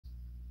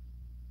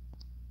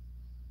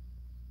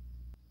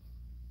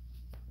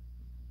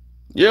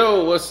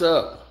Yo, what's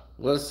up?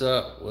 What's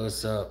up?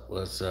 What's up?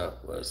 What's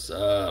up? What's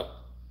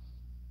up?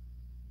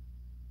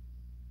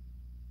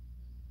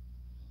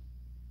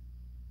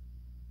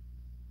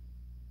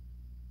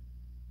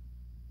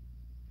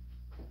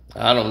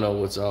 I don't know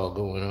what's all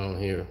going on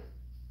here.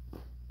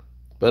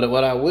 But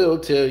what I will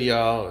tell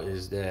y'all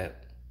is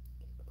that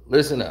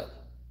listen up.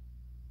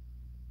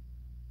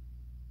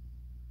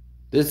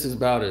 This is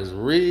about as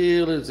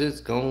real as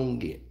it's gonna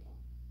get.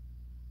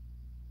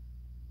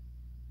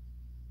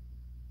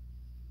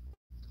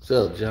 What's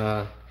up,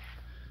 John?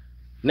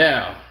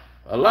 Now,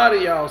 a lot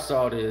of y'all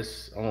saw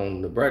this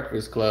on the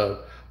Breakfast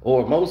Club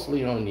or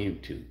mostly on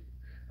YouTube.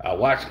 I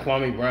watched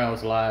Kwame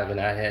Brown's live and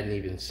I hadn't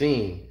even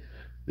seen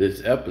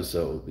this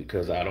episode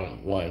because I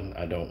don't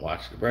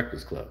watch the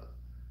Breakfast Club.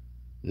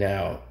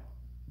 Now,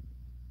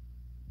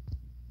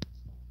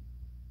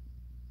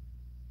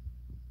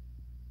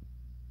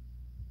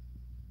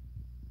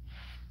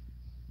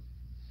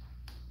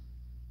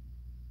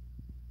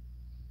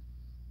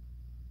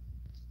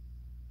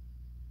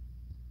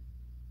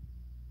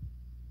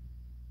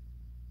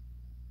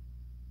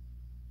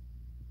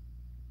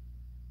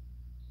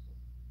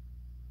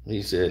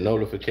 he said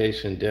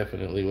notification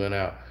definitely went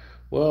out.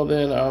 Well,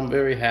 then I'm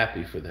very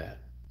happy for that.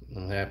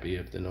 I'm happy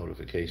if the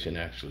notification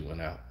actually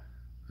went out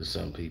for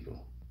some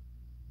people.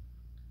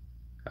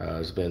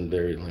 It's been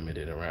very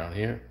limited around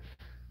here.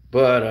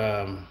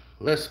 But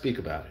let's speak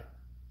about it.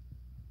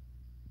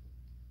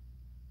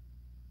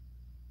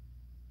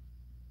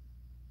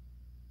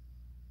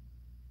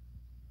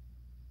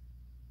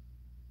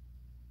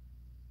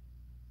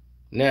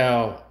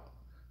 Now,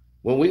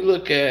 when we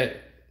look at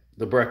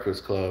the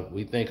Breakfast Club,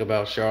 we think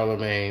about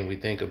Charlamagne. We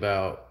think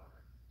about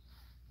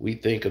we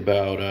think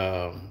about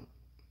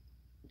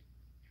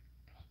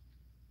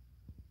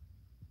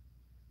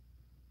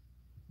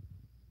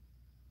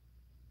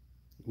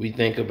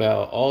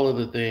all of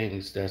the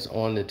things that's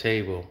on the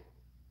table.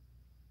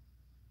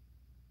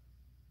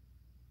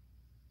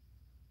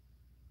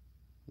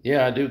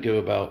 Yeah, I do give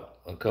about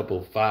a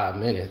couple 5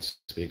 minutes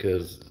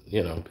because,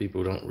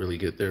 people don't really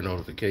get their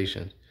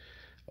notifications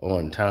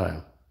on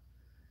time.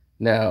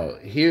 Now,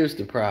 here's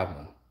the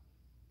problem.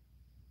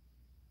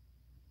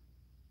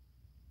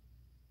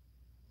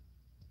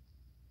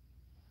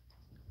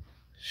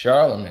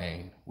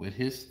 Charlemagne, with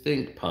his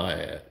think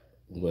pad,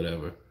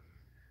 whatever,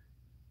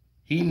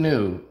 he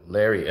knew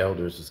Larry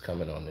Elders was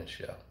coming on this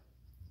show,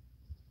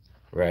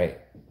 right?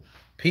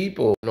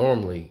 People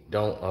normally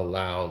don't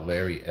allow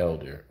Larry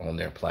Elder on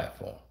their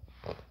platform.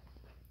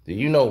 Do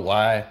you know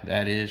why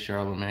that is,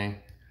 Charlemagne?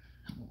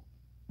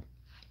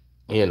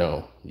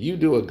 You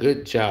do a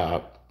good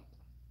job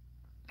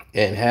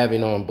and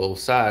having on both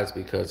sides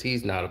because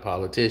he's not a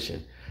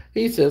politician.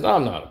 He says,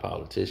 I'm not a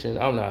politician.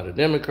 I'm not a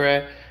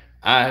Democrat.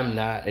 I'm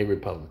not a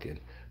Republican.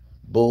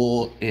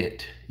 Bull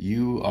it.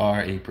 You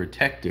are a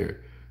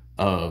protector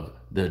of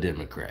the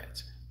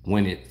Democrats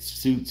when it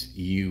suits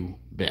you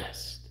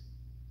best.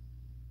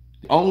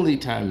 The only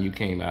time you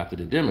came after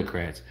the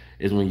Democrats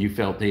is when you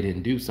felt they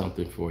didn't do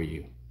something for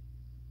you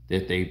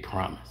that they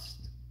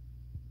promised.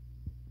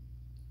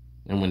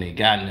 And when they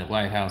got in the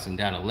White House and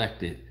got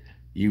elected,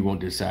 you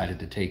decided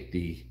to take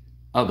the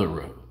other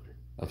road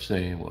of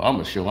saying, well, I'm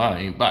going to show I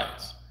ain't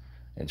biased,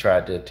 and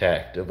tried to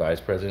attack the Vice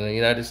President of the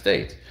United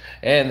States.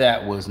 And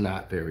that was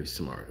not very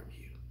smart of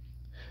you.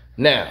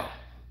 Now,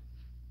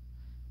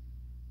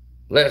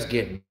 let's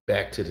get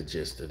back to the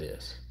gist of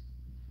this.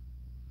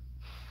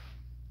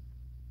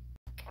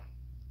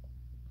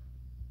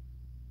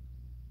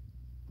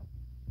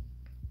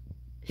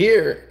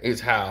 Here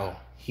is how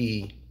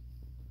he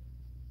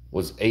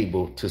was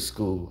able to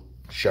school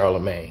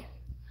Charlemagne.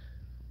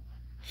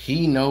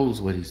 He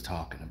knows what he's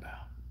talking about.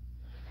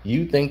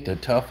 You think the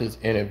toughest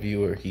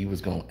interviewer he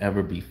was going to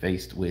ever be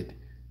faced with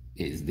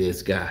is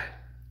this guy?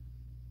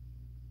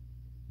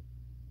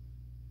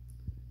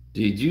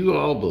 Did you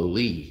all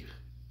believe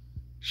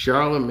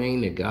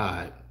Charlemagne the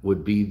God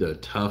would be the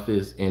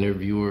toughest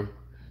interviewer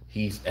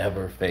he's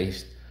ever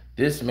faced?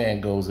 This man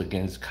goes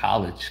against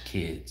college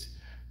kids,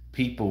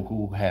 people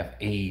who have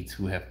AIDS,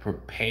 who have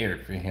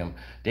prepared for him.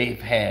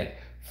 They've had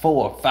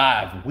 4 or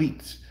 5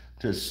 weeks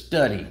to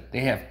study.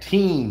 They have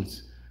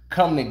teams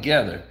come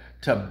together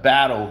to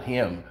battle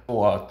him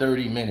for a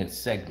 30-minute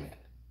segment.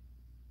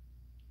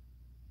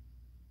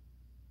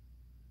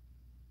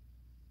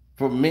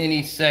 For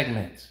many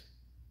segments,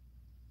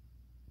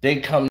 they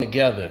come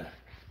together.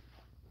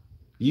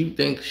 You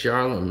think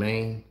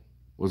Charlemagne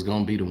was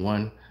going to be the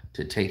one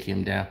to take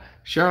him down?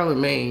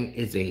 Charlemagne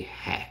is a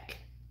hack,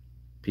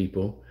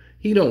 people.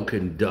 He don't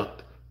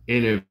conduct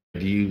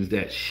interviews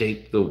that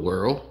shape the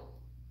world.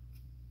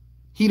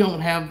 He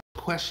don't have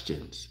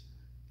questions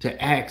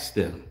to ask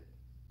them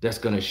that's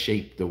going to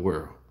shape the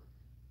world.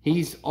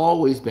 He's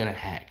always been a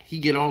hack. He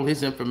get all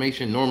his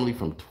information normally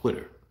from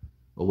Twitter,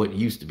 or what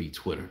used to be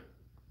Twitter.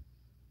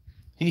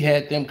 He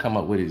had them come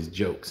up with his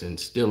jokes and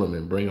steal them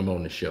and bring them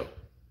on the show.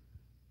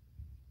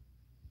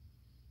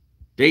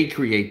 They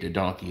create the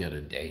donkey of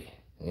the day,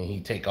 and he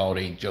take all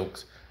their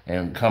jokes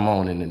and come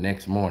on in the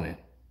next morning,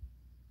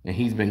 and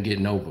he's been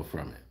getting over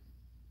from it.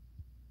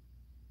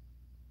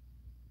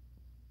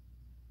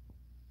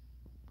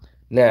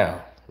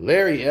 Now,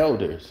 Larry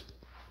Elders,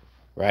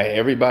 right?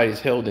 Everybody's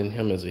held in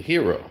him as a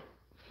hero.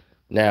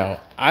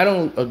 Now, I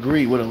don't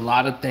agree with a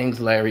lot of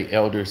things Larry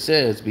Elder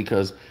says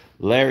because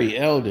Larry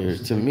Elder,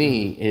 to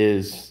me,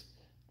 is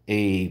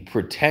a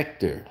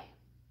protector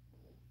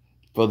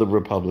for the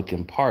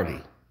Republican Party.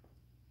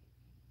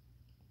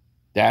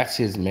 That's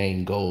his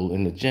main goal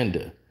and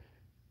agenda.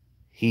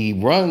 He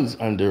runs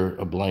under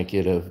a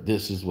blanket of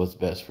this is what's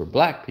best for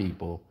black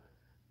people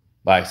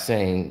by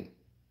saying,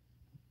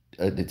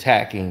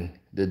 attacking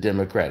the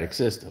democratic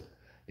system.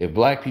 If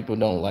black people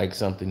don't like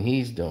something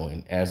he's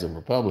doing as a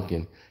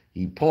Republican,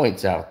 he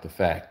points out the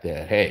fact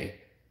that, hey,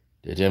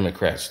 the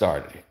Democrats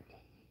started it.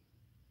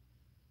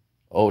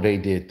 Oh, they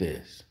did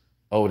this.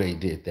 Oh, they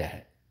did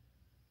that.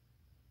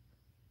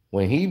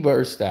 When he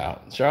burst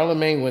out,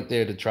 Charlamagne went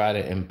there to try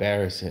to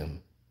embarrass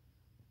him.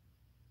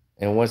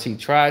 And once he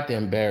tried to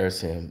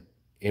embarrass him,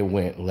 it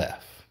went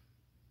left.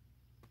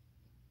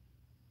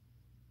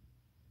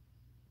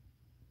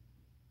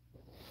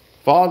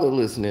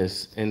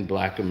 Fatherlessness in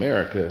Black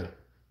America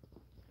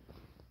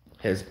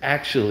has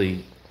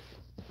actually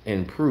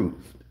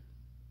improved.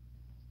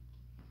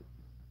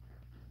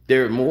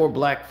 There are more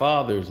black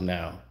fathers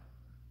now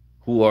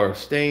who are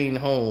staying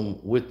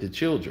home with the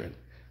children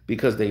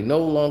because they no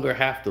longer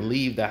have to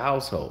leave the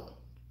household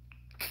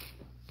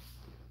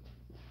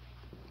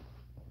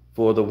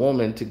for the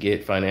woman to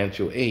get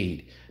financial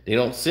aid. They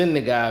don't send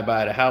the guy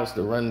by the house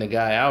to run the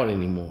guy out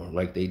anymore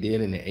like they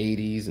did in the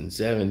 80s and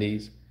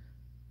 70s.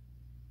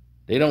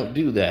 They don't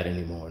do that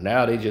anymore.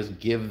 Now they just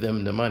give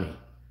them the money.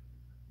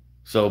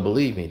 So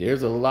believe me,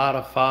 there's a lot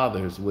of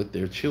fathers with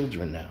their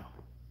children now.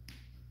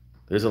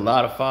 There's a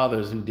lot of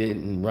fathers who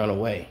didn't run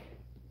away,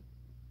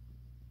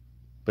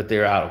 but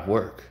they're out of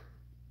work.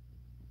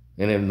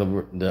 And then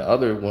the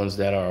other ones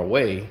that are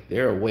away,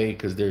 they're away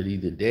because they're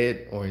either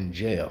dead or in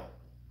jail.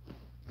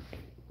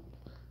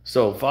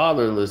 So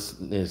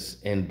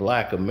fatherlessness in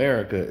Black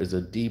America is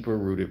a deeper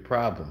rooted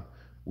problem.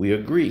 We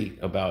agree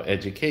about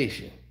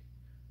education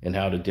and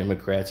how the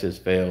Democrats has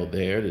failed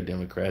there. The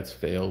Democrats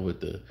failed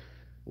with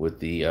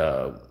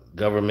the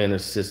government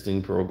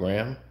assisting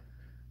program.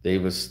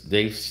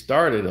 They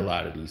started a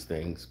lot of these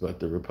things, but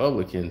the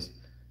Republicans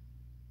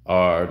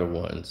are the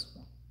ones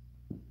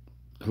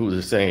who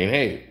are saying,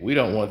 hey, we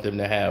don't want them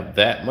to have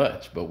that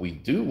much, but we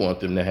do want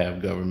them to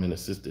have government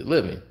assisted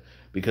living.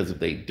 Because if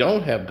they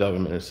don't have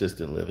government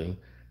assisted living,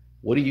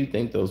 what do you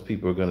think those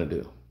people are going to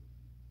do?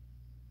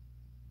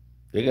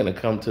 They're going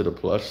to come to the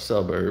plush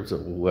suburbs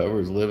of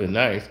whoever's living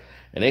nice,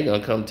 and they're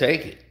going to come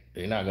take it.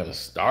 They're not going to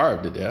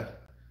starve to death.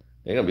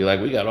 They're going to be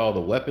like, we got all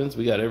the weapons,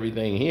 we got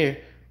everything here.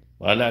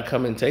 Why not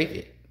come and take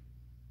it?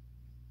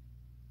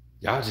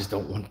 Y'all just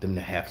don't want them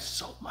to have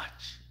so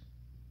much.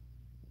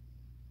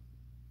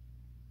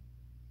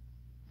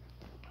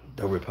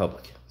 The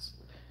Republicans.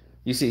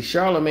 You see,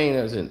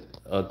 Charlamagne isn't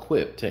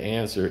equipped to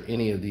answer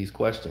any of these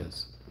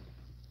questions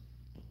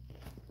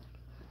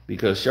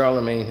because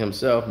Charlamagne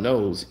himself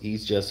knows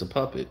he's just a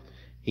puppet.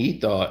 He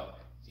thought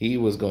he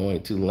was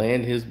going to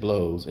land his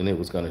blows and it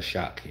was going to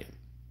shock him.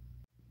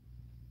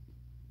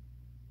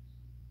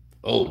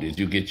 Oh, did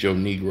you get your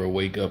Negro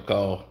wake-up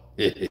call?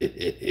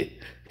 He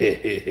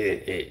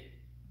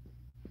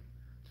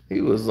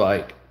was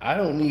like, I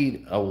don't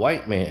need a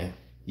white man.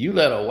 You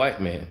let a white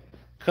man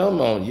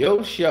come on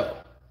your show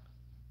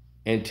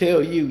and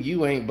tell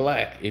you ain't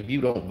black if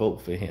you don't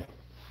vote for him.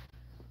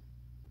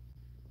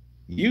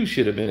 You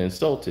should have been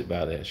insulted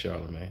by that,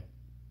 Charlamagne.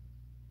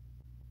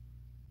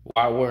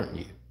 Why weren't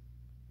you?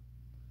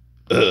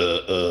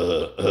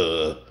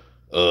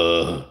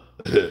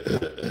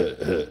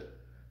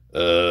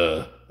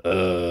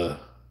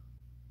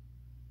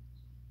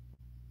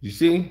 You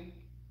see?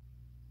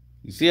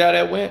 You see how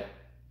that went?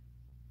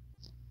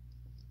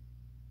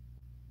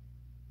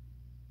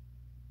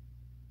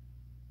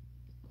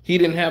 He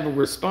didn't have a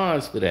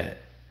response to that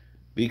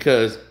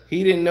because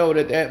he didn't know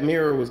that that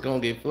mirror was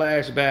going to get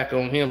flashed back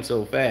on him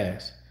so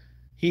fast.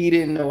 He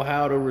didn't know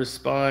how to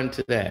respond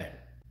to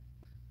that.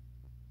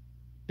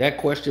 That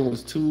question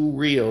was too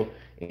real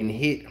and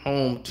hit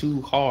home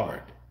too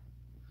hard.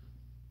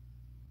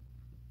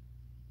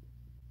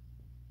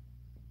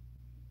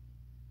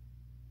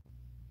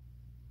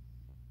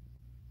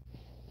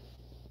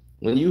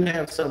 When you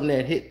have something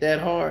that hit that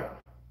hard,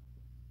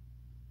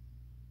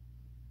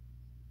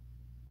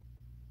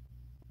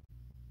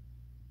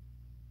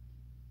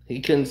 he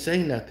couldn't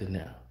say nothing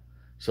now.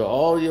 So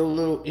all your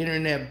little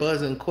internet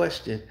buzzing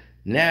question,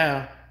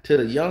 now to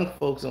the young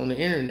folks on the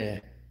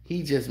internet,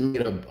 he just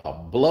made a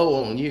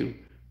blow on you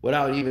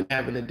without even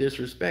having to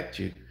disrespect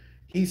you.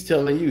 He's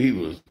telling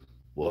you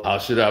well, how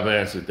should I have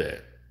answered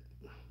that?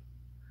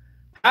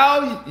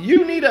 How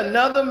you need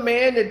another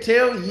man to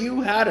tell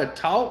you how to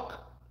talk?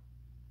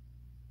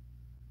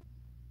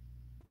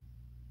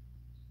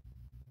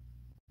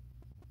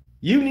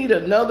 You need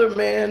another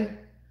man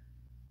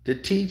to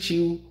teach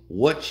you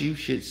what you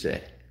should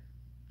say.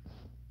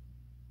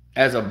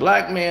 As a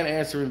black man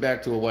answering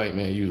back to a white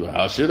man, you like,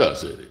 how should I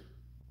say it?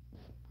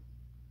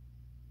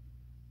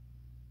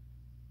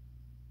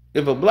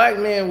 If a black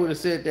man would have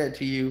said that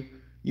to you,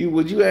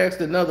 Would you ask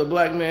another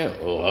black man,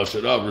 oh, how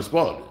should I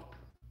respond?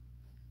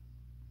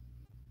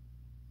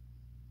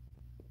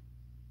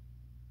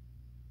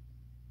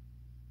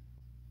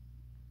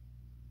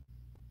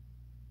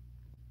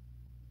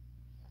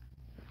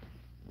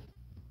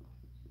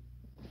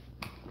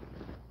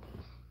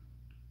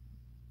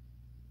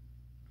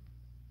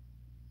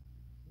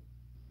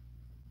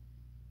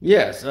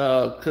 Yes,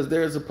 because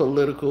there's a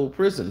political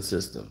prison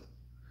system,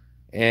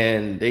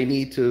 and they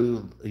need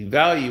to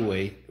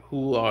evaluate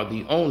who are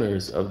the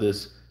owners of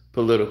this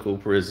political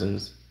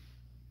prisons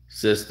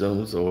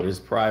systems or this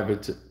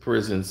private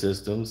prison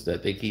systems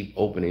that they keep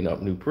opening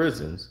up new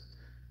prisons,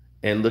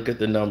 and look at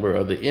the number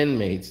of the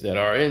inmates that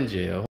are in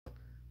jail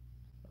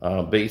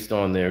based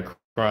on their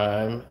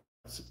crimes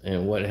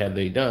and what have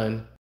they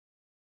done,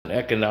 an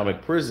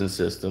economic prison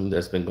system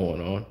that's been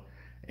going on,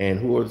 and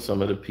who are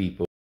some of the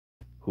people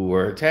who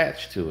are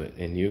attached to it.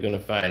 And you're going to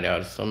find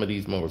out some of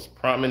these most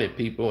prominent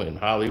people in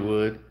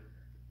Hollywood,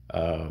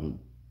 um,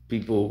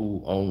 people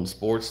who own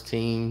sports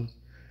teams,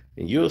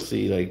 and you'll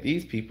see like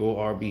these people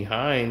are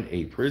behind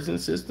a prison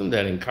system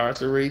that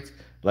incarcerates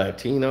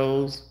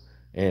Latinos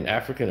and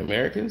African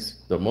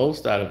Americans the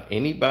most out of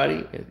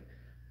anybody.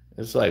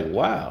 It's like,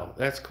 wow,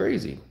 that's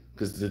crazy.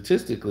 Because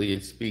statistically,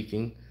 it's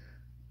speaking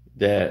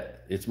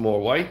that it's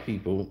more white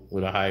people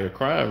with a higher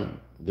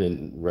crime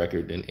than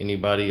record than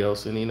anybody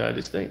else in the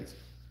United States,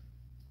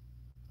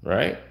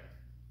 right?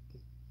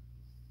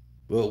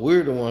 But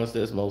we're the ones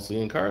that's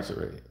mostly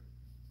incarcerated.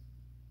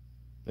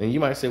 And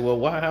you might say, well,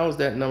 why? How is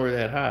that number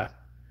that high?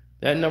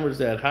 That number is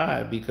that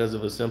high because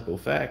of a simple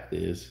fact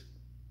is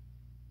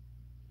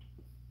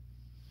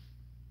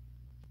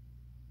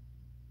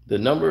the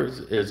number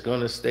is going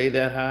to stay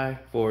that high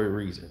for a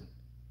reason.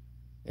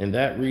 And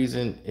that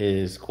reason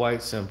is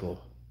quite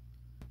simple.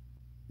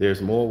 There's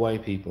more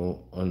white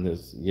people on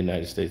this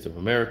United States of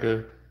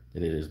America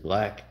than it is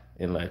black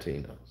and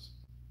Latinos.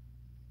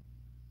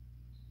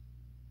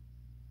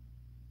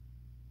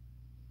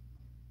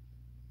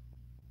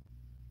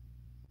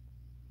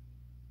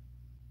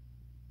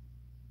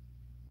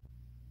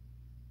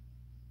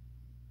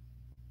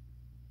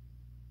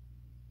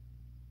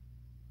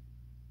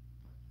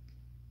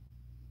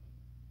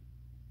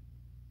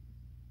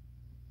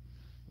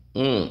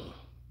 Mm.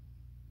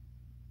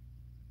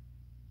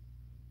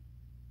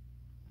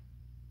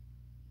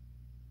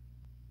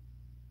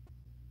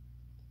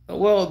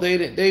 Well,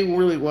 they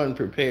really wasn't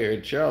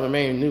prepared.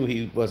 Charlamagne knew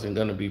he wasn't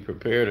going to be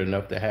prepared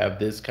enough to have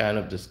this kind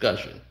of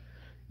discussion.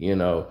 You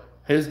know,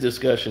 his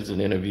discussions and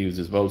interviews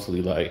is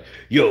mostly like,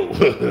 "Yo,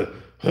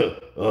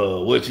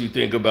 what you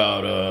think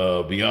about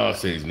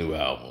Beyonce's new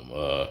album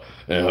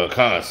and her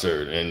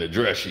concert and the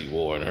dress she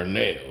wore and her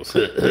nails?"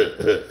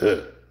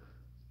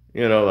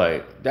 You know,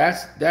 like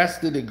that's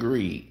the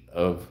degree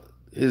of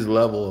his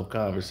level of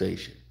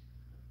conversation.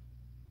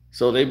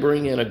 So they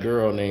bring in a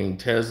girl named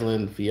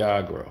Teslin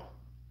Fiagro,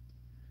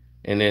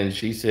 and then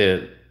she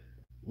said,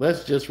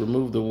 "Let's just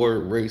remove the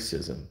word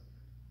racism.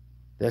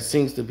 That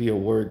seems to be a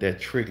word that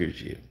triggers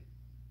you.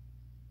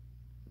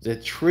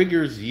 That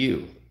triggers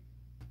you."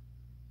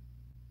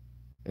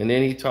 And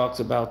then he talks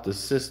about the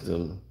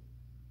system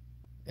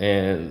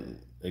and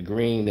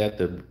agreeing that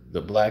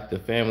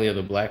the family of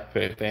the black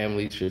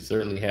family should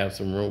certainly have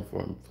some room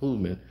for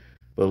improvement,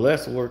 but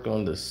let's work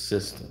on the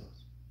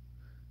systems.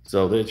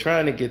 So they're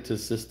trying to get to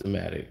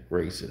systematic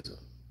racism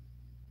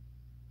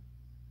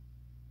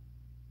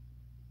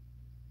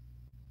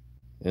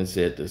and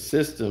said the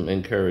system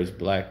encouraged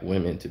black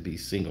women to be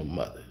single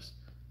mothers.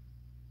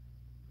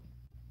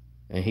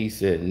 And he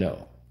said,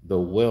 no, the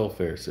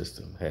welfare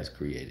system has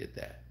created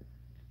that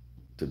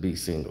to be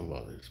single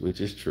mothers, which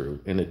is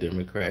true. And the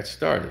Democrats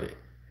started it.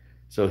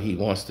 So he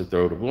wants to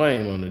throw the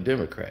blame on the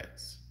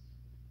Democrats.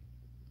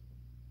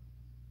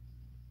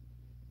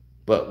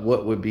 But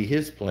what would be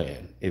his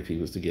plan if he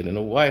was to get in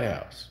the White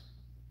House?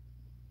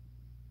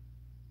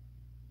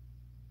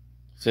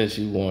 Since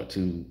you want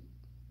to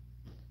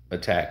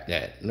attack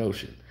that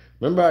notion.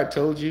 Remember, I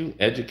told you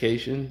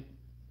education.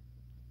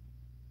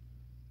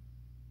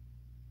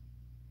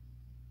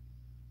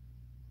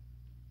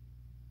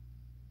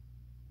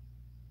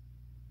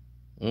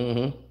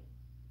 Mm-hmm.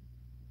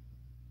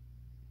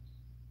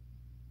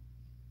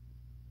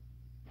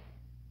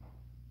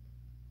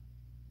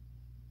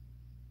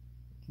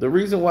 The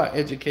reason why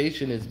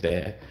education is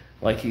bad,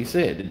 like he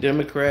said, the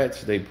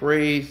Democrats, they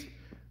praise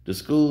the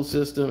school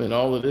system and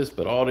all of this,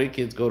 but all their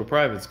kids go to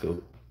private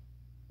school,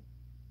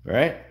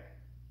 right?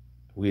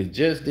 We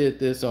just did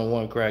this on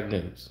One Crack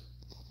News.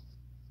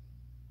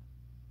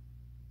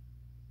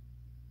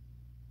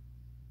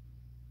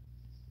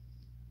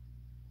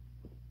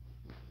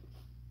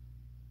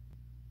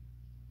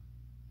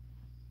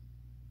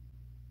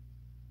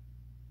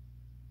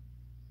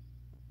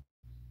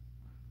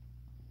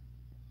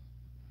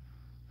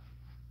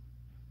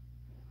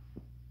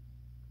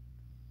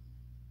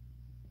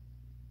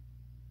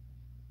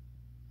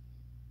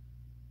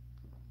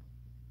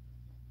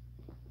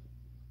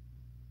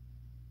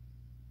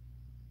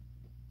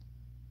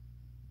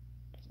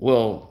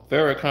 Well,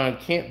 Farrakhan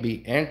can't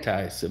be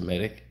anti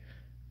Semitic.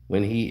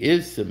 when he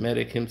is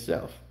Semitic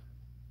himself?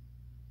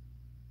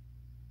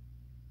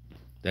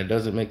 That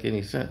doesn't make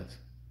any sense.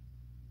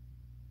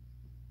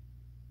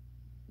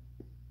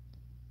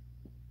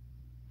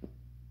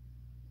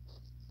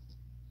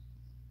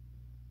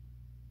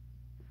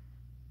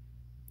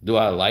 Do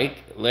I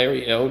like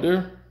Larry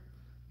Elder?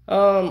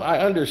 I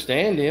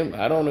understand him.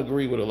 I don't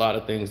agree with a lot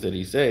of things that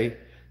he say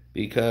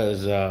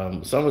because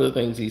some of the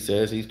things he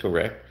says he's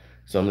correct.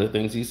 Some of the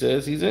things he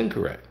says he's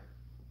incorrect.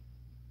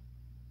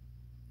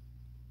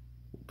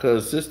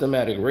 Because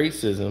systematic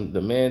racism, the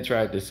man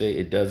tried to say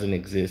it doesn't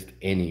exist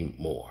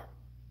anymore.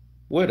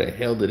 Where the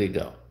hell did it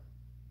go?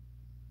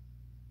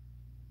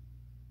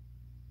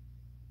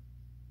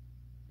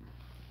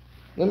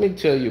 Let me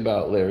tell you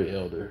about Larry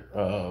Elder.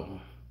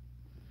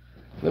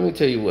 Let me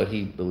tell you what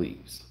he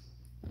believes.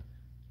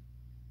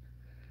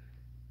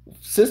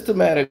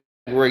 Systematic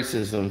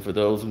racism, for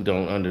those who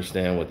don't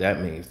understand what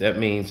that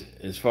means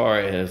as far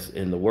as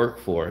in the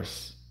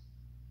workforce,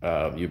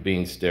 you're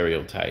being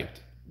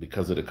stereotyped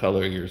because of the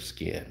color of your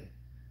skin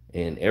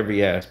in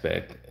every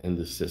aspect in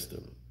the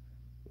system,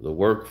 the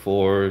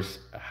workforce,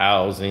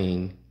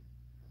 housing,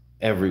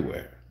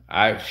 everywhere.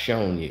 I've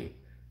shown you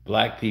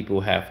black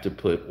people have to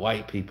put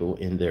white people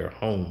in their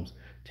homes,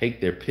 take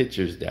their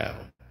pictures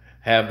down,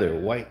 have their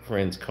white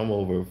friends come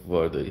over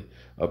for the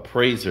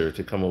appraiser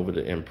to come over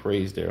to and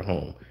praise their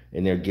home,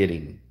 and they're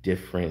getting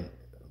different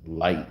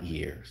light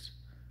years,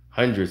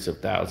 hundreds of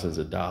thousands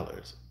of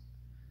dollars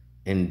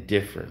in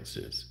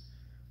differences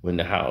when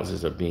the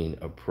houses are being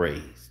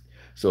appraised.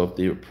 So if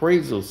the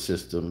appraisal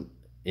system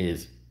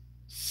is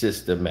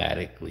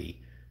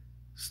systematically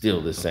still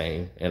the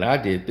same, and I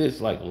did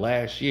this like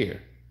last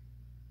year,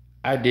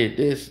 I did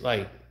this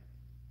like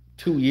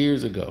 2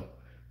 years ago.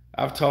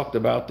 I've talked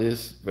about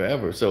this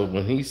forever. So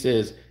when he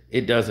says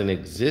it doesn't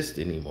exist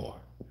anymore,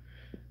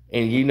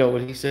 and you know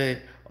what he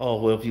said?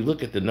 Oh, well, if you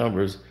look at the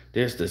numbers,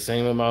 there's the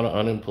same amount of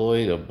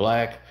unemployed of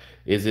black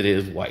as it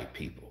is white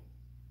people.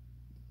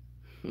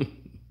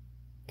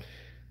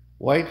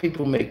 White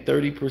people make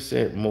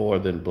 30% more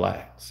than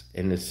blacks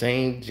in the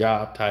same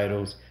job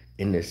titles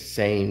in the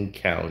same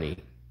county.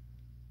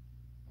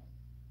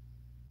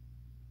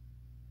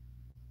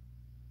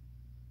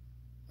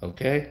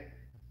 Okay?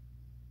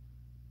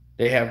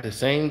 They have the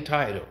same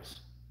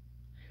titles,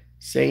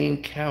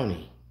 same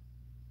county,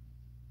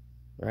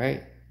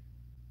 right?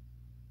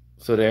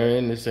 So they're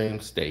in the same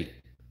state.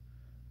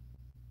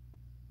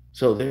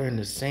 So they're in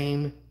the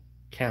same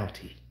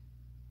county.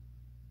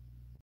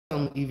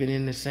 Some even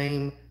in the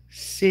same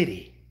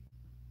city.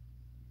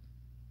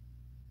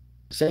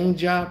 Same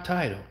job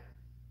title.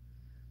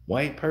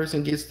 White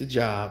person gets the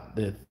job,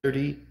 they're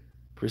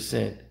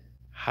 30%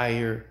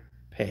 higher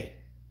pay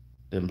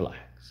than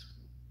blacks.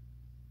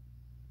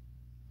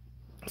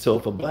 So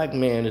if a black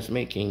man is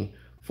making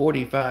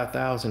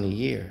 $45,000 a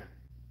year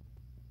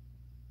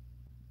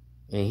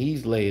and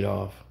he's laid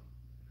off,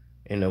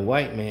 and a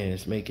white man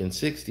is making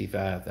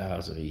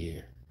 $65,000 a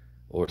year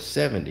or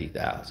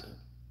 $70,000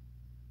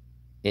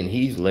 and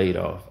he's laid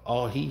off,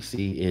 all he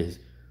see is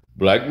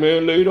black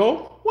man laid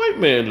off, white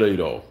man laid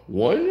off,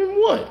 1 and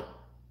 1.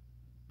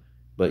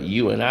 But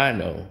you and I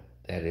know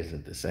that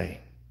isn't the same.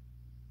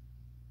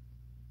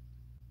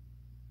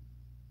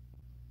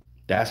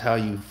 That's how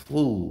you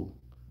fool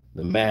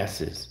the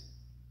masses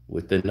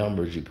with the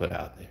numbers you put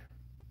out there.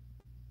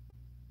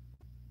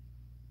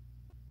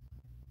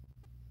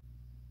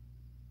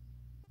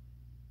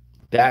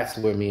 That's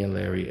where me and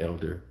Larry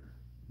Elder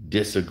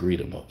disagree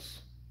the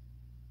most.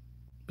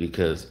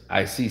 Because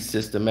I see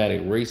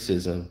systematic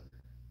racism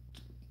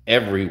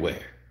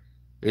everywhere.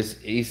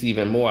 It's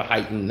even more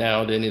heightened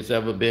now than it's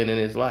ever been in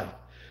his life.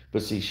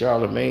 But see,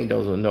 Charlamagne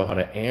doesn't know how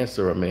to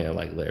answer a man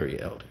like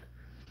Larry Elder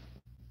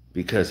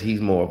because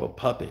he's more of a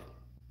puppet.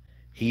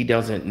 He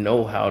doesn't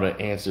know how to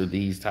answer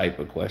these type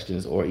of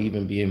questions or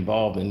even be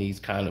involved in these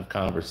kind of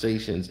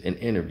conversations and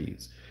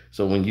interviews.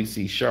 So when you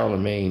see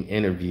Charlamagne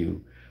interview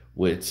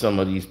with some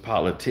of these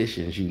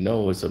politicians, you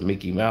know it's a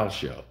Mickey Mouse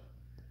show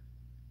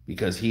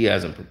because he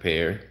hasn't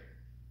prepared.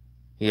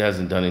 He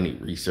hasn't done any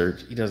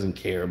research. He doesn't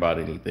care about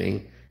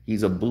anything.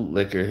 He's a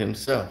bootlicker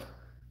himself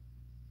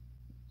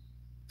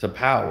to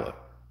power.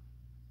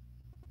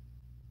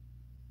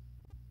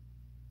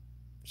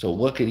 So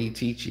what could he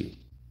teach you?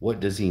 What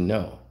does he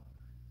know?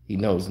 He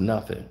knows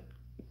nothing.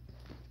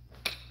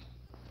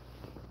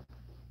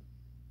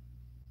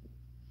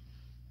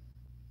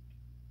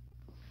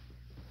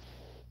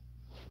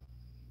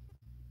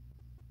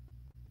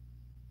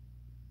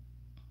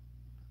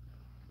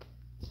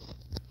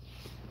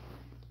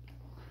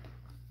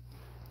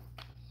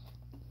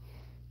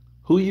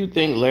 Who you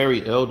think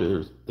Larry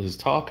Elder is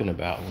talking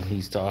about when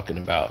he's talking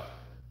about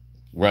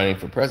running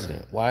for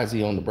president? Why is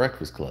he on the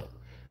Breakfast Club?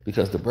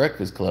 Because the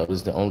Breakfast Club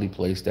is the only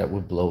place that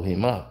would blow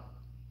him up.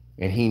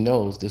 And he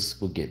knows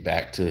this will get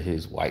back to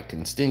his white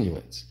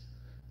constituents.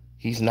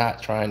 He's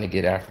not trying to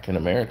get African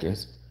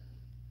Americans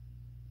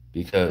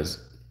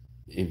because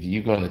if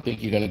you're going to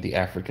think you're going to get the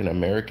African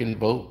American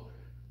vote,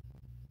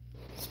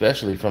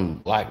 especially from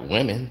black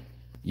women,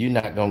 you're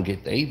not going to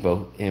get their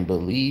vote. And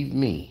believe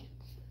me,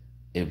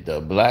 If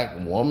the black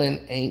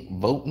woman ain't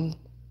voting,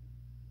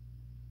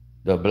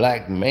 the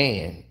black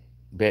man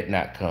bet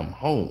not come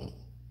home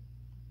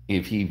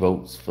if he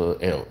votes for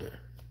elder.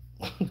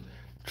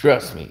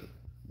 Trust me,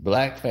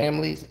 black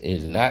families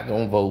is not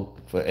gonna vote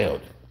for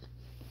elder.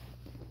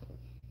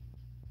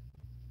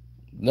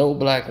 No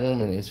black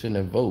woman is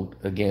finna vote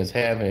against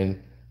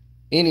having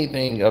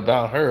anything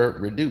about her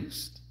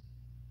reduced,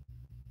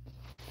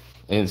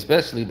 and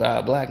especially by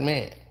a black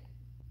man.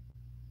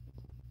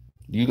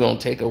 You gonna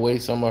take away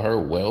some of her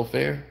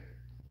welfare?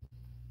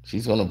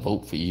 She's gonna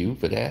vote for you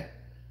for that?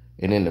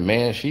 And then the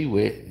man she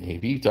with,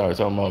 if he starts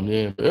talking about,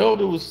 man, the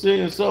elder was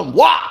saying something.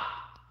 What?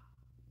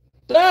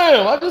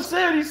 Damn, I just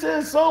said he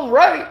said something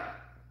right.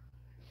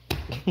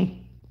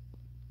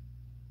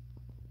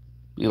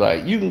 Be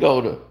like, you can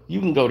go to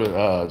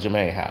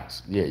Jermaine's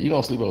house. Yeah, you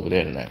gonna sleep over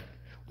there tonight.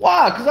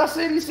 Why? Because I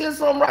said he said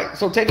something right.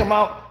 So take him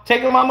out.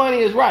 Taking my money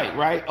is right,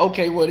 right?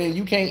 Okay, well then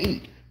you can't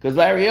eat. Because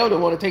Larry Elder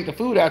want to take the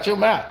food out your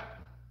mouth.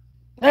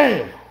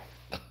 Damn.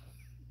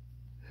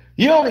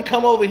 You only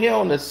come over here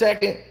on the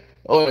second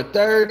or the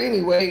third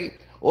anyway,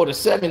 or the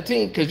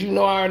 17th, because you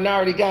know I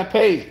already got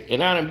paid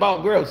and I done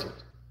bought groceries.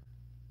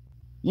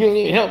 You ain't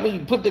even help me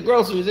put the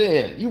groceries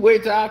in. You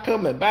wait till I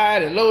come and buy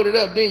it and load it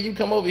up, then you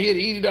come over here to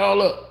eat it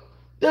all up.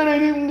 That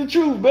ain't even the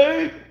truth,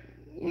 babe.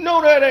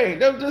 No, that ain't.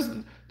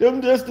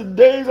 Them just the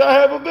days I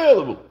have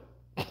available.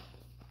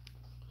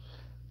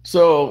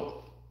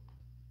 So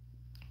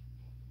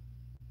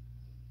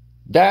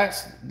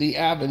that's the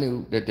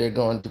avenue that they're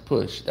going to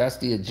push. That's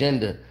the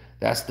agenda.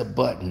 That's the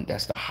button.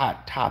 That's the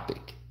hot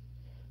topic.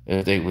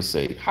 As they would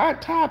say,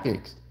 hot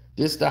topics.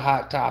 This is the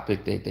hot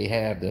topic that they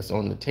have that's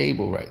on the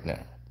table right now.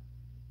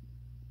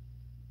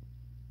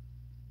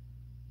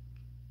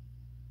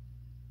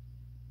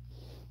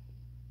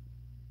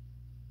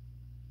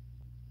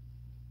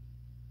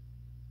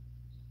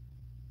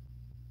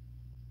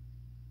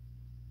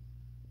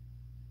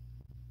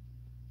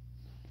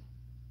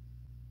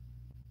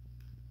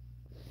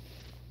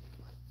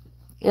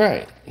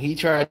 Right. He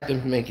tried to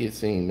make it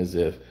seem as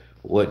if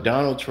what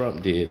Donald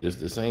Trump did is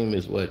the same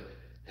as what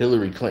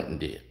Hillary Clinton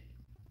did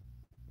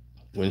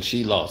when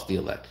she lost the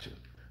election.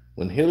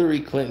 When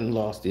Hillary Clinton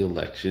lost the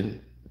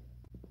election,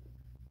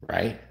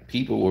 right,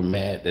 people were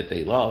mad that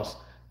they lost.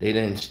 They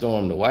didn't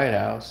storm the White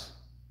House.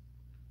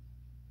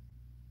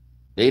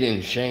 They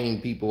didn't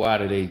shame people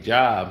out of their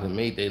jobs and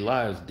made their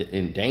lives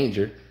in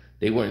danger.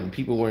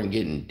 People weren't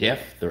getting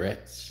death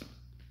threats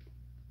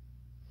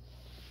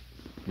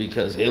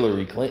because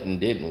Hillary Clinton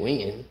didn't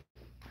win.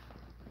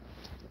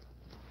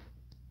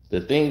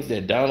 The things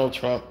that Donald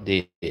Trump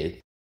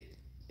did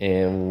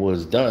and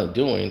was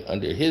doing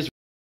under his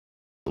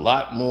a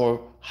lot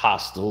more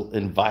hostile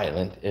and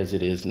violent as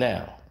it is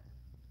now.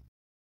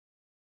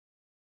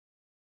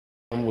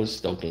 Was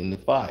stoking the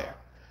fire.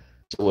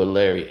 So what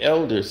Larry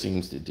Elder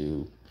seems to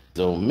do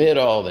is omit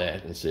all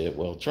that and say,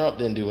 well, Trump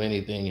didn't do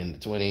anything in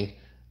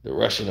the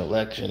Russian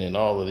election and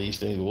all of these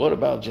things. But what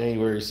about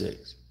January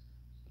 6th?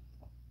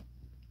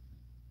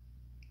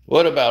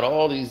 What about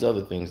all these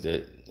other things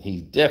that he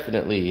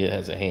definitely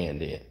has a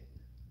hand in?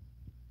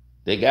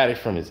 They got it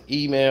from his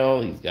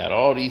email. He's got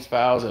all these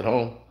files at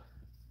home.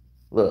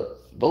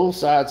 Look, both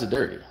sides are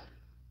dirty.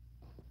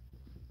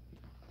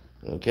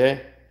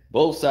 Okay?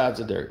 Both sides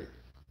are dirty.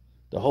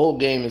 The whole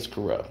game is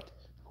corrupt.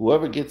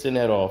 Whoever gets in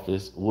that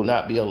office will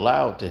not be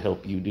allowed to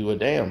help you do a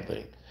damn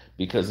thing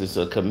because it's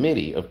a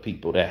committee of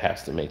people that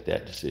has to make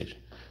that decision.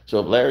 So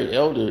if Larry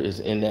Elder is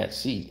in that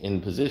seat, in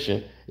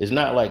position, it's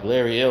not like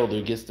Larry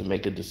Elder gets to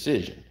make a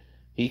decision.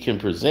 He can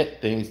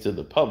present things to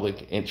the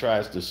public and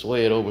tries to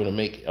sway it over to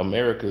make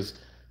Americans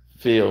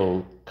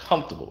feel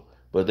comfortable.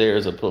 But there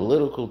is a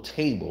political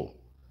table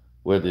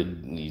where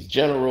these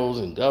generals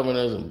and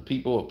governors and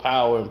people of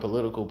power and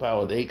political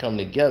power, they come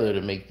together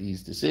to make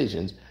these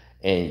decisions,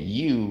 and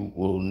you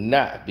will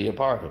not be a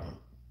part of them.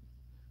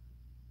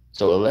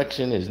 So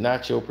election is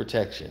not your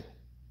protection.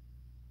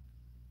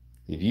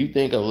 If you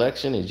think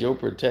election is your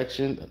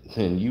protection,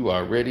 then you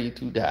are ready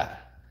to die,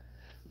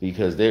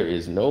 because there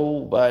is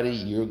nobody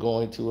you're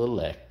going to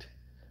elect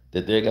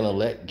that they're going to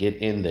let get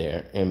in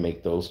there and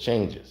make those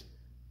changes.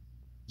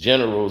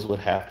 Generals would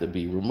have to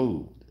be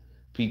removed.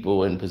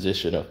 People in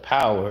position of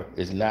power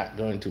is not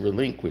going to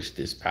relinquish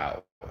this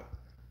power.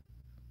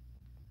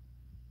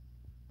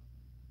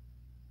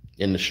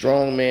 And the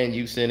strong man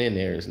you sent in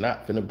there is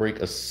not going to break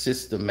a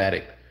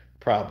systematic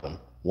problem.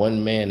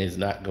 One man is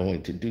not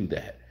going to do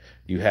that.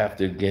 You have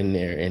to get in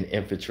there and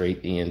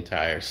infiltrate the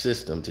entire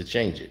system to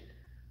change it.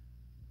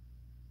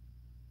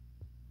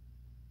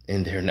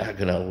 And they're not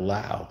going to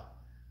allow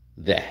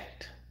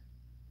that.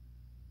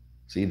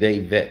 See, they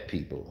vet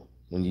people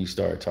when you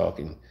start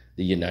talking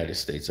the United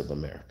States of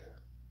America.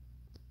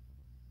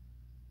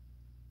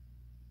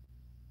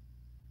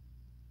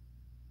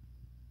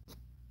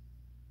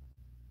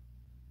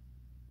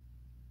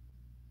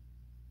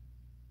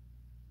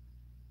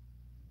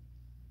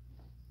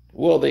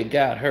 Well, they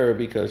got her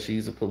because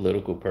she's a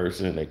political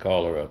person and they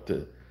call her up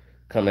to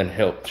come and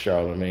help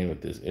Charlamagne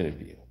with this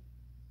interview.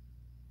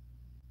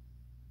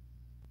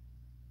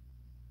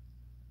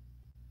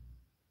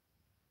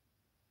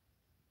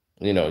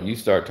 You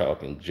start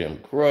talking Jim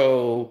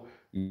Crow,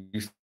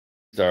 you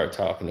start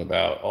talking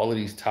about all of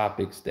these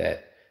topics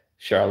that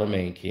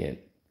Charlemagne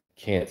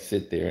can't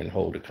sit there and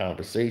hold a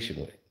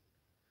conversation with.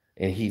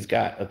 And he's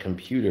got a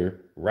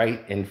computer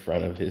right in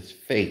front of his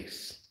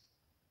face.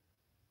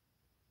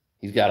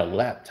 He's got a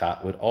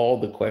laptop with all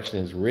the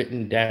questions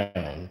written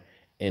down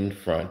in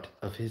front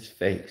of his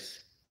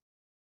face.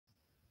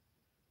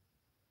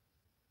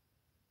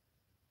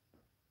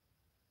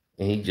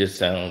 And he just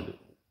sounded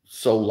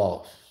so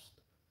lost.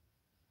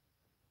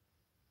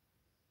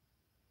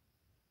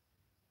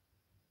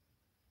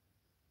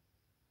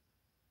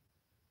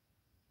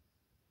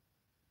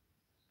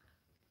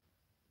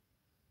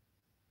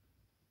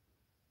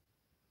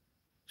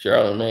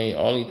 Charlemagne,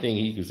 only thing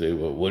he could say,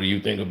 well, what do you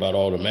think about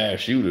all the mass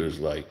shooters?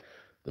 Like,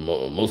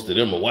 most of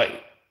them are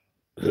white.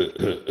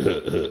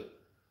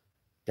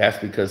 That's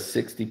because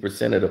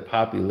 60% of the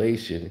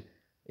population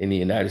in the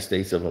United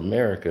States of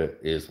America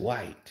is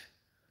white.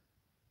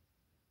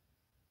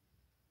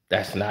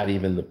 That's not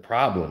even the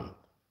problem,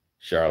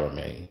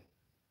 Charlemagne.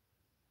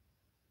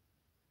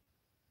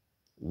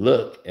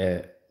 Look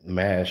at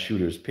mass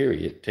shooters,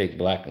 period. Take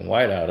black and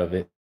white out of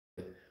it.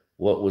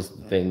 What was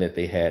the thing that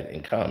they had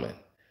in common?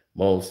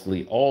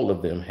 Mostly all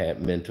of them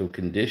had mental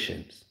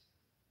conditions.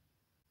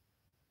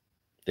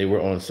 They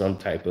were on some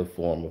type of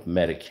form of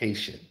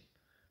medication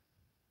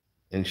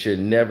and should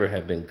never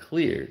have been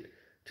cleared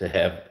to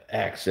have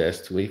access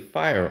to a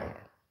firearm.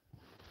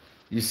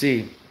 You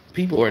see,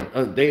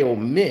 they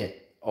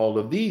omit all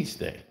of these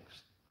things.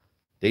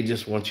 They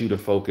just want you to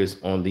focus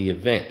on the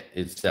event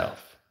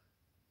itself.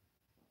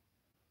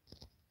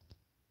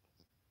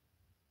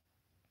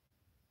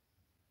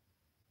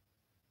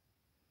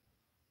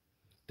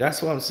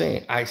 That's what I'm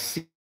saying. I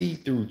see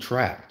through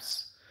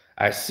traps.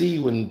 I see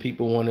when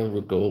people want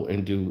to go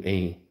and do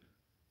a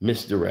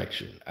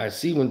misdirection. I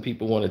see when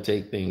people want to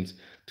take things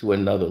to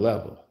another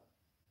level.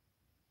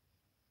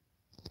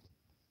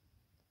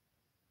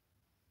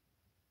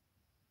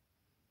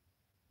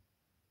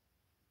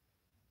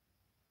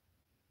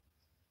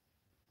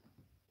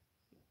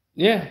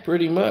 Yeah,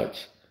 pretty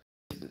much.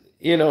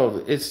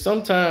 It's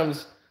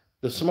sometimes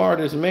the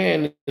smartest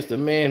man is the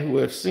man who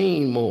has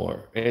seen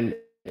more and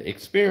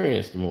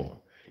experienced more.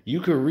 You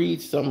could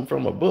read something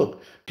from a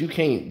book. You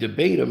can't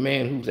debate a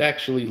man who's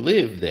actually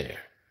lived there,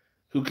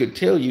 who could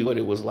tell you what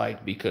it was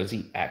like because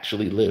he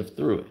actually lived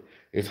through it.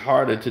 It's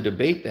harder to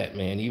debate that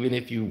man, even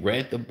if you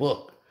read the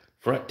book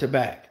front to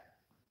back.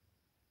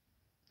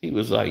 He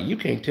was like, you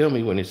can't tell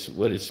me what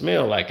it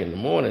smelled like in the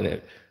morning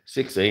at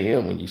 6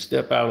 a.m. when you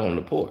step out on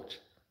the porch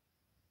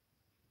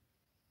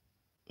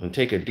and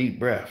take a deep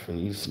breath and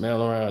you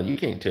smell around. You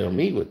can't tell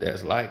me what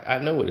that's like. I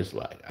know what it's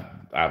like.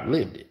 I've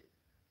lived it.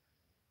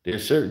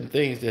 There's certain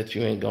things that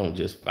you ain't gonna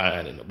just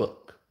find in a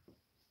book.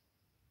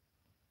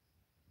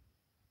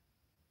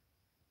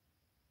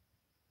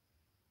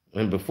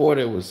 And before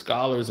there was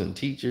scholars and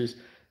teachers,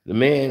 the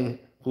man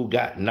who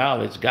got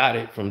knowledge got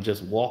it from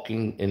just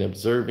walking and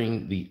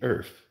observing the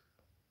earth.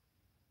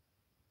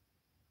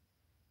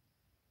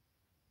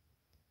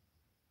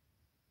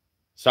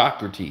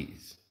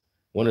 Socrates,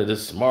 one of the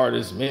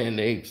smartest men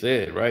they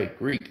said, right?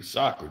 Greek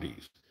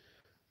Socrates.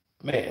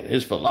 Man,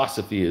 his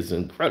philosophy is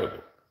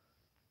incredible.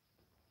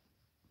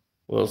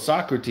 Well,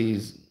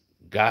 Socrates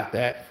got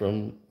that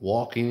from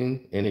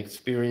walking and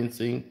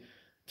experiencing,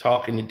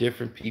 talking to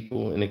different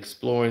people and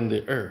exploring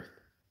the earth.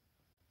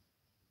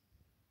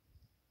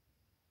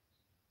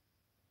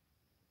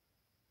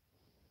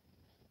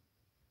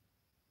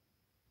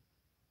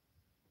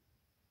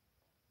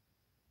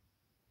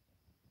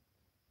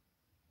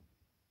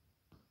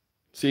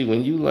 See,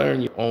 when you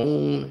learn your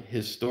own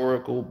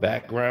historical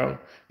background,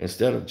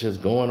 instead of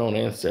just going on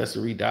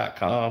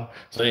ancestry.com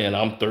saying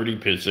I'm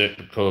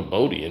 30%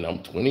 Cambodian, I'm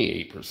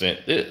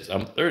 28% this,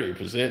 I'm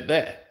 30%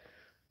 that.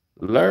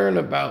 Learn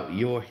about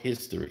your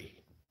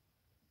history.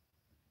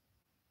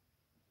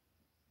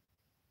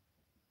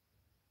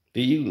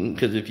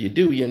 Because if you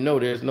do, you know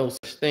there's no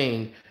such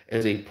thing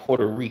as a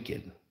Puerto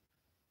Rican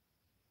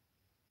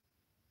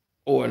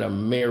or an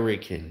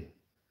American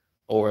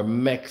or a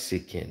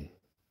Mexican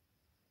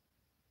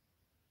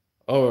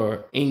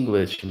or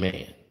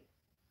Englishman,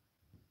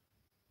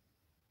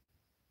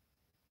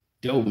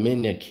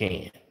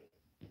 Dominican.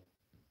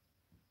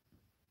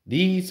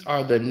 These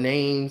are the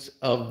names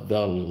of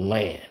the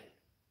land.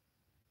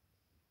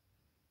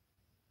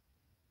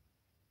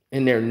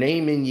 And they're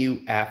naming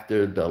you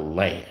after the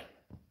land.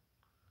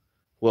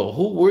 Well,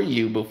 who were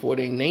you before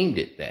they named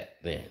it that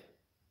then?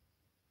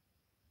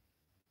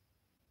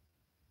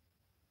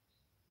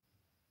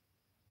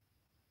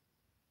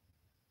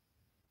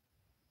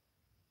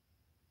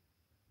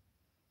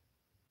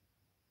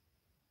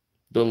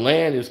 The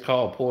land is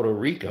called Puerto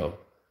Rico.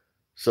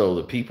 So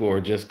the people are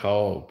just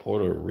called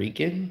Puerto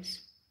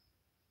Ricans?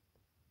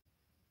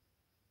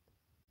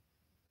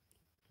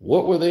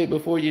 What were they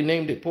before you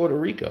named it Puerto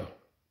Rico?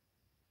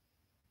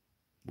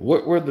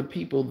 What were the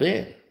people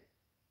then?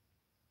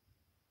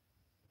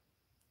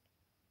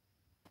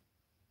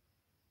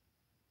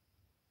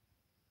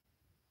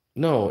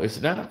 No,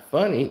 it's not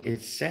funny.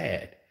 It's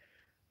sad.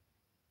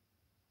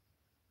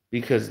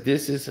 because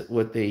this is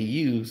what they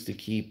use to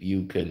keep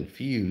you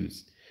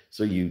confused.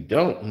 So you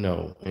don't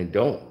know and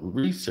don't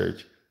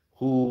research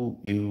who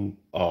you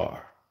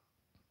are.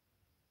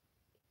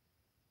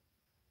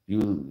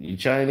 You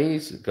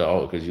Chinese?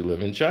 Oh, because you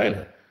live in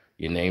China.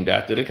 You're named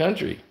after the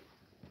country.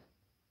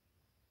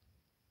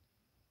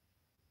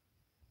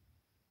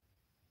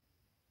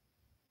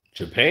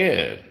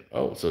 Japan.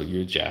 Oh, so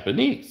you're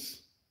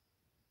Japanese.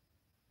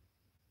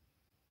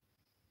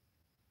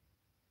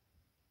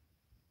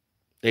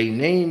 They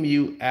name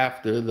you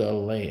after the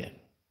land.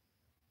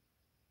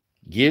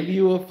 Give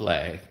you a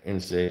flag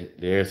and say,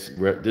 this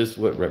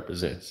what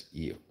represents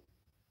you.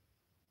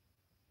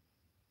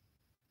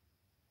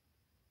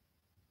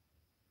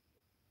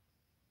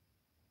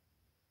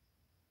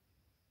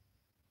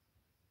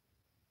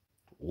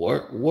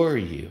 What were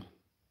you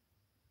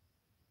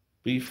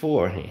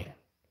beforehand?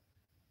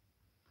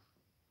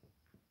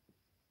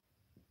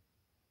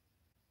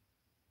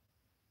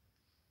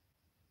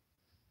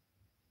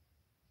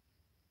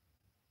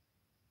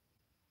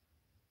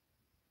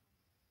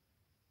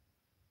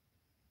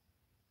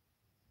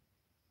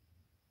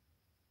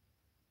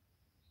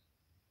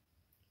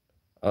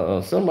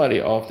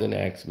 Somebody often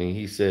asks me,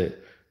 he said,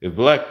 if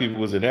black people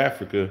was in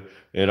Africa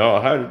and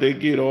all, how did they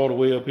get all the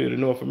way up here to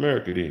North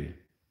America then?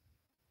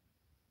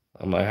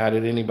 I'm like, how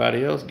did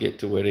anybody else get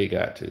to where they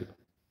got to?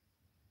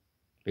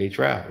 They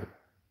traveled,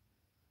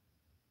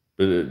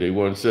 but they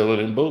weren't selling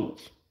in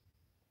boats.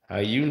 How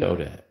you know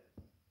that?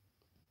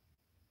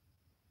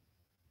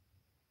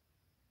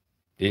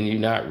 Didn't you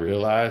not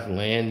realize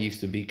land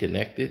used to be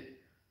connected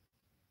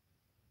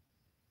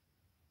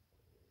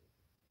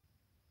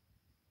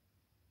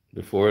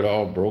before it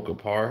all broke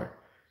apart?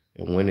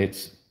 And when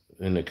it's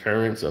in the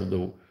currents of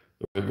the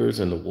rivers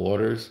and the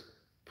waters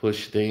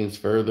push things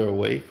further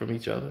away from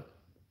each other?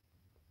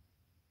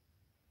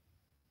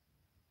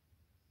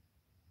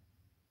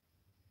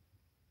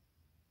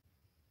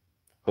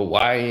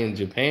 Hawaii and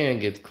Japan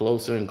gets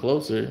closer and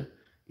closer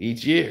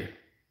each year.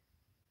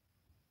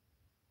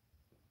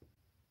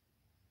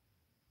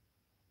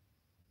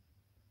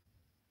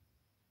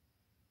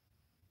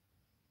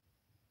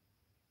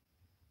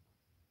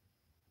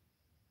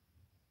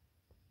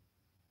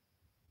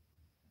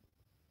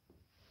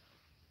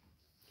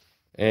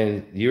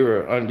 And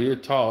you're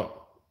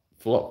taught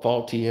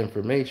faulty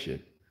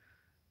information.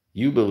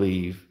 You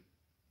believe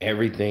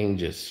everything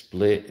just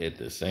split at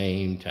the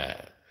same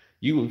time.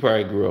 You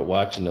probably grew up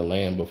watching The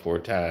Land Before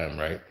Time,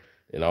 right?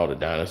 And all the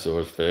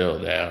dinosaurs fell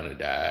down and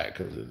died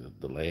because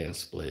the land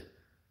split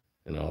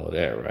and all of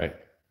that, right?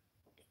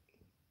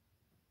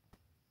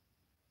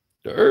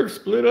 The earth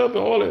split up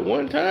all at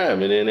one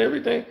time, and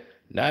then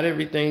not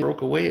everything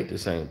broke away at the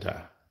same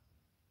time.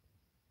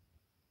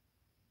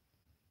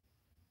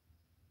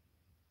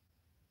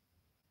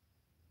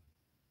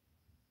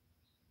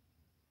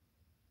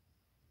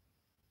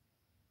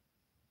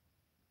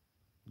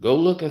 Go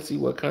look and see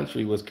what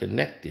country was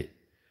connected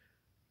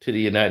to the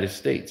United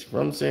States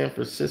from San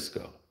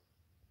Francisco.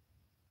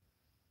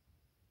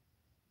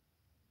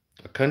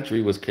 A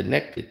country was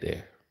connected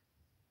there.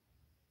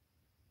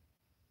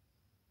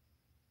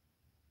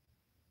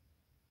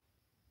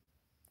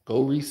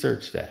 Go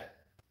research that.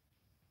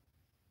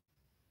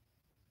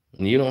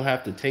 And you don't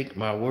have to take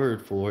my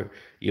word for it.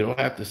 You don't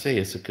have to say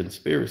it's a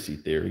conspiracy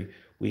theory.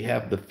 We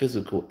have the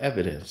physical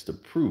evidence to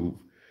prove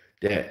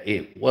that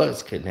it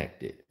was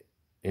connected.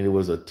 And it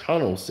was a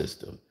tunnel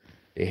system.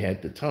 They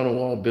had the tunnel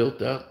all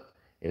built up,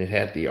 and it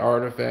had the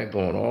artifact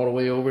going all the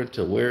way over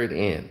to where it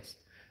ends.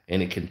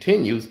 And it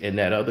continues in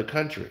that other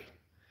country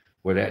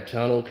where that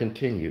tunnel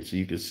continues. So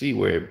you can see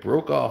where it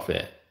broke off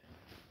at.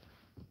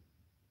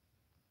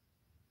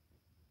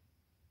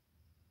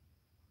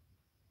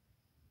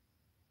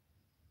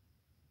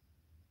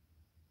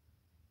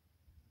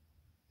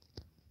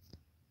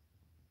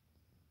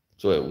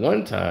 So at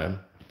one time,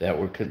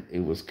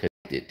 it was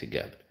connected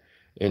together,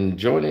 and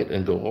join it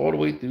and go all the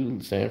way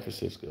through San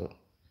Francisco.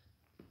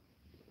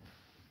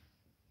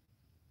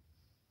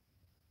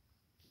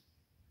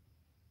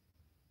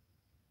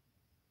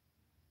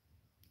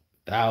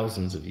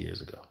 Thousands of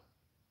years ago.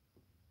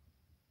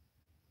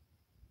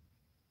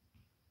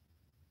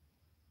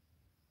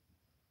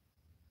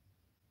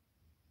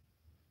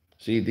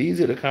 See,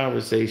 these are the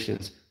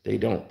conversations they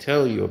don't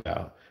tell you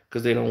about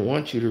because they don't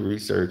want you to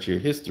research your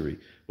history.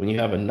 When you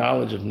have a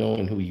knowledge of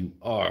knowing who you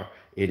are,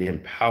 it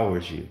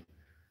empowers you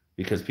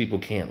because people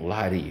can't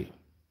lie to you.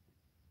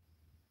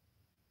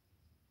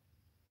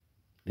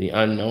 The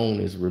unknown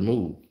is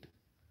removed.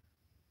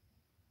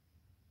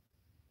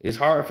 It's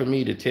hard for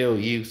me to tell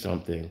you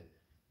something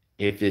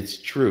if it's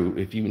true,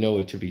 if you know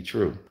it to be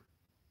true.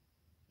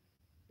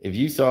 If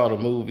you saw the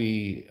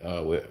movie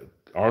with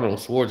Arnold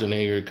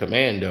Schwarzenegger,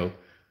 Commando,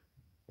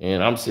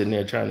 and I'm sitting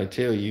there trying to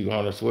tell you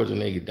Arnold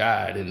Schwarzenegger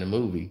died in the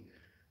movie,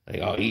 like,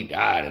 oh, he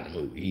died in the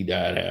movie. He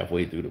died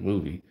halfway through the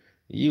movie.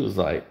 You was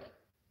like,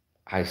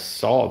 I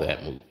saw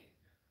that movie.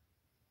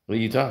 What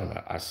are you talking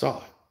about? I saw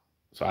it.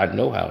 So I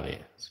know how it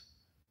ends.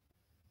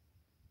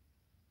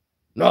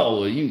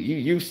 No,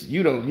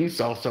 you don't you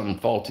saw something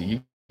faulty.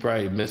 You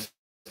probably missed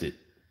it.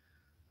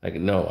 Like,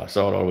 no, I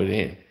saw it all the way to the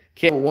end.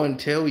 Can't one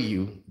tell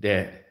you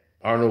that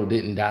Arnold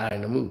didn't die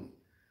in the movie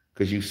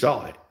because you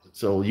saw it.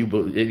 So you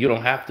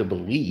don't have to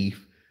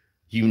believe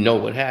you know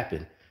what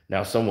happened.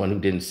 Now, someone who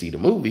didn't see the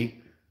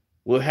movie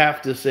will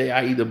have to say,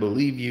 I either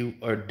believe you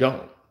or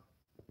don't.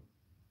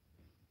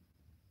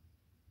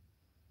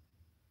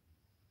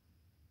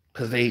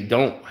 Because they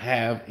don't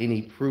have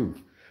any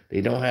proof.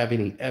 They don't have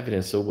any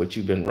evidence. So what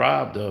you've been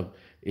robbed of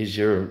is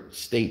your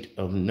state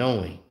of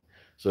knowing.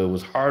 So it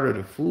was harder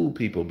to fool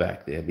people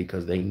back then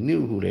because they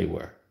knew who they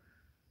were.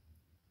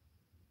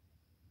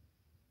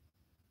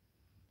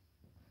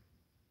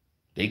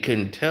 They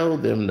couldn't tell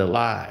them the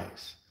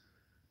lies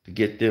to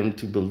get them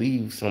to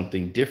believe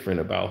something different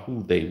about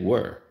who they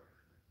were.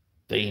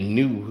 They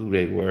knew who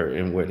they were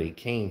and where they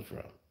came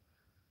from.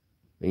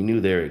 They knew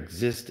their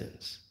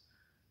existence.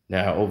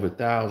 Now, over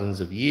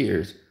thousands of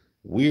years,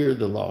 we're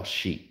the lost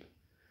sheep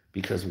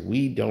because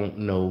we don't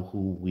know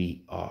who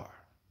we are.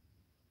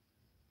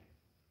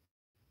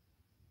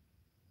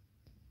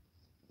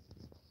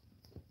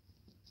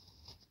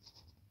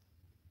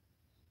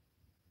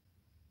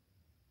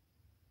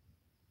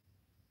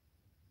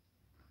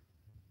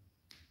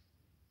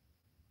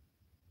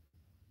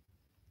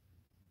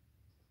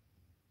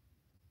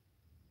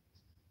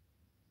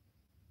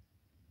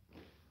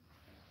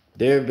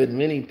 There have been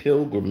many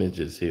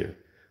pilgrimages here,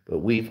 but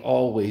we've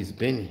always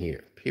been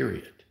here,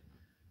 period.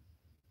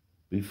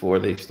 Before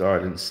they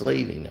started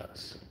enslaving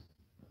us,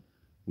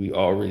 we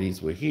already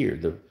were here.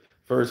 The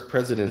first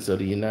presidents of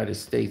the United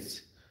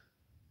States,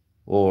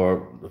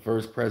 or the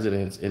first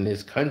presidents in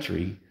this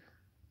country,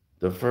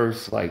 the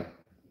first, like,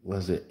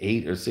 was it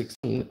 8 or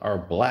 16, are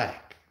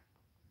black.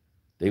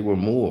 They were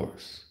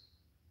Moors.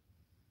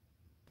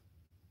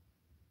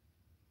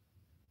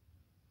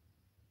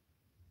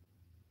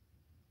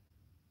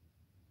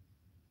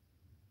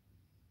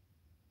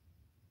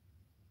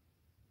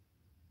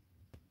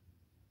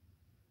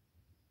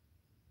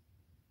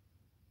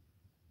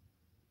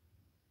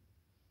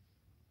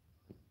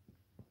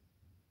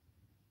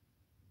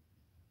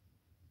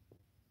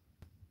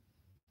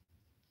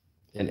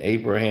 And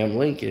Abraham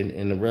Lincoln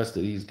and the rest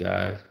of these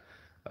guys.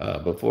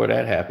 Before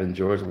that happened,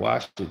 George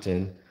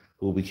Washington,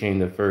 who became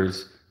the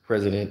first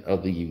president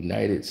of the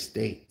United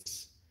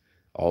States.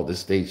 All the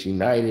states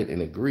united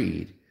and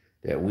agreed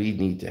that we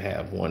need to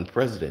have one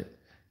president.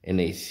 And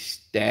they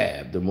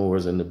stabbed the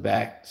Moors in the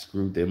back,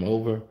 screwed them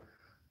over.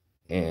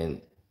 And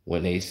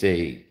when they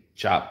say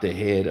chop the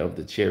head of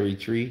the cherry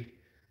tree,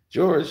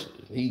 George,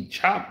 he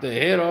chopped the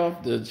head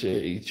off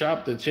he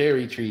chopped the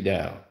cherry tree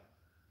down.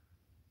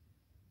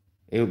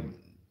 It,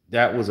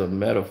 that was a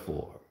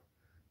metaphor.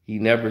 He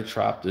never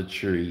chopped a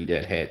tree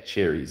that had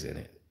cherries in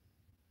it.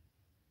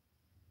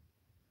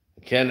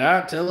 I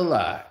cannot tell a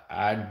lie.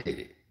 I did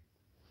it.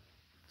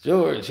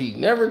 George, he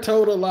never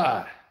told a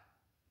lie.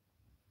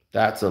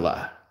 That's a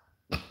lie.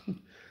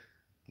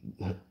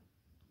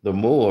 The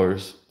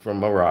Moors from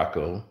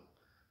Morocco,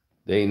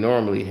 they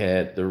normally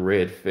had the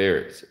red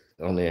ferrets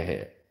on their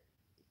head.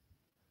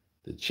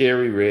 The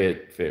cherry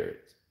red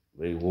ferrets.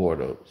 They wore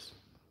those.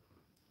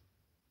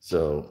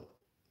 So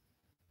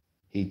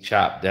he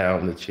chopped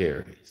down the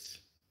cherries.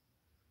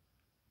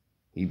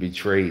 He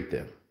betrayed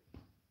them.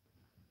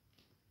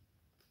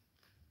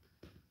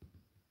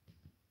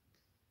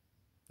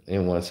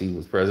 And once he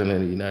was president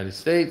of the United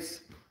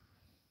States,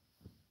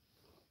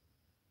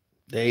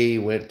 they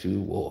went to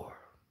war.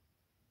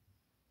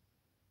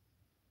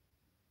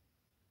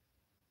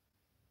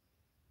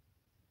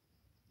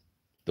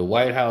 The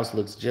White House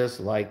looks just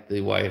like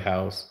the White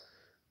House,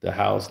 the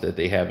house that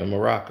they have in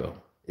Morocco.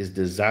 Is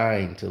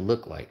designed to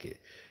look like it.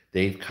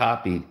 They've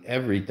copied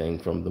everything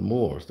from the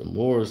Moors. The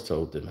Moors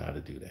told them how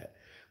to do that.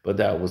 But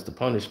that was the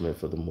punishment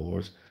for the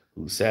Moors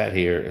who sat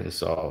here and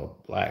saw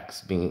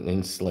blacks being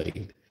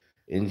enslaved,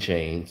 in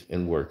chains,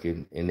 and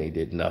working, and they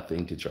did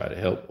nothing to try to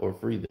help or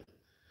free them,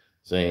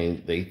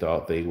 saying they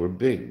thought they were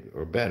big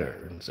or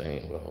better, and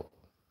saying, well,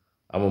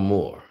 I'm a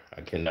Moor.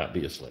 I cannot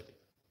be a slave.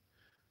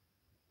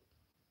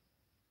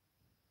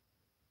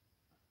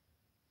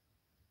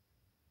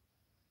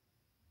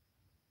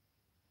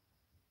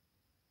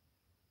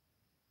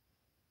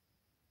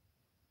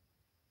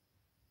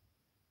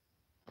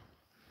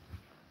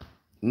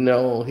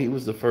 No, he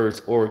was the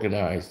first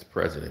organized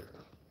president.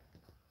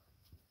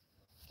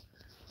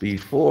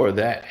 Before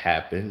that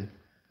happened,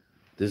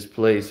 this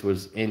place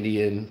was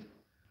Indian,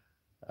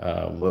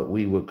 what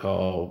we would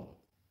call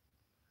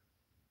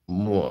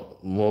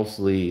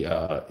mostly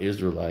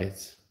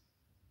Israelites.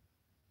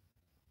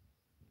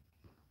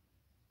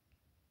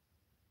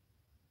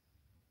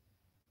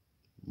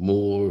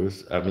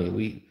 Moors. I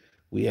mean,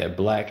 we had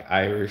black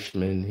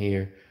Irishmen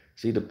here.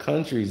 See, the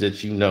countries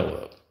that you know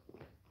of,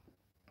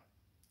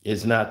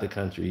 it's not the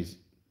countries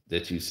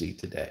that you see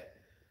today.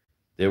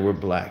 There were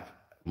black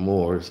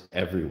Moors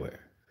everywhere.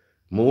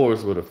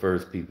 Moors were the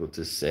first people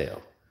to sail.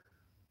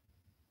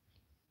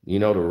 You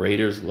know the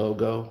Raiders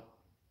logo?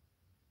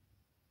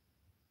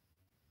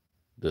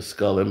 The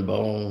skull and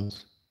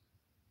bones.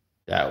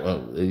 That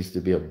one, there used to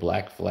be a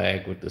black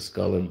flag with the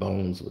skull and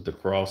bones with the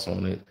cross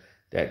on it.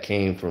 that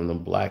came from the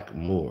black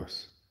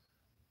Moors.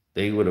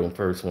 They were the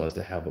first ones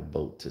to have a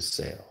boat to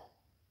sail.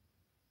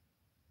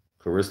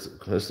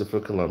 Christopher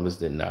Columbus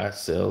did not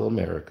sail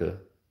America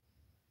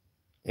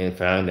and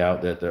found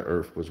out that the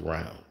earth was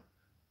round.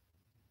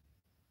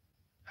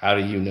 How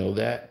do you know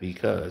that?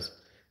 Because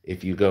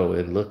if you go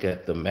and look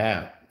at the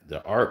map,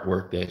 the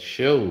artwork that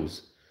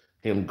shows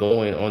him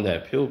going on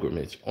that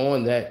pilgrimage,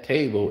 on that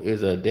table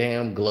is a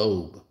damn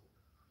globe.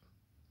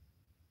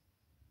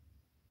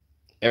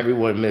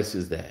 Everyone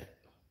misses that.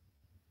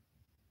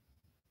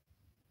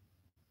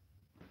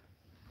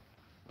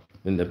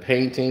 In the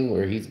painting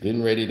where he's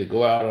getting ready to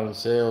go out on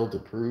sail to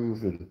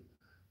prove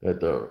that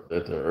the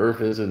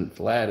earth isn't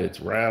flat, it's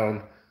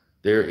round,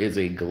 there is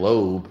a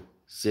globe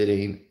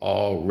sitting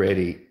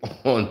already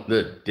on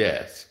the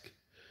desk.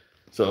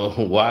 So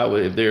why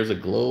would, if there's a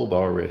globe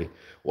already,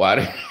 why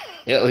the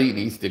hell he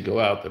needs to go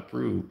out to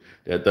prove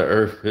that the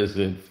earth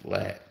isn't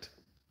flat?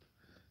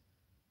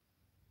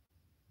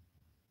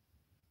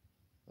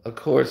 Of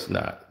course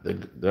not.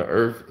 The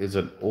earth is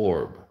an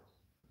orb.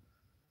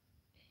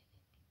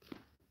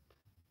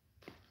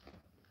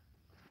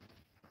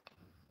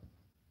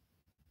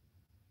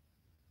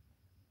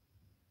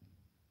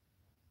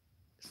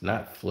 It's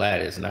not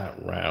flat, it's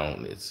not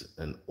round, it's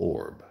an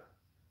orb.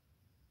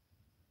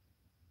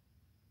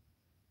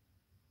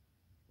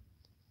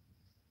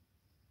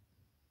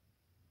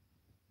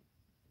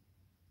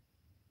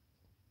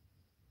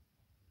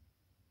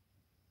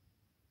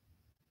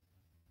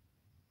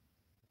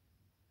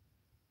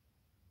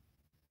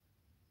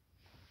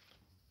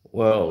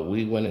 Well,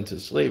 we went into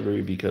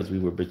slavery because we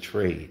were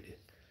betrayed.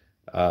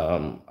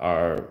 Um,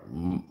 our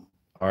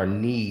our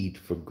need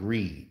for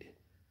greed,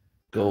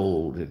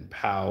 gold and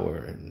power,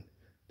 and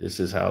this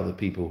is how the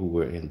people who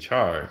were in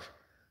charge,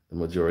 the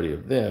majority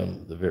of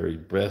them, the very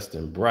best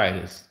and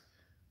brightest,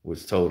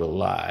 was told a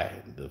lie.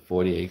 The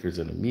 40 acres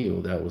and a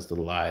mule, that was the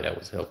lie that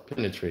was helped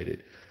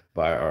penetrated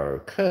by our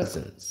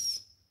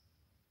cousins,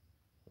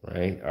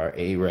 right? Our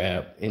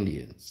Arab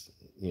Indians,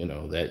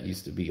 that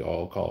used to be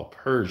all called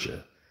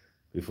Persia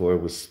before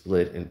it was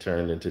split and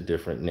turned into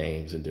different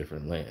names in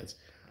different lands.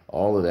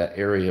 All of that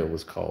area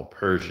was called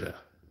Persia.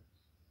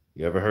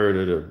 You ever heard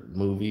of the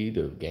movie,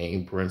 the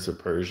game Prince of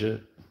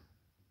Persia?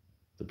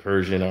 The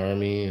Persian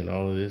army and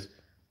all of this?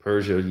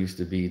 Persia used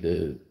to be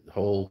the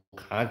whole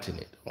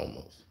continent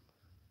almost.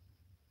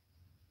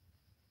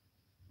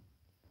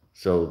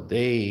 So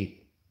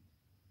they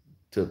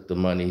took the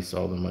money,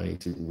 saw the money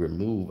to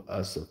remove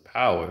us of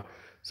power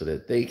so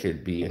that they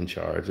could be in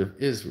charge of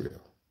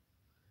Israel.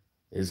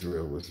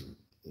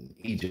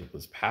 Egypt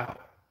was power.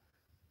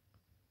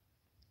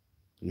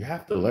 You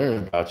have to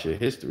learn about your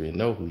history and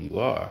know who you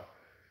are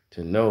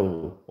to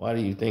know why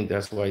do you think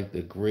that's like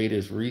the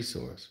greatest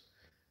resource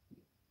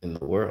in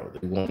the world.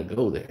 They want to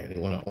go there and they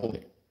want to own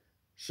it.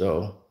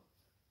 So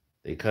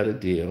they cut a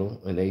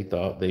deal and they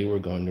thought they were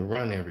going to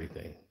run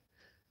everything.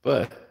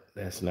 But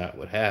that's not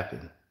what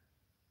happened.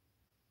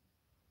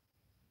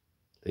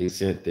 They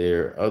sent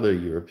their other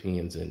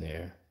Europeans in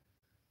there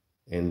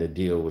and the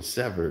deal was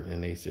severed.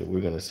 And they said,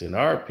 we're going to send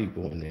our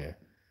people in there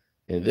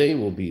and they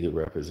will be the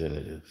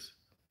representatives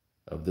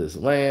of this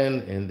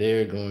land and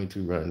they're going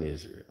to run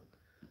Israel.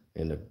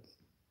 And the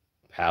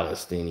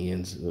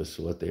Palestinians, was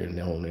what they're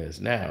known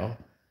as now,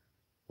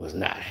 was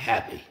not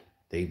happy.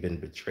 They've been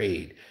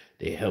betrayed.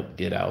 They helped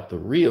get out the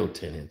real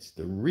tenants,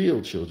 the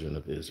real children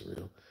of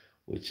Israel,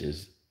 which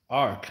is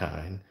our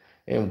kind,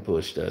 and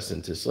pushed us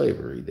into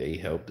slavery. They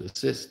helped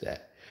assist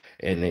that.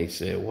 And they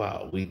said,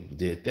 wow, we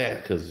did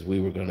that because we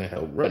were going to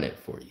help run it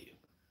for you.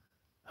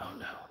 Oh,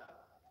 no.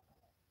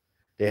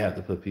 They have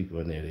to put people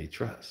in there they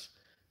trust.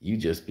 You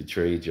just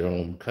betrayed your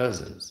own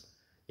cousins,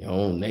 your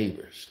own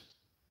neighbors.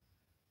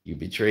 You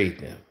betrayed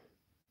them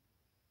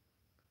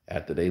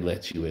after they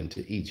let you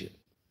into Egypt.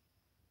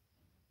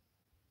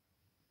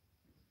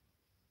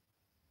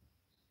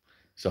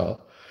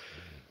 So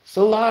it's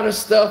a lot of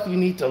stuff you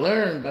need to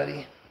learn,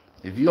 buddy.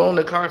 If you own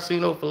the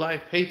Casino for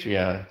Life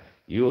Patreon,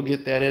 you will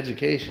get that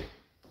education.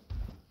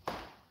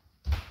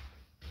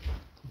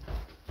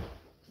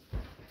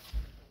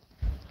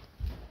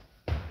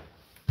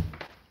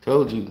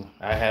 Told you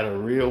I had a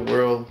real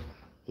world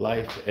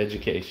life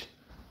education.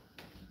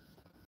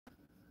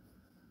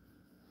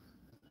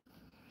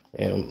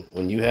 And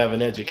when you have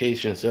an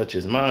education such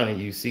as mine,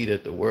 you see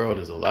that the world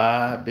is a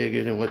lot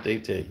bigger than what they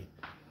tell you.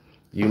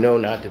 You know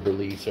not to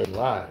believe certain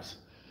lies.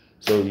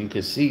 So you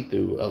can see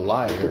through a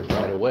liar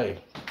right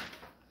away.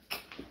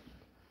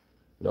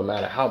 No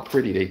matter how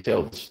pretty they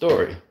tell the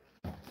story,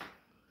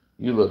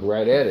 you look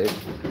right at it,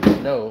 you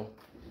know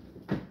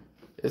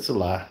it's a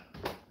lie.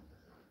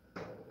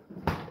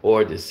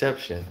 Or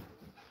deception.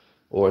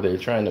 Or they're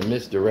trying to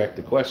misdirect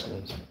the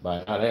questions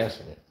by not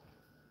answering it.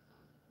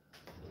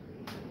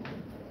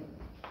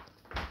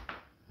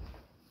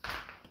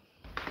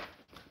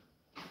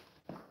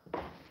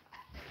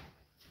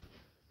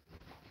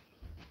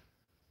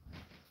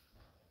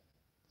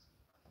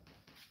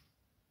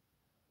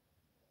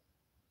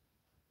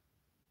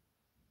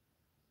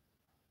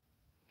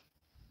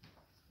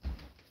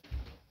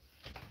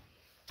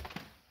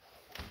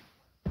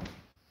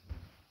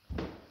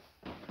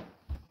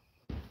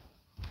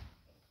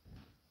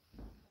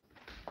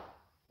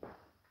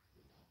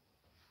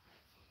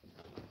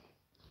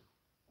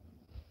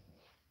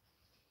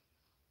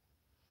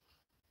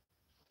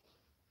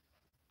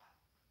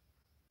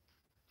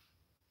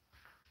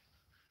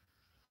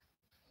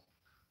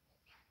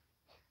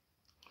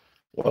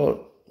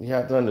 Well, you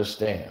have to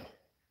understand,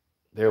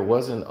 there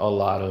wasn't a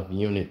lot of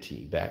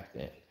unity back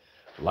then.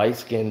 Light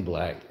skinned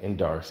black and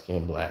dark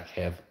skinned black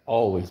have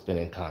always been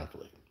in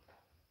conflict,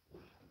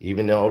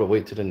 even all the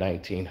way to the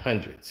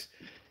 1900s.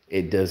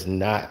 It does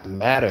not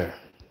matter,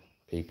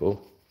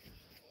 people.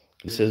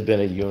 This has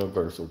been a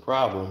universal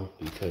problem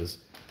because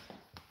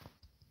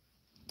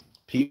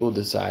people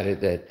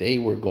decided that they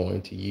were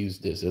going to use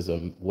this as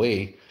a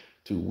way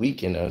to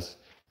weaken us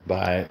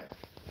by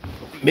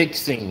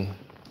mixing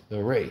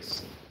the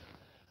race,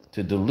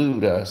 to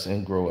delude us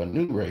and grow a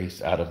new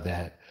race out of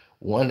that.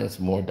 One is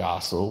more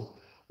docile,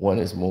 one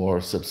is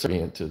more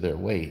subservient to their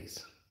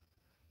ways.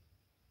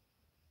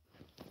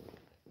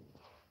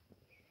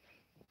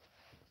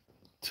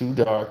 Too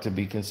dark to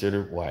be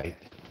considered white,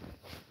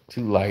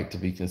 too light to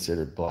be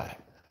considered black.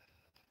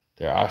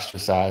 They're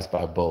ostracized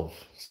by both,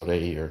 so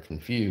they are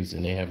confused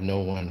and they have no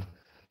one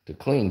to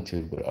cling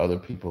to but other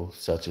people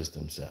such as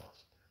themselves.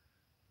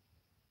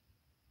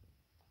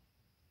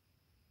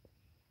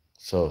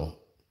 So,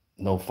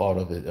 no fault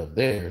of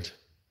theirs.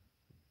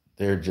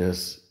 They're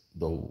just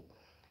the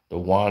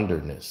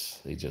wanderness.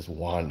 They just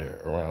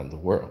wander around the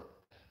world.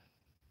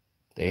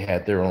 They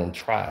had their own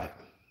tribe.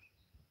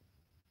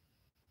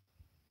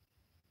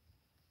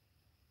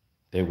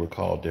 They were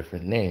called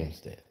different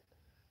names then.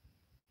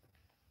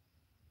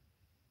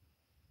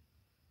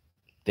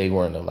 They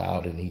weren't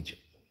allowed in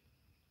Egypt.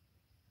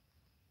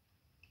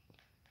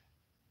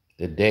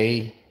 The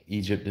day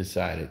Egypt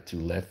decided to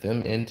let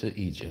them into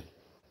Egypt,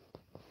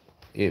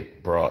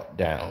 it brought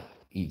down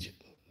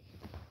Egypt.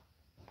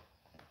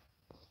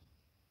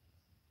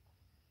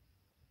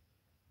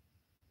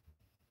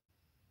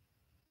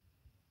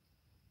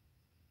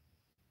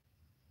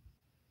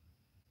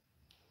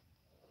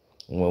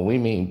 And when we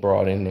mean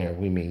brought in there,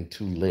 we mean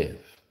to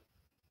live.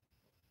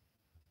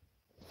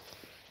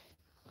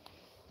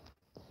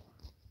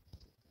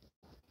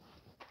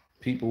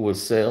 People would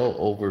sail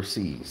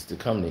overseas to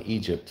come to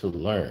Egypt to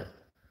learn.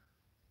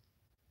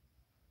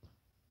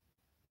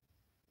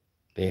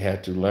 They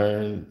had to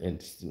learn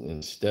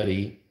and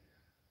study,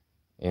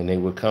 and they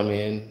would come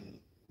in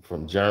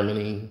from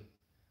Germany,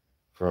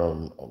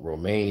 from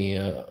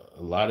Romania,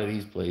 a lot of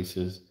these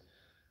places.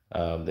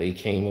 They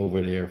came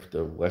over there for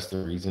the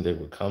Western region. They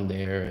would come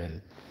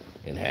there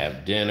and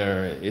have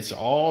dinner. It's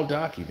all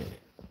documented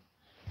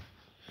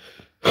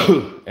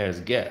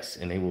as guests,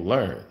 and they will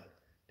learn.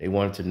 They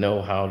wanted to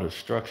know how to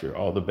structure.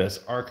 All the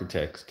best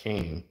architects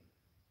came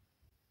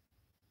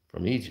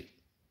from Egypt.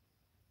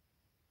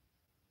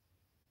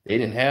 They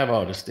didn't have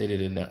all the state of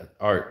the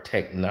art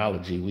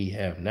technology we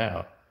have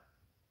now.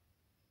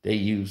 They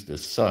used the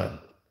sun.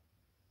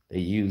 They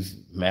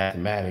used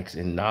mathematics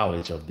and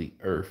knowledge of the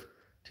earth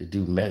to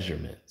do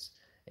measurements,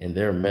 and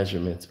their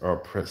measurements are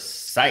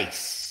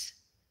precise.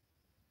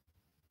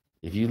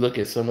 If you look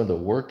at some of the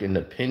work and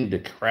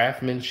the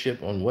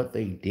craftsmanship on what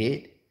they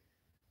did,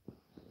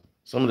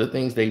 some of the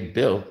things they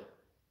built,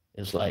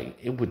 it's like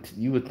you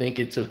would think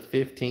it took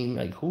 15,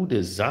 like who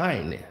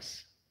designed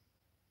this?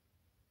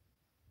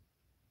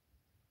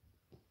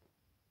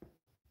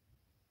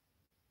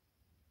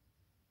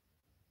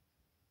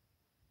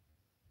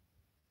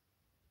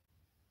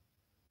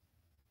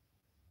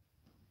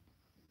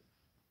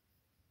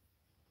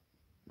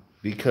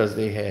 Because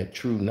they had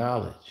true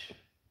knowledge.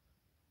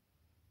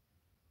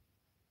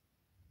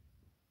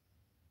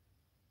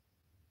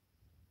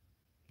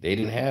 They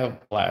didn't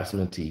have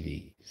plasma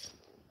TVs.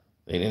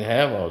 They didn't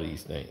have all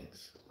these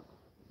things.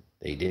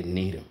 They didn't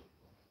need them.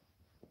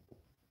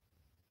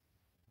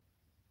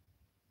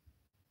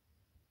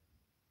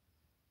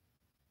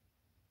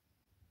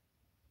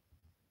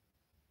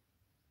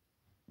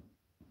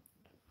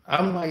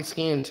 I'm light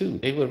skinned too.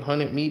 They would have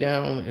hunted me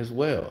down as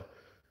well.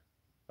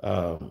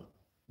 Um,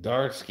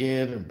 Dark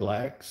skinned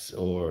blacks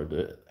or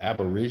the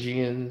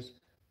Aborigines,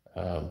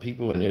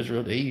 people in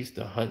Israel, they used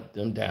to hunt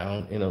them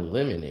down and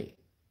eliminate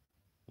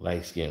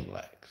light skinned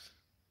blacks.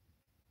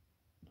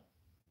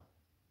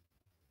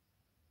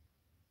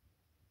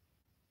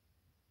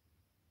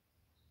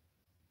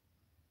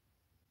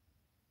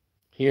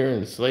 Here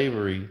in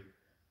slavery,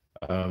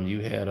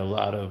 you had a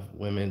lot of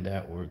women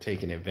that were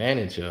taken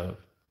advantage of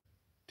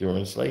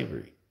during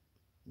slavery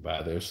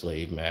by their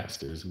slave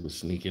masters who would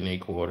sneak in their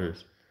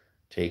quarters,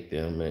 take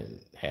them, and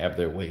have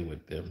their way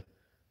with them.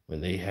 When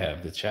they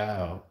have the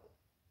child,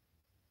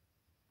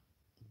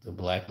 the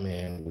black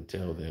man would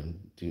tell them,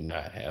 do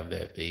not have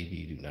that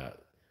baby, do not.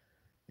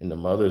 And the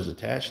mother's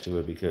attached to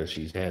it because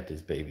she's had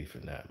this baby for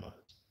 9 months.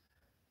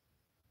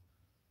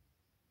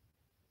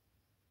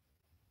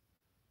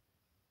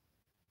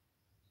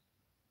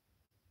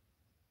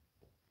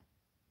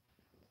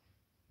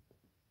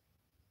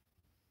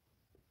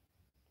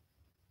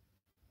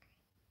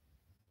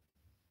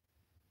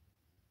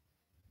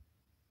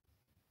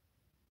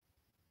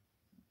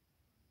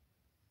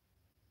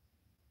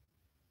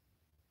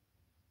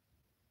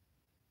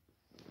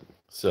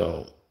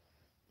 So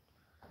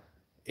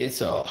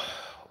it's a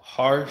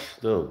harsh,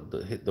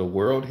 the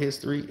world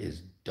history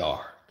is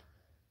dark.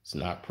 It's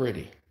not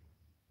pretty.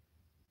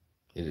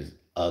 It is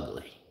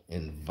ugly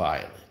and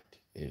violent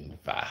and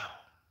vile.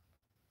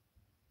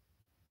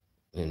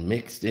 And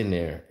mixed in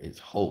there is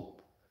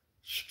hope,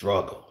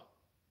 struggle,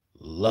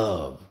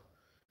 love,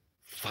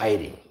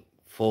 fighting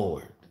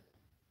forward,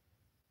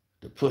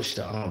 to push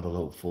the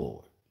envelope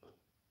forward.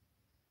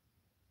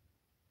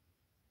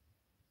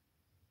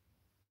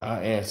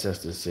 Our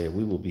ancestors said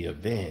we will be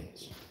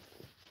avenged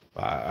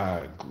by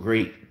our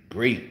great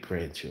great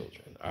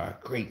grandchildren, our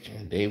great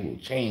children. They will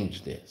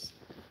change this.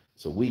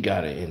 So we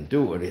got to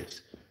endure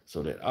this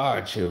so that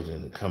our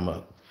children come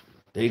up,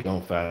 they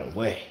going to find a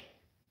way.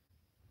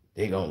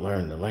 They going to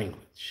learn the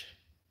language.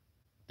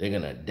 They're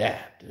going to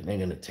adapt and they're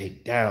going to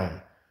take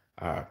down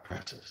our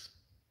oppressors.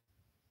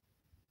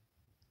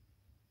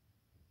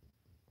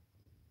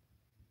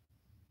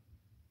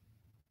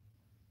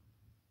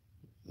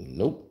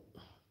 Nope.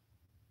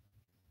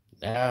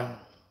 Now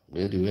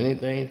we'll do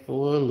anything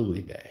for a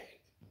Louis bag.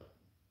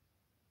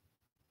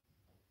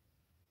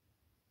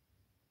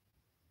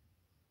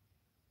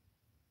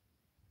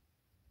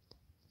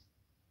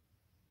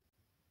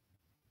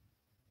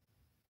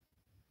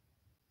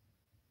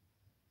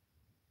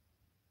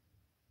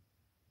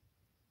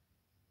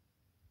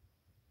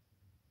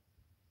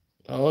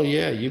 Oh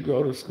yeah, you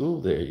go to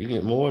school there. You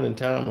get more than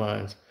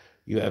timelines.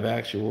 You have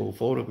actual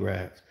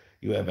photographs.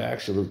 You have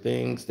actual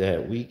things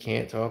that we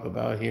can't talk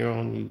about here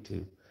on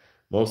YouTube.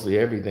 Mostly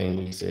everything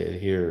we said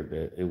here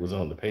that it was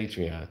on the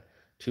Patreon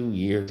 2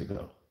 years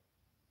ago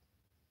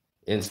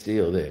and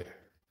still there.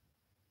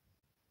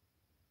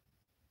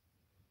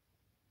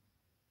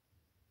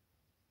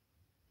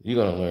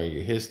 You're gonna learn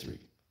your history.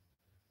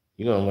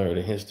 You're gonna learn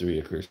the history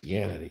of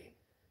Christianity.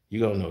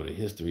 You're gonna know the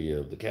history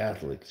of the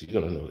Catholics.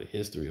 You're gonna know the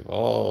history of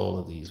all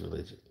of these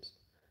religions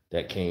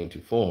that came to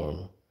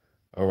form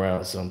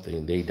around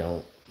something they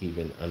don't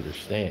even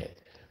understand,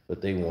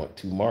 but they want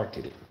to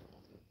market it.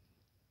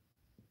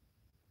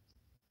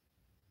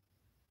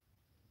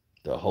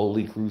 The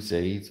Holy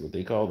Crusades, what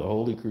they call the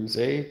Holy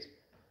Crusades,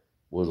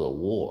 was a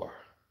war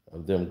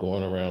of them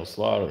going around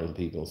slaughtering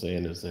people,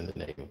 saying this in the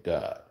name of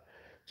God,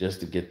 just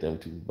to get them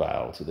to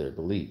bow to their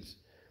beliefs.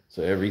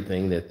 So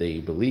everything that they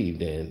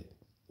believed in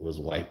was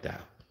wiped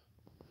out.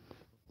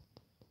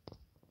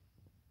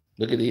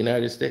 Look at the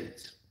United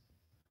States.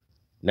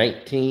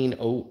 1900,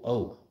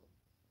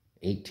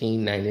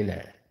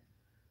 1899,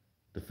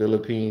 the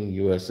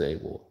Philippine-USA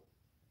War.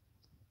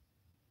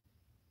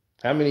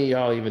 How many of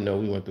y'all even know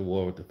we went to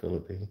war with the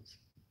Philippines?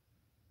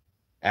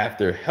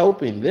 After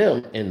helping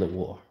them in the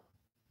war,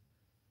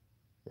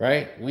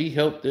 right? We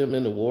helped them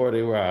in the war.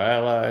 They were our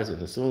allies.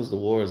 And as soon as the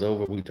war is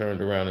over, we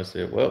turned around and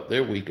said, well,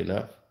 they're weak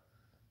enough.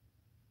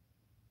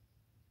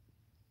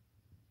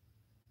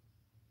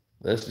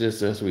 Let's just,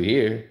 since we're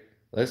here,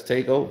 let's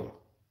take over.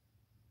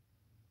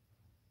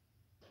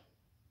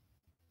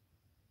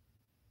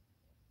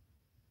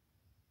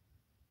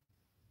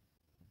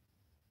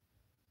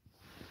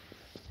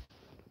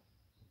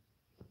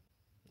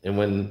 And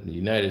when the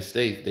United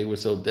States, they were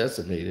so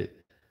decimated,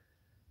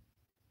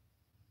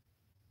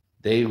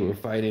 they were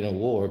fighting a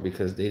war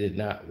because they did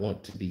not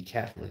want to be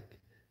Catholic.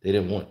 They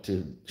didn't want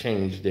to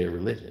change their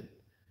religion.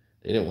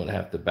 They didn't want to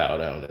have to bow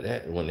down to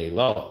that. And when they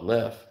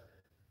left,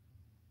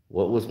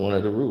 what was one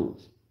of the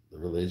rules? The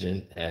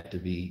religion had to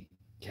be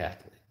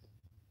Catholic.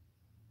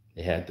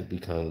 They had to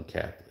become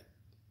Catholic.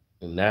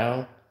 And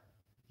now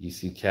you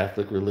see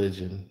Catholic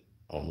religion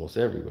almost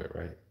everywhere,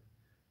 right?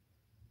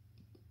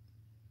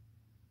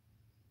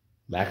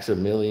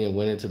 Maximilian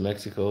went into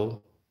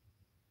Mexico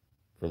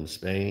from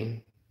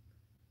Spain,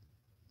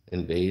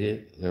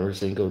 invaded. Remember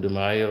Cinco de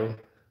Mayo?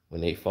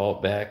 When they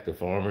fought back, the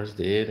farmers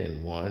did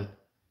and won.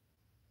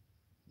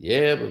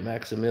 Yeah, but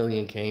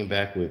Maximilian came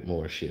back with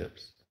more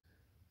ships,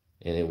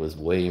 and it was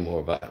way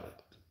more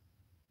violent.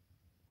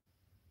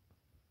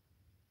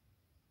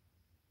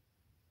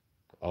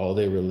 All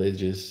their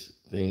religious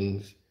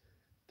things,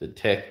 the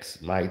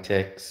Tex, my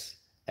Tex,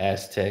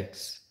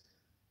 Aztecs,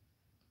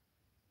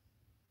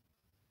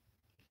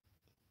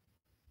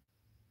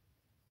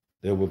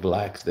 there were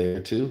blacks there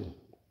too.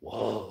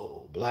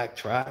 Whoa, black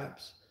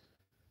tribes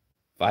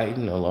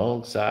fighting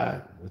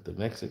alongside with the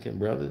Mexican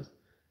brothers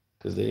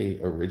because they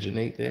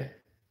originate there.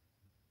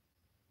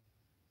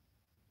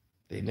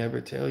 They never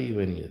tell you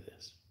any of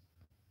this.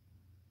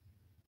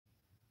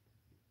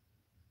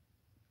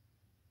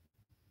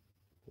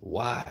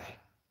 Why?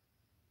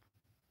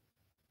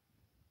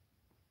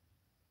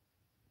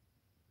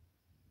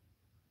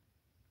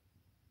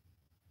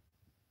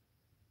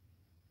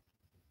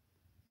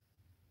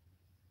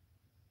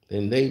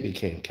 Then they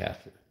became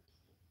Catholic.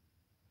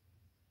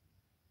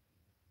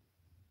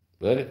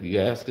 But if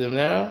you ask them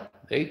now,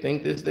 they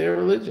think this is their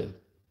religion.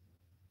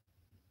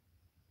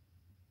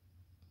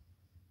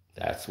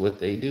 That's what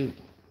they do.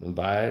 And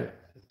buy it,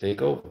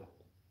 take over.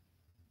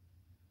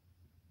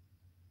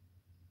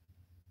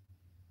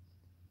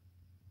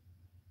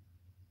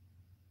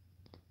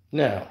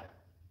 Now,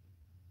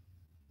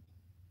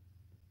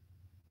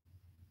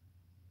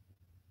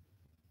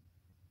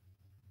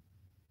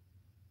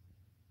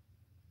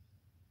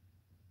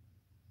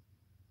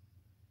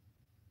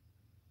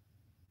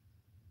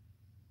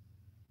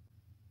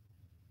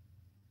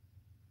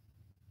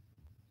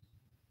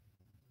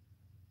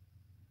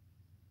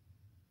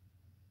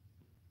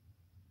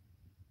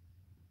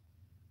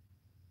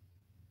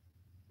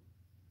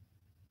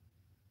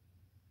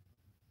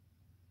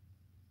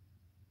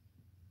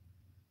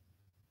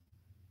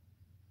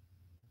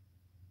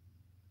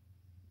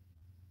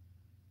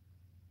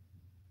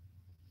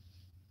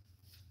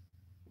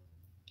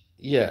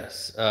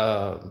 Yes.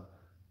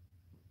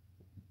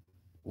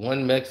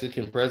 One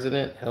Mexican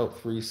president helped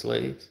free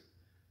slaves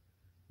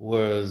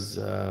was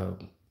the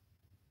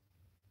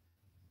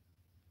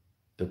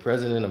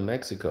president of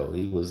Mexico.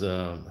 He was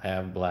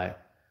half black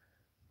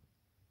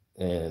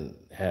and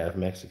half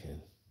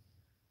Mexican,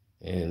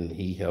 and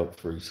he helped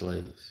free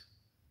slaves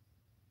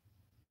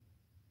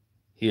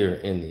here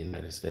in the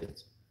United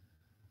States.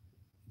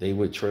 They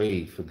would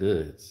trade for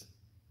goods.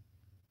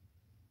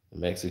 The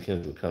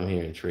Mexicans would come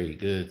here and trade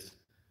goods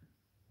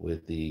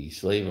with the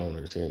slave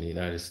owners here in the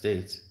United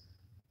States.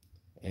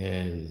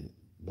 And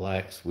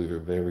blacks, we were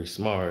very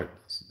smart.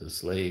 The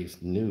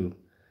slaves knew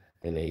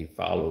and they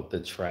followed the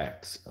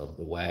tracks of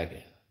the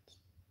wagon.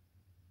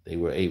 They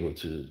were able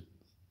to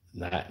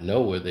not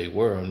know where they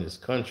were in this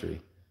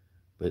country,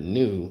 but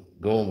knew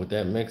going with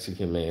that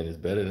Mexican man is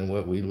better than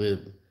what we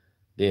lived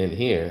in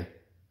here.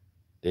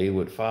 They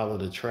would follow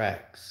the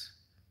tracks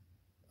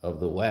of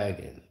the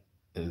wagon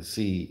and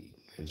see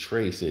and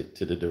trace it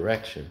to the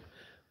direction.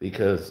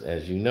 Because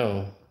as you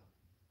know,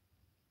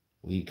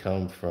 we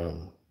come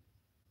from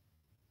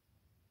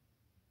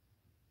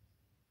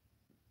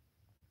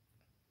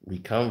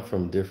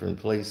different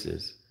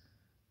places,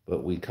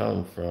 but we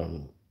come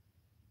from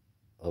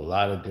a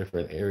lot of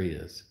different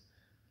areas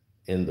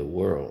in the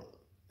world.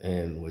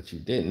 And what you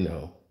didn't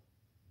know,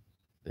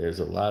 there's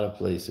a lot of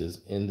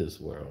places in this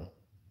world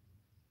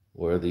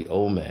where the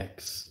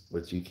Olmecs,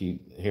 what you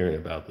keep hearing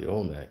about the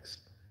Olmecs,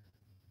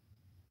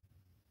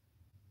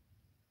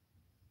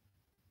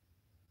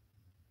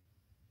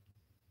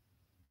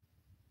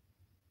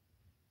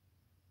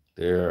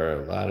 there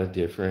are a lot of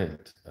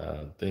different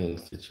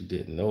things that you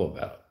didn't know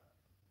about.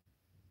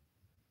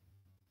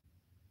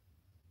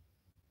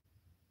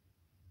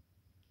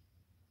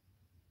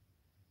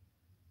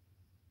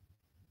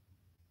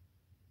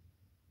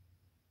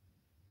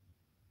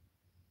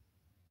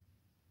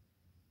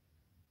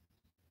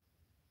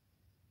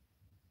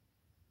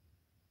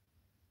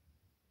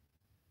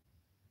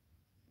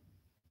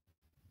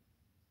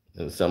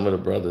 And some of the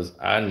brothers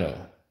I know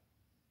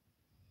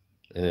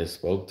and have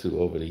spoke to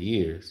over the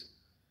years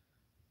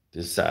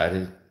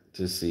decided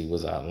to see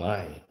was I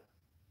lying.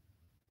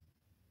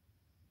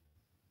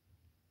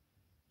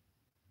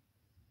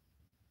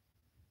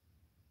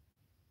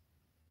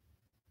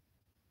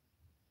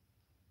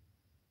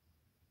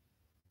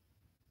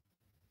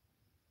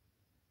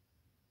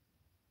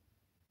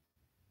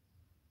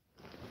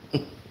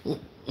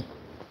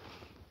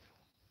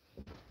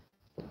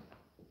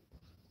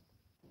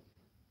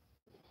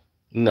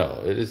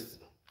 No, it is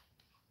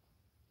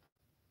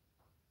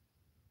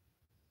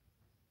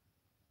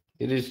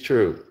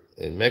true.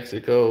 In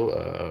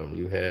Mexico,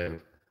 you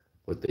have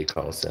what they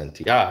call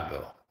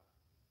Santiago,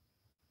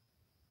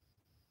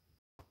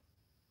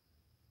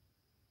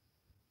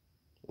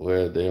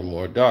 where they're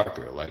more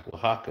darker, like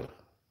Oaxaca.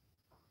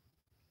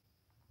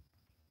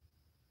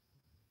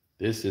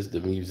 This is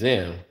the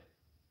museum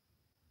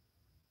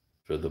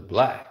for the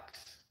blacks,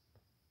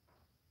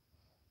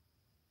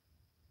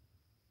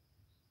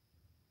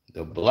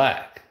 the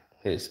black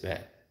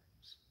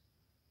Hispanics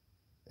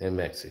in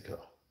Mexico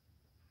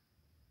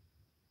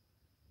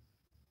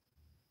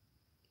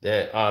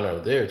that honor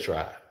their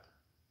tribe.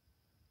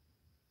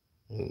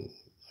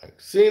 Like,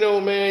 Sino,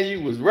 man,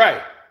 you was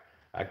right.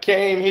 I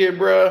came here,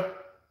 bruh,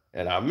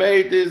 and I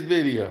made this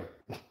video.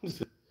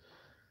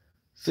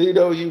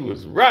 Sino, you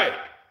was right.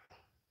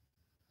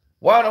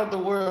 Why don't the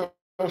world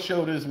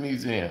show this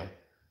museum?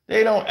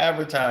 They don't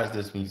advertise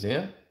this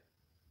museum.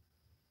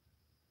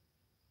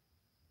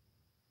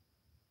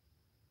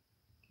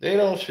 They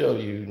don't show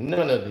you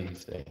none of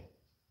these things.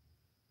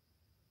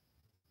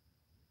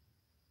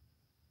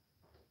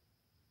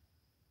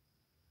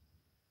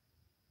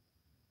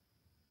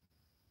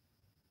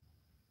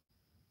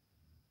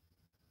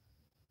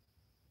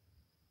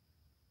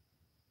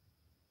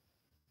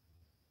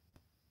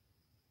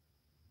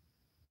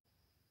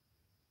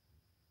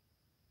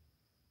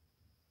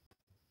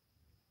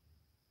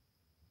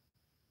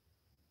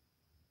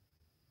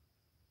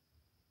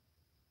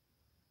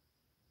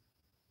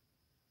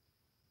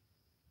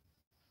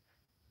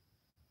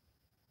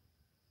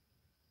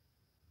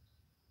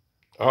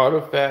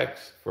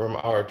 Artifacts from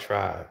our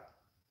tribe.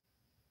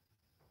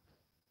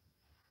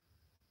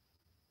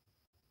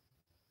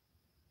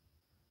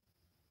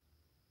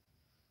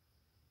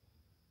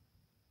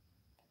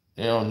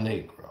 El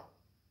Negro.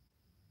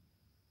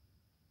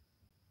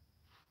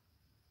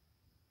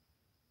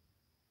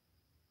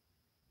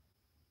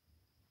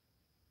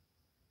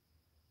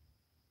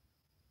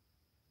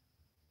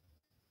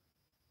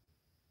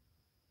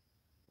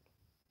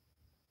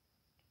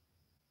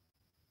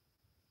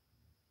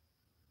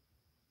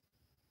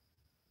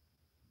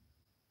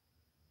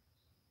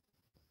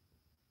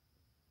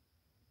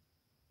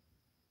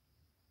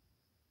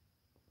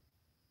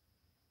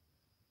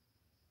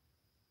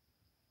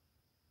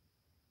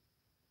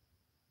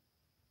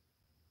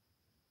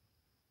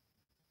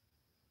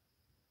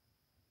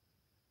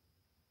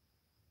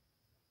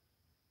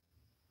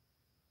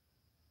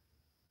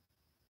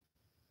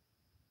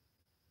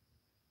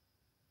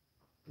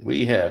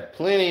 We have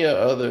plenty of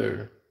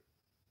other.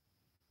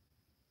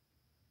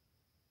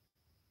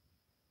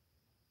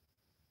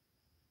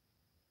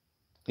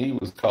 He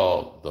was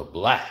called the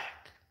Black.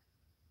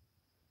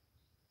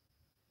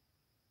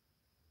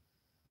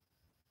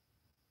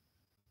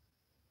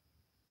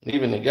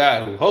 Even the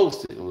guy who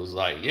hosted was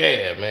like,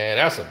 yeah, man,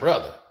 that's a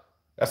brother.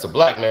 That's a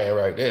black man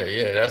right there.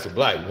 Yeah, that's a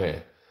black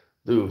man.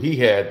 Dude, he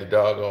had the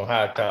doggone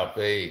high top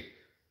fade.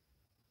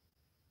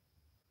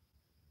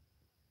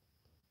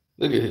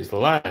 Look at his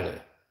lining.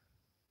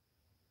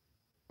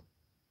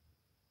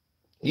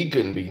 He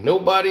couldn't be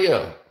nobody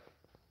else.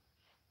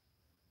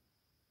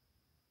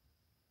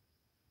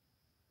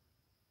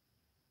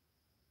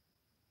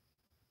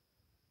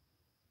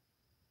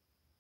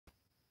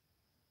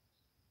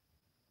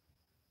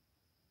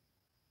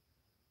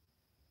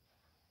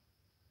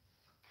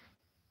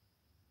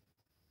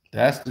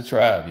 That's the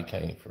tribe he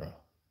came from.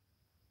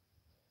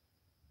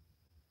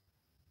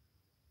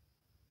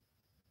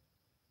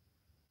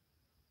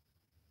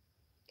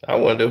 I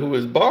wonder who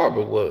his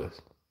barber was.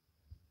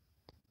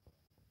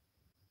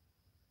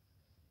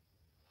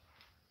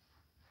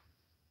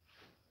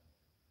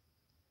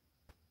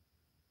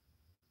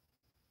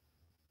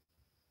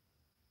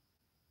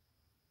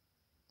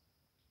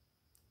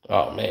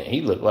 Oh man,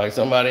 he looked like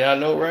somebody I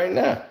know right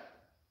now.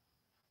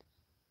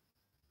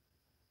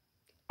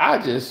 I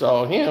just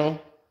saw him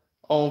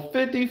on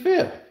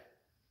 55th.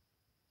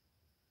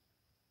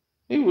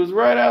 He was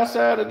right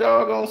outside the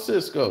doggone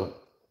Cisco,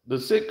 the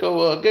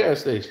Cisco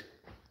gas station.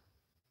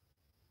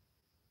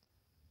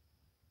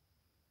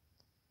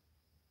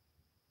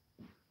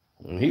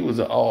 And he was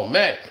an all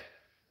Mac.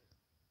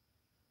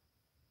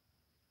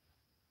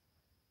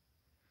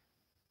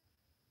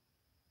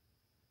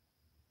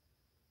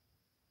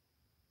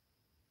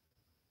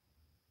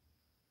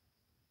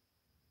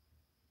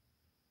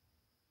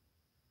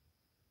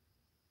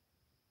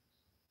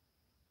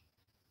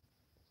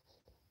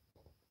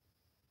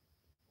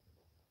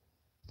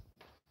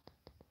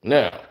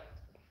 Now,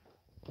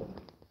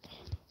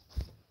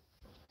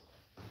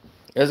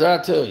 as I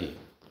tell you,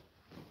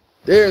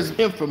 there's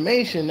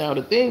information. Now,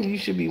 the thing you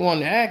should be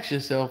wanting to ask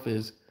yourself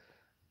is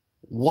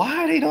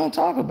why they don't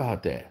talk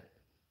about that.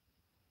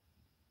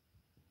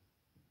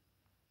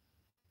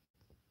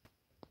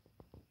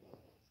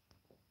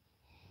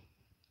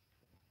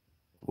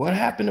 What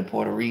happened to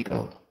Puerto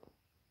Rico?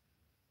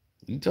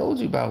 He told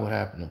you about what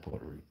happened to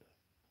Puerto Rico.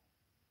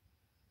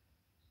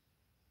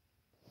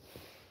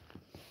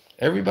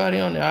 Everybody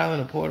on the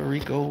island of Puerto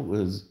Rico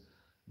was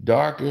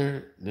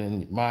darker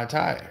than my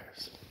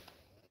tires.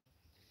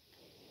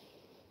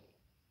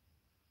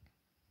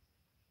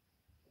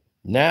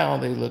 Now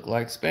they look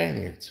like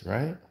Spaniards,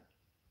 right?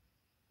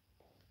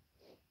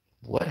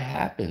 What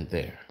happened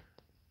there?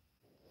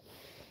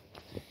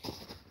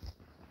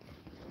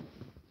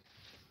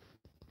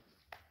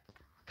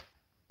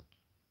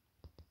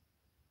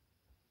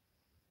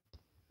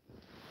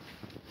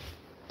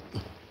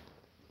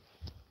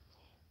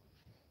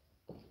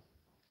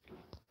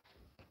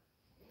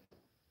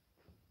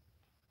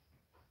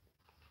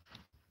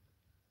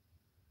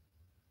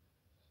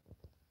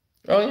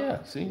 Oh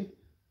yeah, see,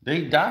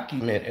 they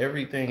document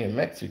everything in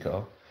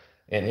Mexico,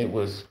 and it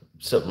was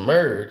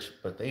submerged,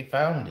 but they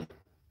found it.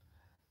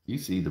 You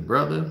see the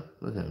brother,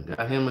 look at him,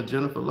 got him a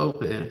Jennifer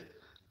Lopez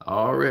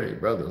already.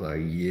 Brother,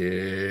 like,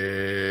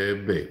 yeah,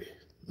 baby.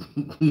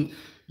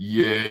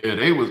 Yeah,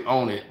 they was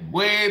on it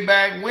way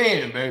back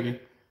when, baby.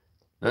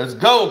 Let's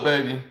go,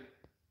 baby.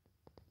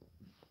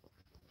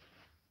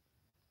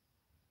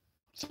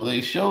 So they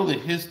show the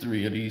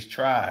history of these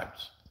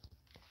tribes.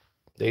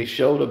 They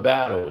show the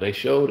battle. They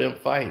show them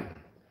fighting.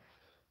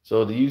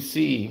 So do you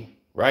see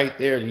right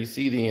there, you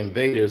see the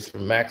invaders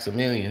from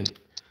Maximilian,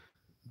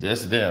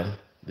 that's them,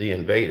 the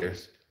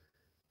invaders,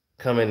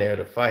 coming there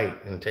to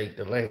fight and take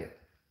the land.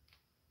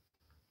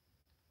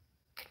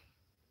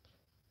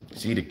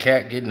 See the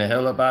cat getting the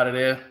hell up out of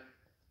there?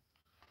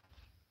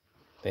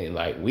 They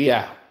like, we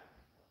out.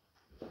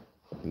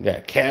 You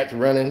got cats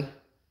running.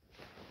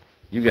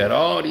 You got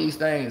all these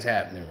things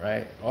happening,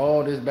 right?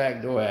 All this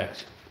backdoor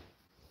action.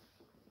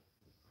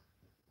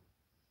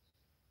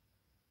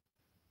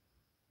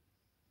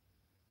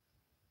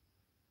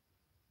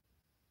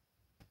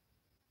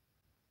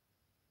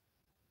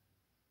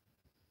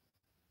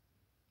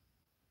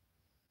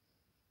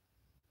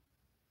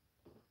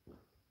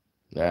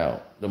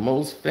 Now, the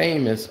most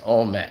famous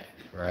Olmec,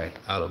 right,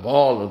 out of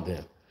all of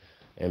them,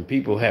 and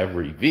people have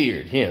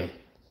revered him,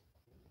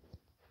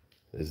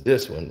 is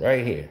this one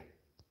right here.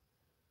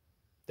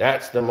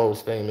 That's the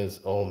most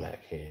famous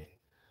Olmec head,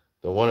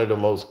 the one of the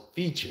most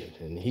featured,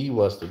 and he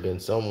must have been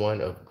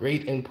someone of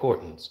great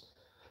importance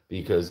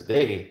because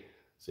they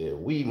said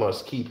we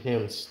must keep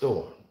him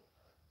stored.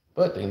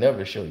 But they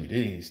never show you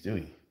these, do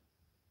you?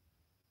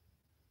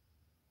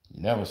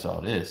 You never saw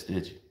this,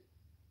 did you?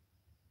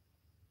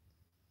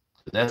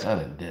 That's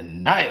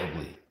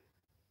undeniably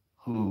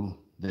who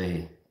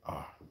they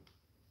are.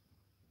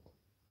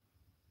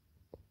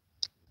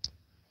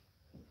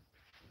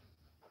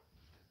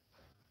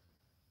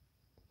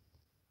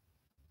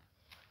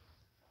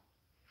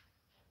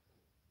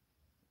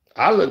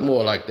 I look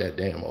more like that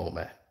damn old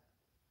man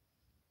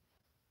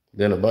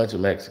than a bunch of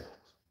Mexicans.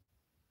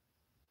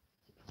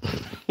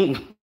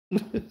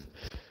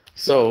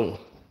 So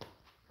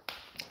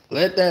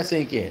let that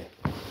sink in.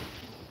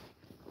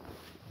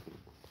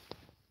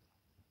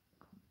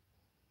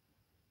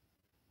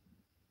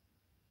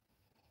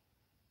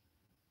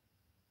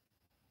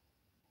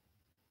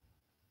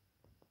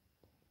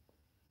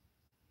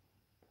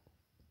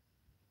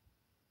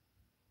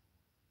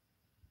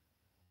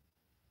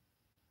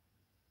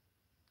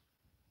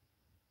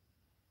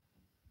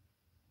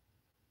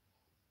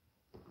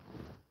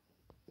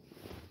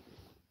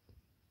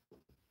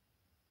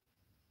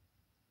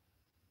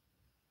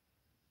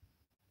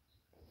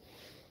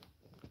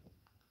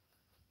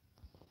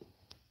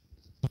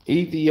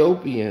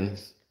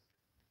 Ethiopians,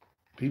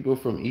 people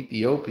from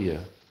Ethiopia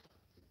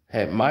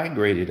had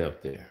migrated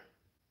up there.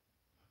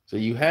 So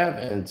you have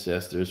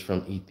ancestors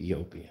from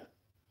Ethiopia.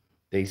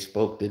 They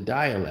spoke the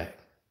dialect.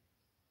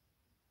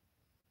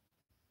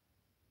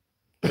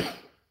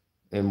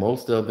 And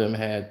most of them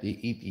had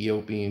the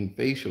Ethiopian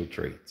facial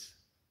traits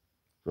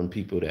from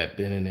people that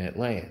been in that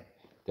land.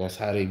 That's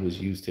how they was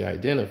used to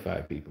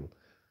identify people.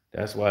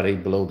 That's why they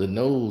blow the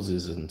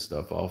noses and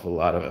stuff off a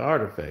lot of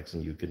artifacts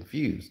and you're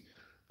confused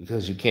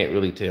because you can't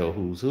really tell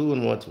who's who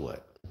and what's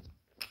what.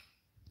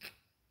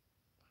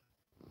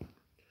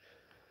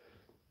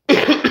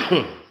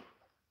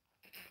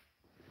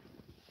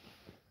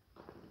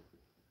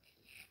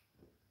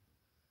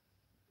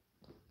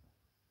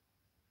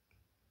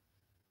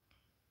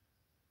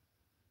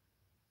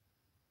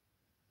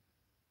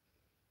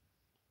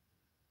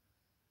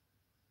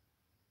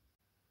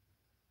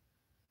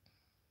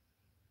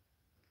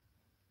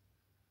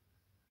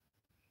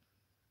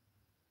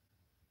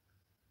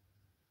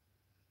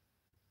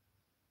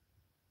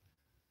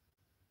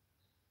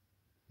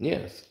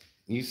 Yes.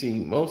 You see,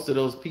 most of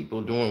those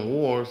people during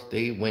wars,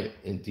 they went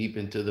in deep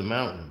into the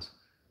mountains,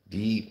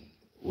 deep,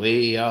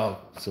 way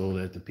out, so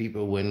that the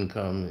people wouldn't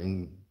come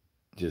and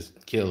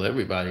just kill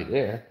everybody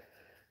there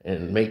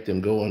and make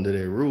them go under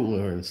their rule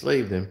or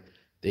enslave them.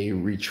 They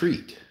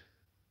retreat,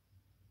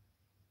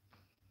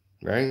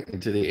 right?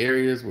 Into the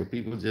areas where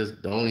people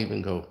just don't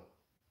even go.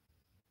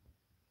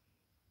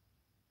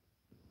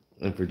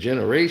 And for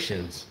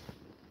generations,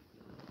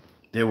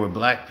 there were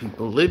black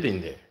people living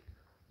there,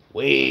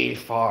 way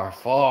far,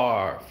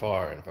 far,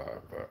 far, and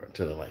far, far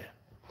to the land.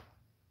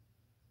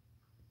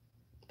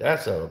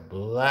 That's a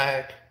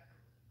black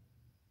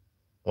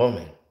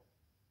woman.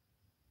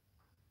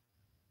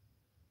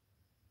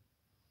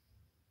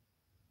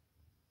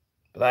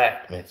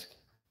 Black Mexican.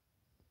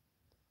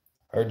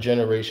 Her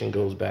generation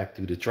goes back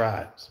through the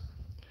tribes.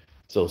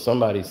 So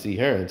somebody see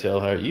her and tell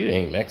her, you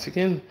ain't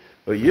Mexican,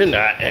 or you're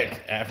not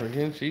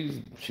African.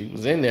 She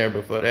was in there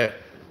before that.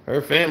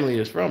 Her family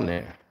is from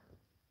there.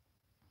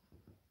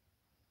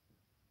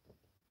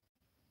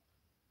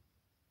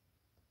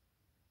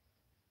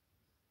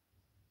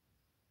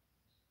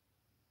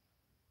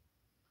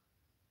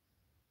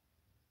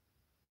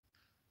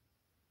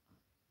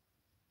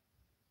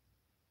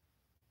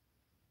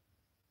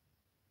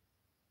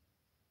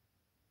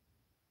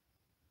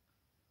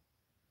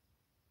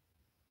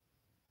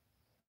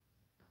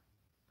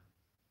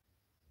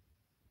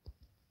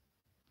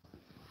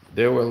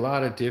 There were a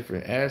lot of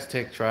different.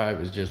 Aztec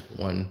tribe is just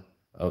one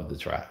of the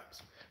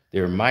tribes.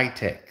 They're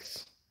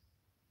Mitecs.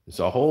 It's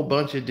a whole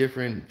bunch of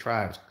different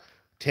tribes.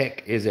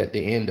 Tech is at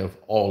the end of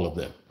all of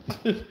them.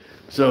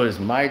 So it's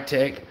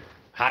Mitech,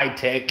 High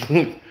Tech,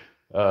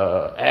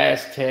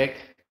 Aztec.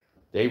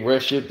 They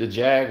worship the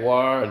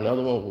jaguar.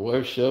 Another one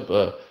worship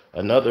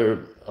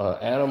another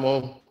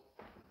animal.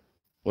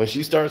 Once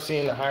you start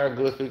seeing the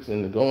hieroglyphics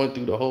and going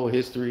through the whole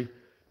history,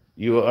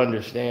 you will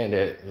understand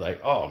that,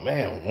 like, oh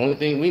man, the only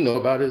thing we know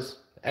about is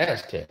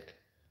Aztec.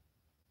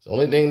 It's the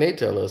only thing they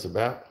tell us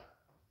about.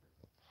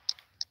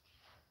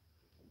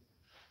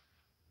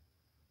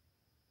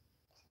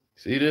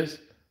 See this?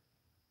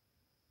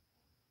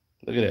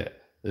 Look at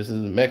that. This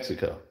is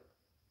Mexico.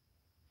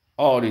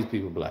 All these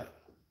people black.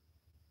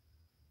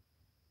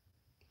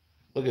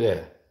 Look at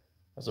that.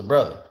 That's a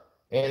brother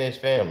and his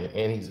family,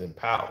 and he's in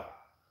power.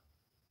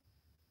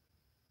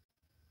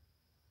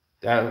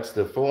 That's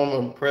the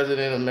former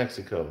president of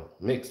Mexico,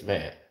 mixed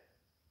man.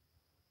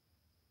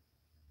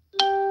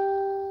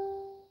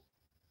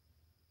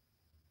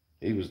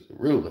 He was the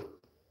ruler.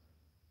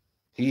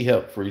 He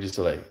helped free the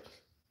slaves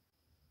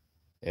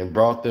and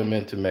brought them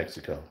into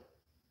Mexico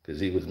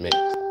because he was mixed.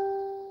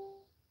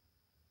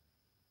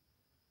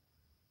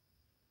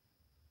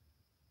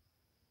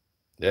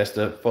 That's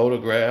the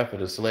photograph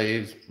of the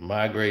slaves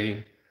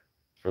migrating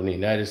from the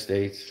United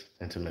States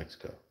into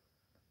Mexico.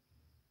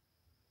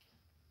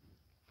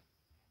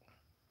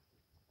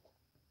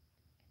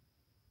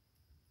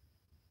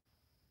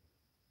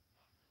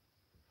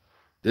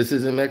 This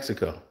is in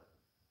Mexico.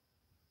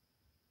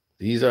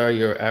 These are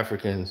your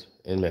Africans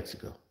in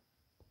Mexico.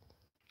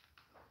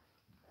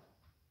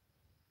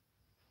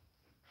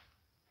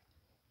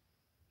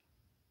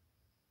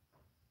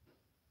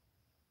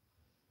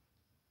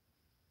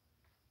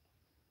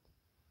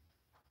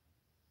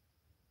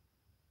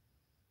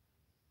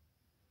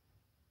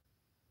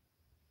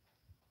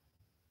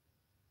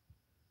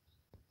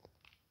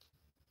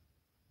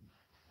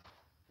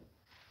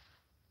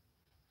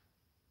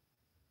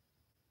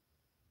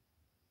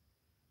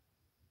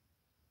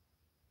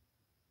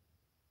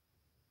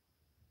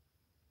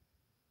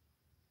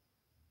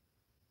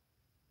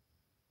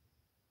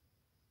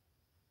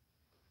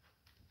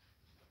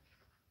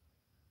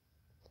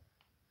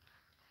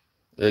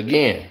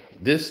 Again,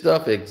 this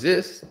stuff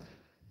exists.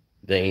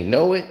 They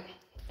know it,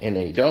 and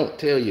they don't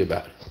tell you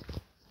about it.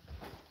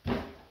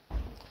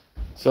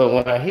 So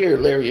when I hear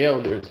Larry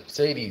Elder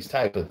say these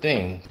type of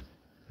things,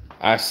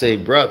 I say,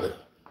 brother,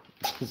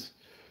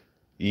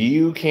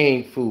 you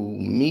can't fool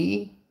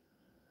me.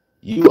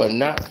 You are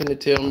not going to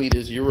tell me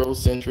this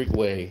Eurocentric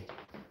way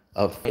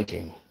of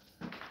thinking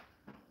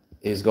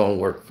is going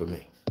to work for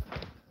me.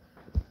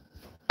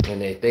 And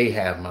that they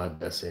have my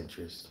best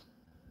interest.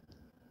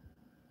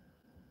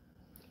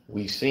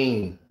 We've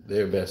seen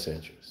their best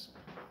interest.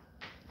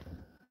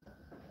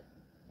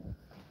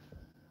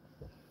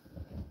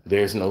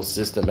 There's no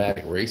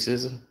systematic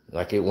racism,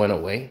 like it went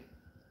away.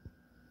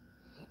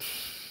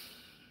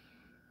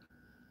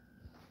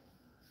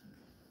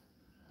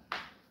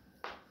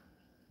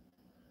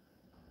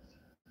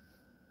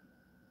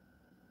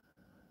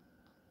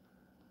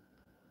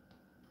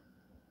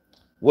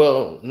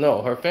 Well,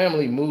 no, her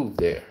family moved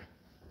there.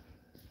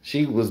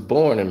 She was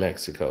born in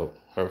Mexico.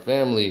 Her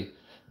family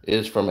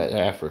is from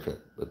Africa,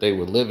 but they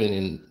were living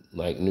in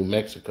like New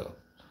Mexico.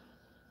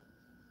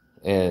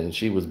 And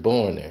she was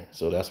born there.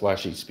 So that's why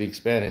she speaks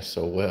Spanish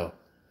so well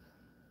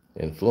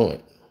and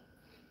fluent.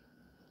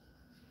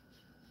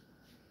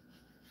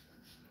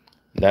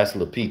 That's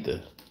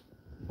Lupita.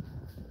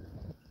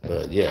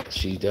 But yeah,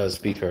 she does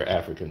speak her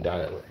African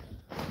dialect.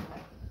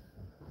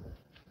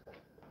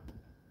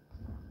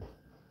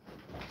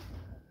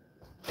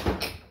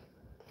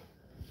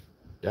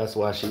 That's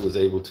why she was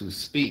able to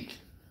speak.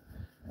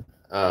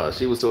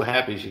 She was so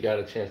happy she got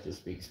a chance to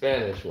speak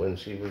Spanish when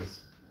she was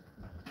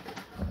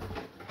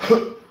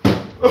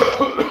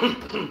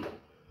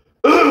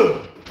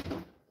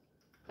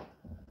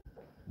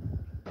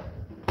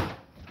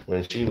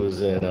when she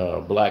was in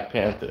Black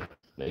Panther.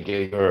 They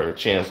gave her a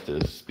chance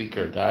to speak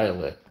her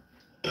dialect.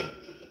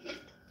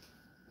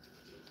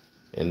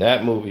 And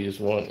that movie is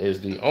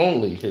the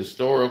only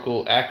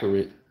historical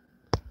accurate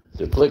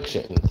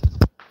depiction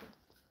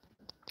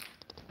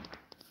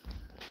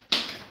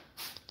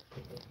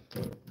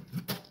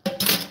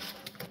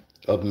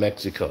of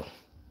Mexico.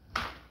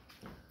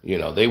 You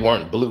know, they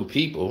weren't blue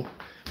people,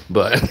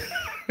 but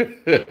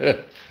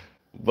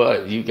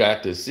but you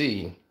got to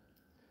see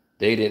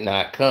they did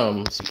not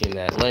come speaking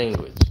that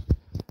language.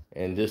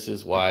 And this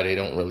is why they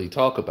don't really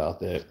talk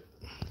about that.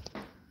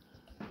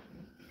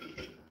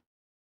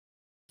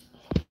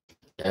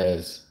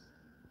 As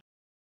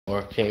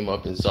or came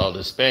up and saw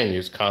the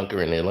Spaniards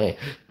conquering their land,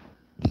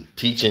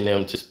 teaching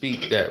them to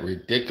speak that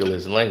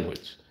ridiculous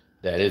language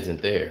that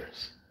isn't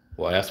theirs.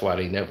 Well, that's why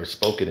they never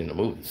spoke it in the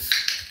movies.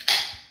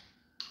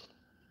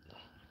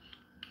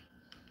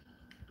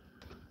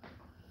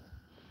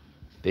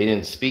 They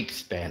didn't speak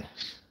Spanish.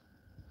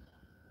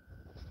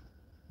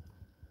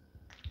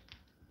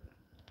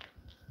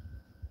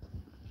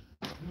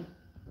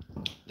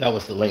 That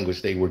was the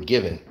language they were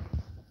given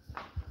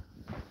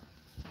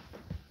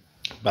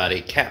by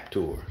their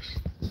captors.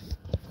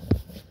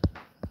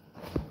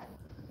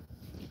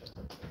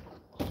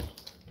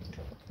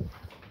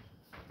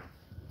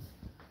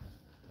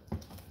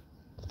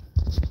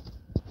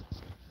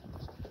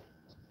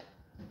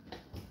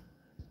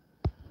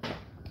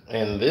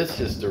 And this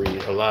history,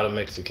 a lot of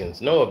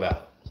Mexicans know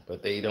about,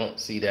 but they don't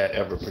see that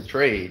ever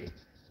portrayed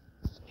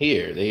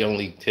here. They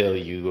only tell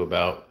you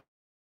about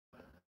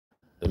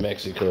the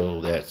Mexico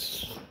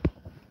that's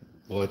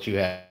what you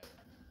have.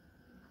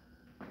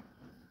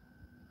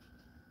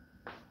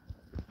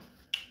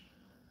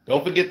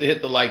 Don't forget to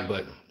hit the like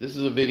button. This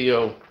is a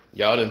video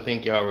y'all didn't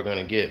think y'all were going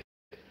to get.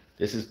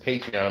 This is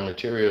Patreon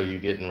material you're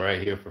getting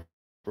right here for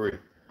free.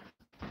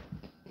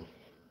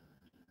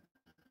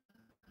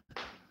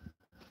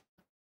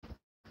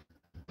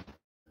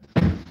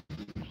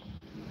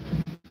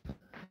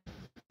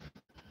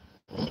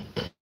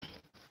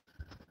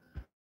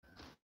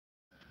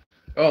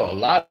 Oh, a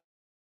lot of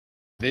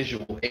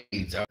visual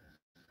aids.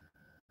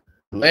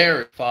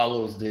 Larry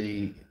follows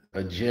the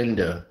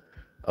agenda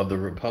of the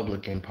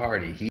Republican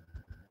Party,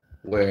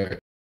 where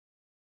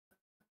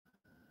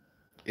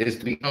it is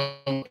to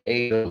become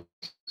a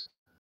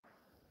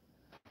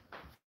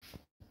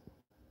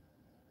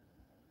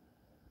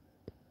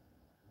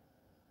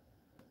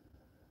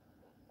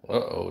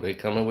uh-oh, they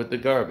coming with the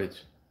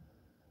garbage.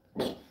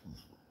 But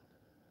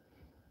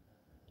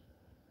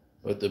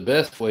the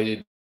best way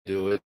to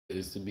do it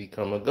is to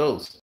become a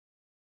ghost.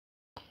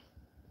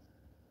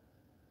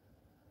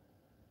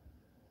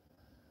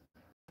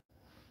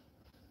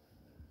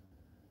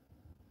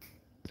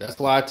 That's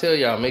why I tell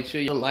y'all, make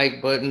sure you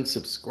like button,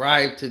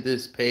 subscribe to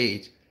this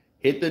page,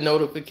 hit the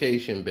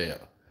notification bell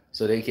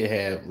so they can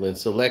have, and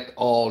select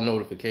all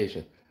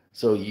notifications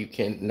so you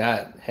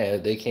cannot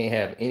have, they can't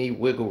have any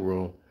wiggle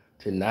room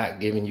to not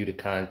giving you the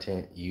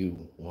content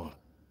you want.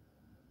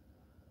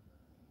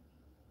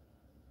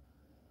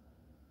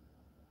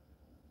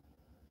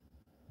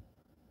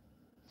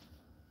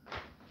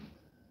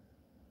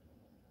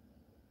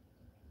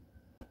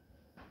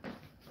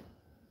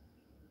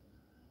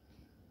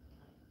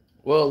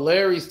 Well,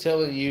 Larry's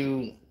telling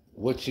you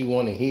what you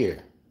want to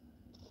hear,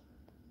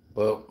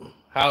 but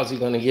how's he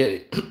going to get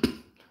it?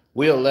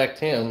 we elect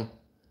him,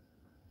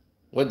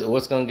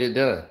 what's gonna get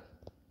done?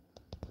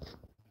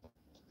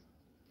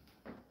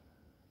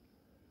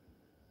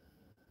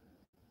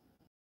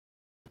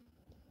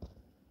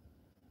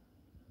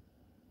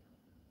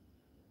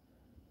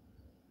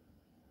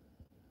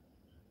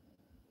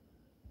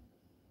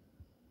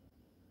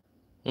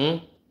 Hmm?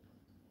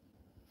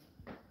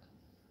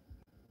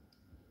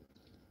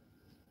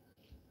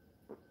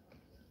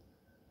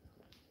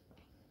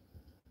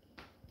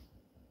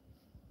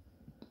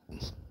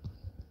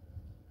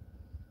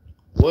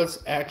 What's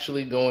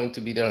actually going to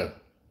be done?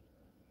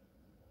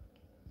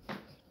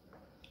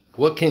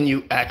 What can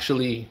you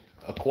actually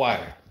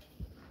acquire?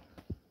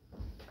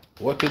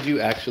 What could you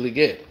actually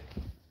get?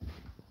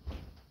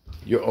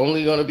 You're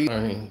only going to be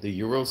learning the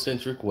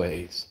Eurocentric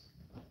ways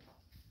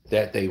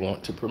that they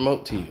want to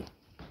promote to you.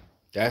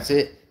 That's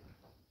it.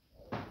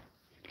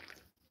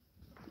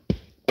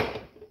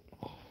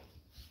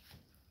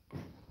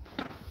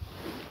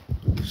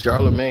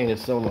 Charlamagne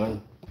is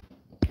someone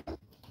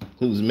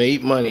who's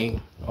made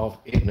money off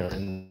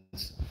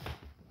ignorance,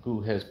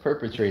 who has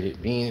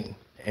perpetrated being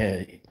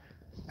an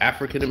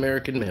African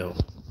American male,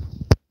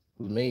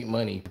 who made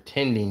money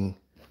pretending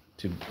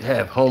to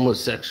have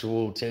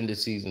homosexual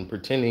tendencies and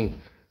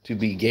pretending to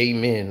be gay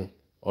men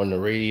on the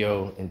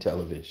radio and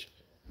television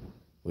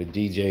with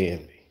DJ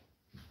Envy.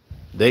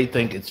 They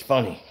think it's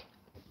funny.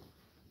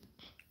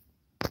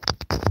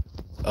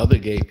 Other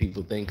gay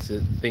people think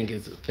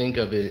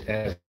of it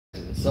as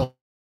something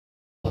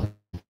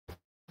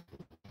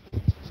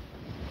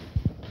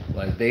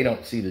like they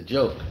don't see the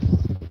joke.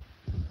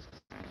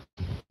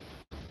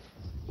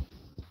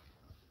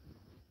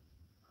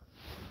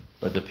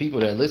 But the people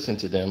that listen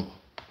to them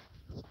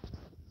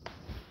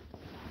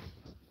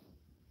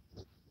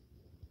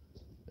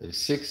is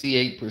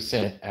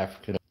 68%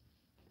 African.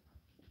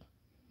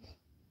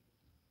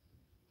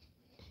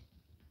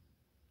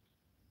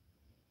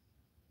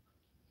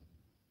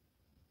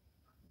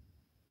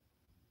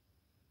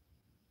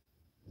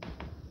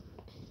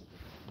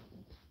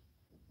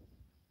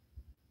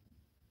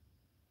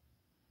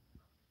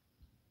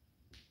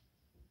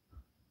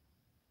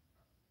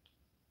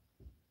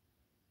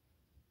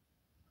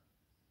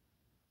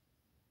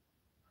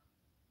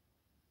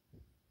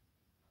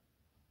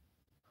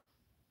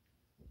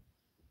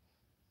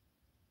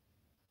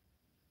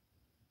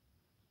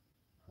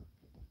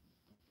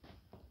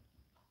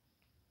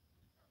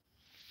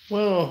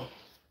 Well,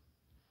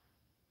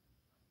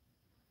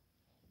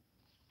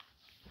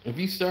 if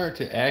you start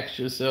to ask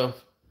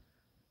yourself,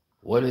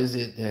 what is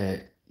it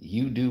that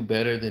you do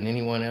better than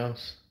anyone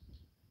else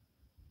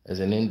as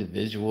an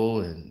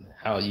individual and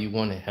how you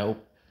want to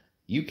help,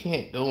 you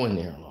can't go in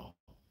there alone.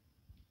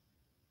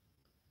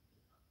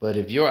 But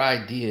if your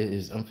idea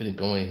is, I'm going to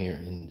go in here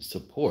and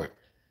support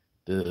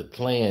the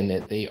plan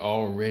that they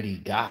already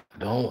got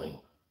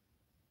going,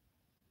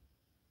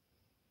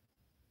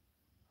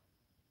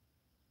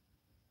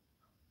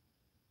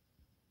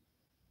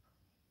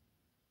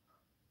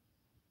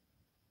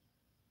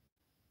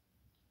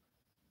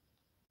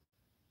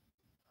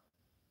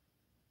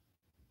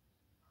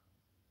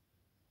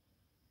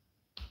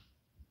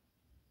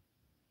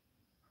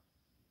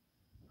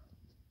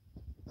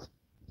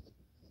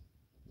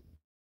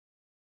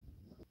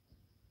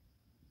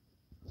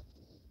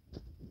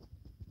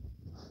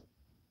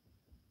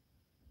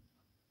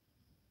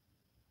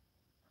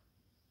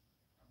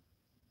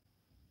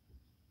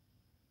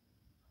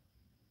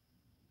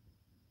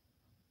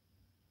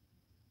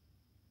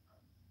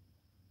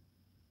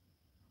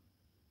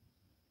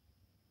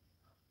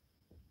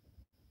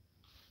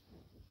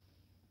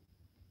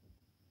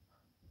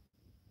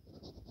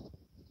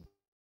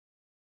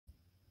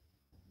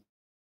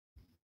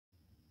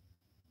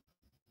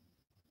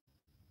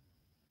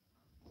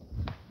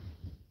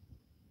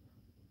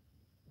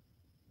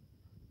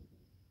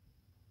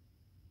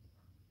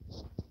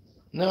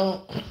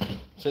 no,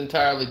 it's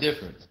entirely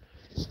different.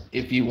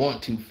 If you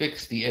want to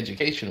fix the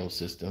educational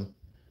system,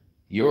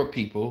 your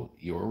people,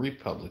 your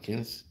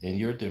Republicans, and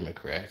your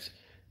Democrats,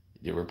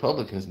 the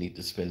Republicans need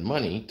to spend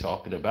money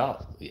talking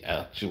about the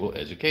actual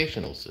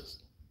educational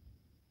system.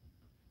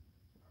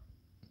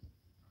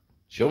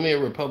 Show me a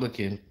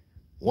Republican,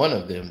 one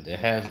of them, that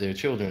has their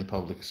children in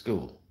public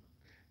school.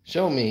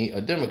 Show me a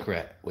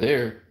Democrat with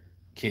their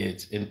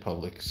kids in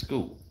public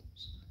schools.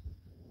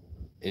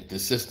 If the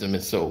system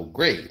is so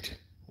great,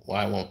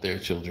 why won't their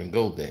children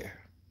go there?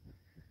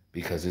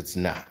 Because it's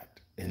not,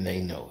 and they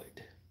know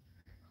it.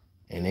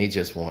 And they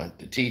just want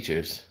the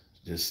teachers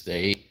to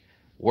stay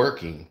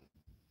working,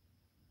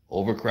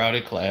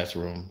 overcrowded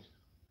classrooms,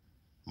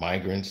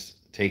 migrants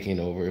taking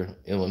over.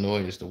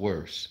 Illinois is the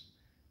worst.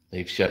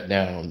 They've shut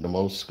down the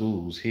most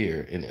schools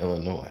here in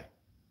Illinois,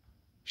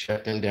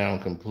 shut them down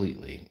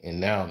completely. And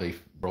now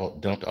they've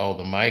dumped all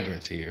the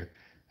migrants here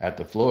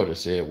after Florida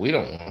said, we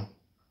don't want them.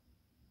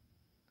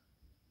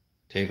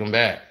 Take them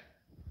back.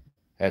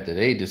 After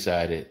they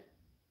decided,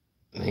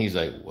 and he's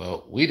like,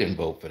 well, we didn't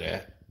vote for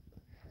that.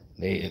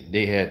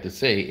 They had to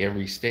say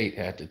every state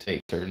had to take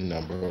a certain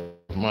number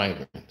of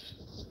migrants.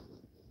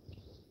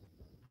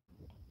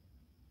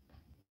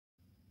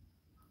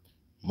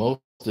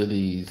 most of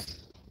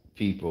these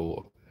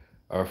people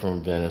are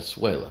from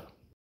Venezuela.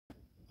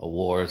 A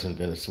war is in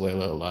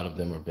Venezuela. A lot of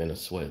them are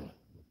Venezuelan.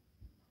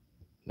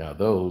 Now,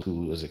 those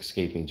who was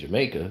escaping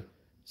Jamaica,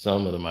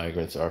 some of the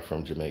migrants are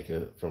from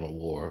Jamaica from a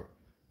war,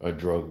 a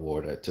drug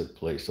war that took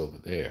place over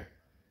there.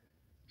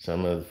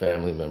 Some of the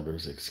family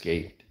members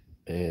escaped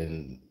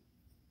and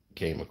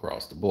came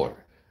across the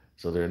border.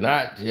 So they're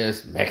not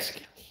just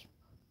Mexicans.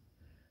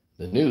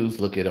 The news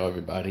look at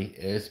everybody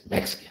as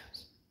Mexicans.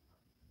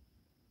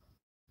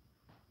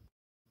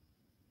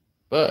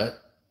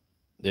 But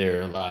there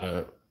are a lot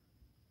of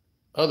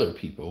other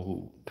people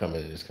who come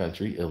into this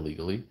country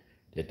illegally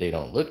that they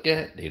don't look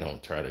at. They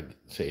don't try to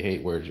say, hey,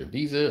 where's your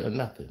visa or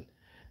nothing.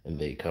 And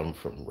they come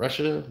from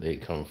Russia, they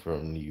come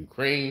from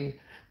Ukraine,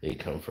 they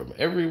come from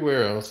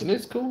everywhere else. And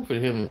it's cool for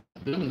them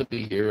to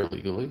be here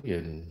illegally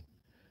and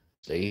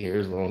stay here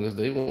as long as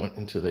they want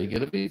until they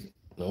get a visa.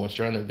 No one's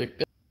trying to evict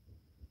them.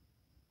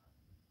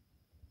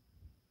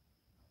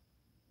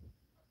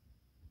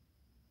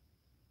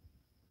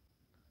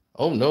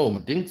 Oh no,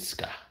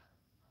 Medinska.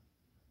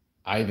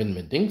 Ivan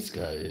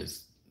Medinska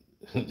is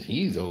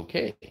he's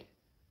okay.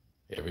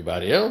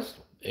 Everybody else,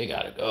 they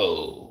gotta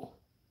go.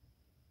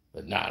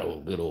 But not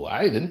old good old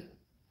Ivan.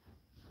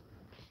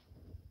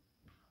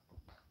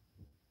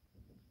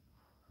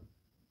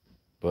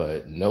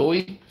 But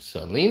Noe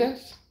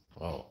Salinas,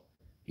 oh,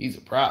 he's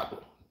a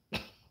problem.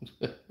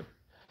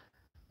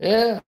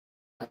 Yeah,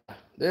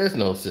 there's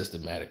no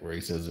systematic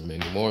racism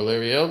anymore,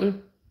 Larry Elder.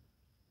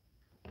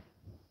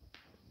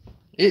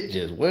 It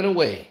just went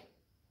away.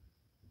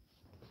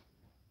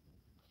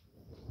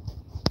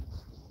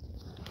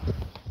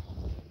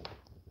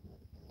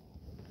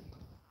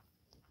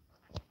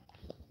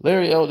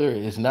 Larry Elder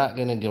is not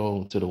going to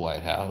go to the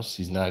White House.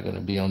 He's not going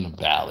to be on the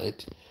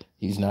ballot.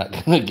 He's not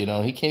going to get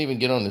on. He can't even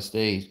get on the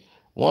stage.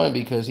 One,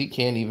 because he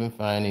can't even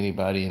find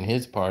anybody in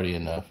his party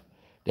enough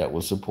that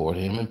will support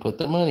him and put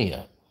the money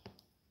up.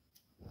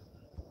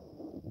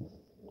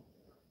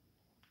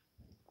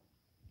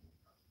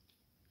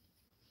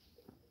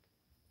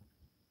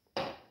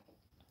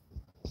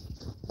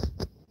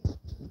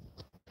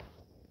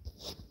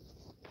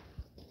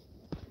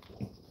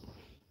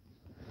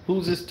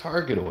 Who's his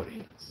target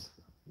audience?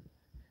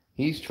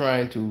 He's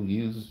trying to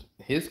use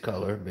his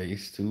color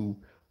base to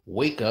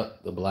wake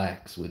up the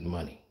blacks with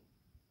money.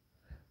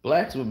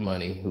 Blacks with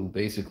money who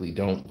basically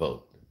don't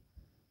vote.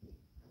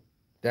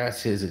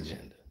 That's his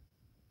agenda.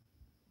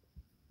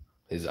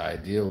 His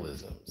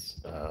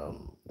idealisms,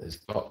 his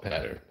thought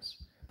patterns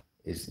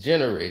is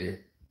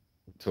generated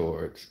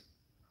towards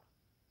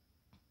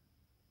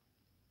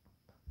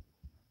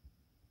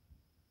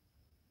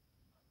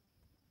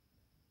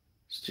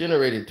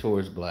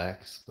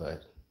blacks,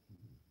 but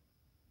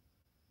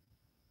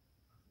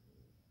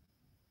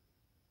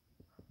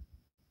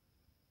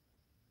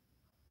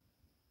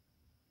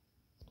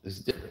it's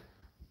different.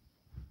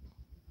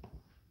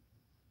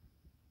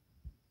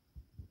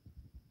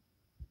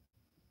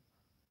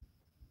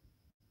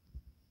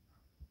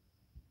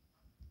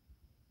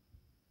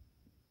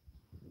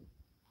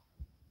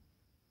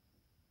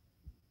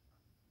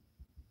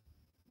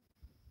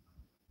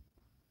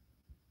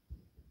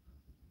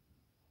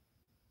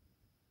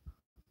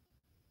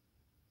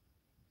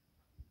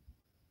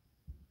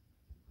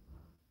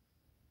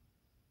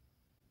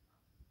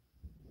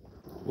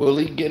 Will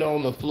he get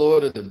on the floor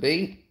to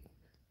debate?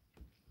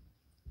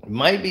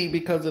 Might be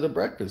because of the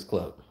Breakfast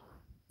Club.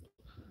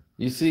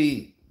 You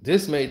see,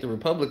 this made the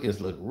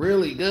Republicans look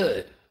really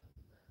good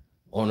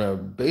on a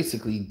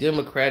basically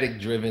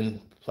Democratic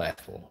driven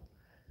platform.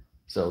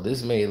 So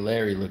this made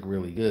Larry look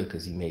really good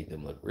because he made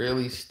them look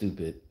really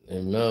stupid.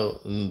 And no,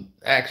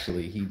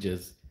 actually, he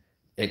just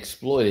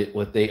exploited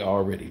what they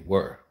already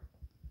were.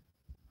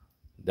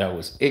 That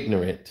was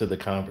ignorant to the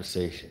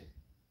conversation.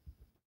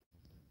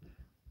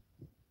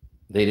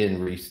 They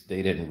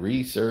didn't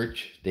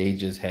research. They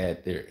just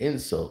had their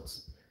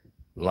insults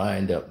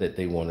lined up that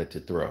they wanted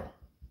to throw.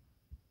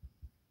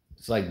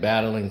 It's like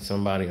battling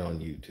somebody on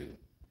YouTube.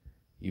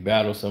 You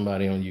battle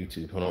somebody on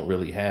YouTube who don't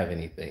really have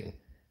anything.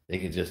 They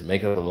can just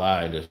make up a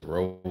lie and just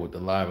roll with the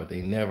lie, but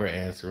they never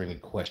answer any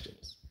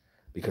questions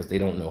because they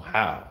don't know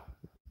how.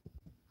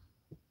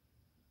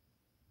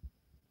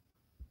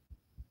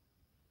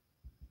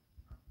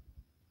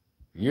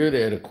 You're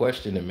there to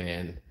question a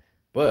man,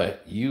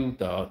 but you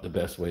thought the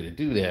best way to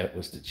do that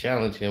was to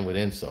challenge him with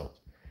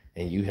insults.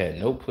 And you had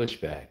no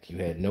pushback. You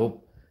had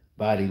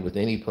nobody with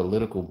any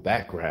political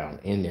background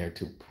in there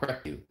to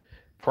prep you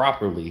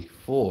properly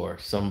for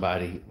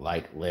somebody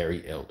like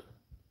Larry Elder.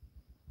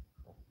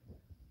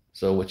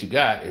 So what you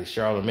got is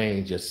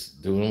Charlamagne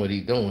just doing what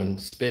he's doing,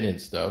 spinning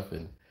stuff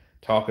and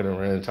talking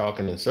around,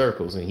 talking in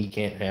circles, and he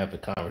can't have the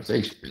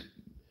conversation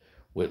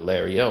with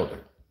Larry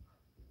Elder.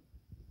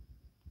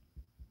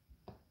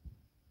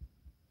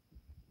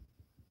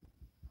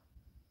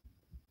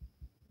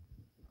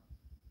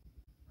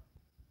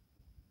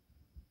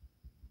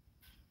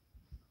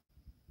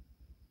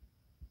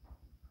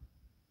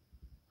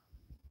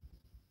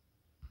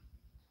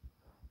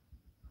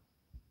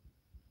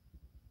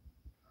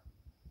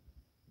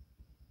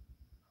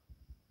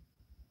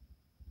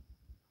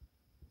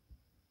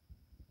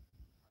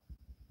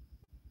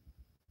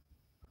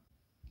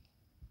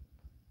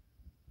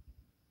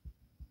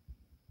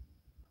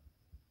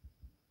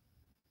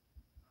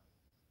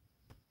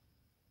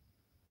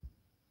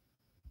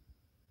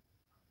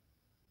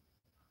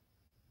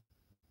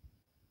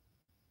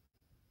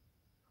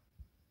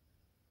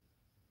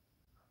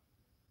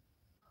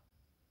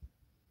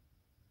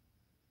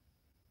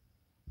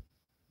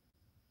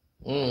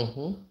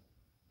 Mm-hmm.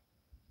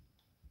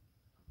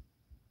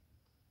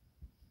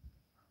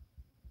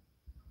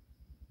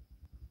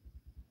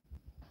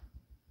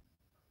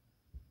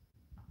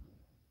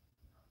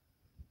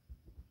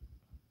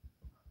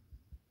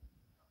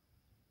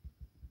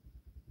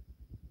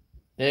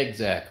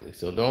 Exactly.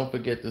 So don't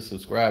forget to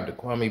subscribe to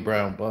Kwame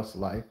Brown Bus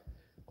Life,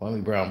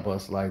 Kwame Brown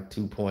Bus Life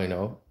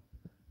 2.0,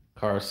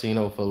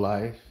 Carcino for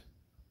Life.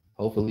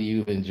 Hopefully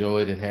you've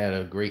enjoyed and had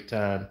a great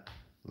time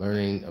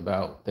learning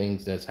about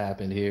things that's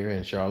happened here.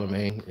 And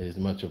Charlamagne is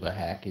much of a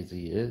hack as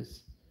he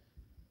is.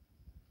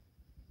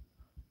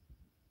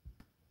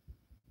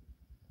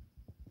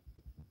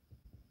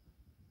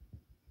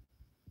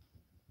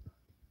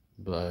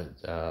 But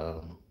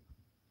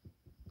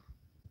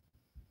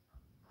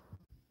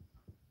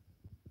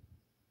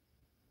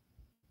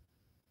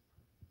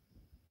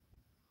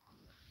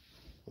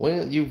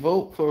when you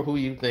vote for who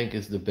you think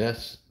is the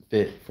best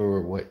fit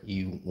for what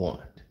you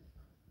want,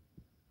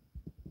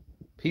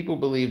 people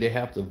believe they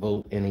have to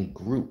vote in a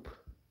group.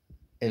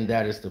 And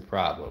that is the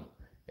problem.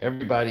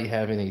 Everybody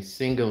having a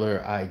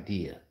singular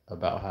idea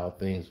about how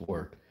things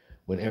work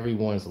when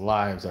everyone's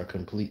lives are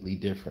completely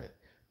different.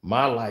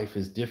 My life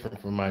is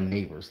different from my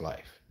neighbor's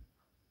life.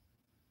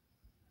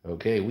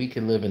 Okay, we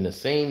can live in the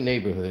same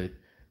neighborhood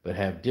but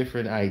have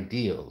different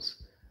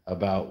ideals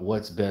about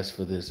what's best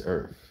for this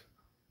earth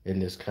in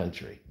this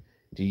country.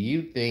 Do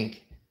you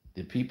think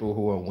the people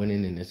who are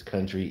winning in this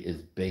country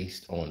is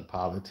based on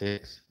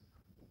politics?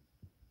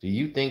 Do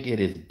you think it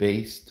is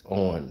based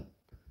on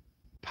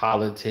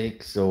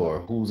politics or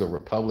who's a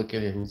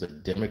Republican and who's a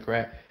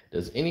Democrat?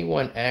 Does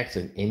anyone ask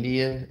an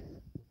Indian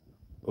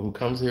who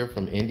comes here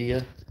from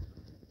India,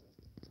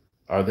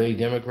 are they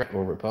Democrat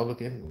or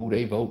Republican? Who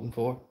they voting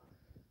for?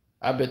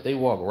 I bet they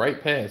walk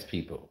right past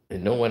people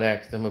and no one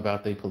asks them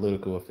about their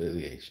political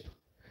affiliation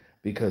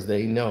because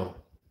they know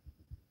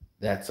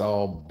that's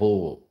all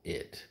bull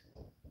it.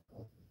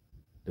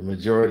 The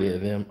majority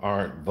of them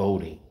aren't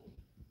voting.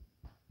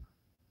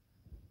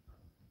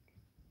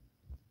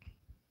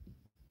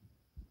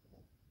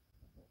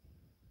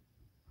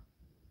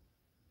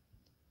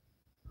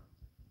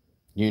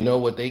 You know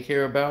what they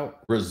care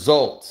about?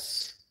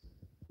 Results.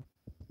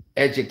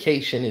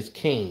 Education is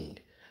king.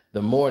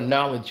 The more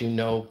knowledge you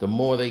know, the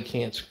more they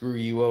can't screw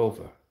you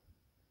over.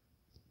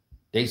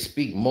 They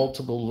speak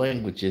multiple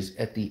languages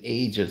at the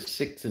age of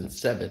 6 and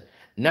 7,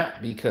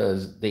 not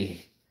because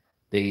they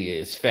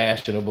is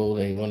fashionable,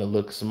 they want to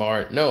look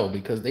smart. No,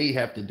 because they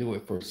have to do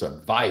it for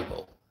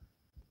survival.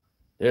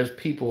 There's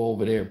people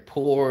over there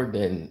poorer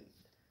than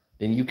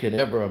you could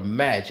ever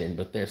imagine,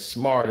 but they're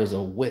smart as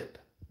a whip.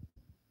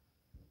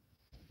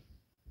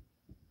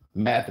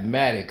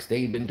 Mathematics,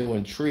 they've been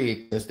doing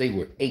trig since they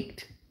were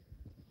 8.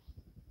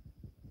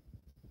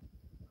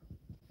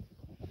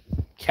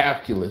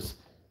 Calculus,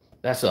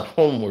 that's a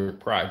homework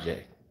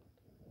project.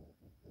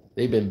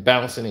 They've been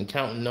bouncing and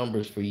counting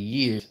numbers for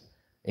years,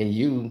 and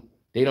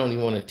they don't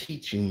even want to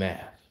teach you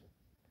math.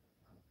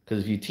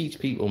 Because if you teach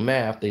people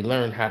math, they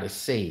learn how to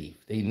save.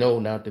 They know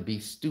not to be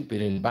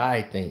stupid and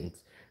buy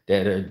things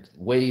that are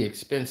way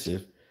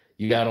expensive.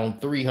 You got on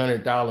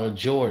 $300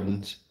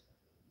 Jordans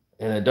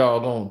and a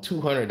doggone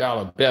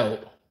 $200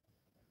 belt,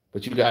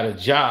 but you got a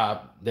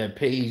job that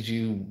pays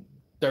you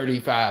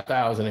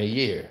 35,000 a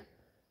year.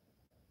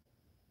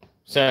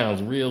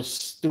 Sounds real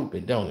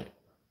stupid, don't it?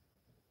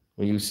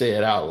 When you say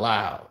it out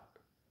loud.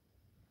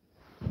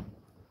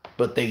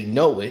 But they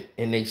know it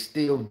and they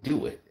still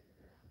do it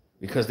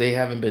because they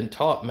haven't been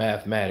taught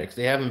mathematics.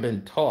 They haven't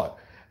been taught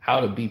how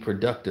to be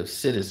productive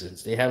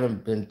citizens. They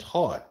haven't been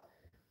taught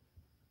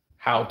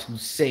how to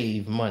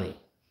save money.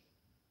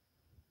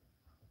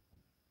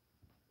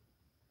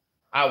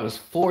 I was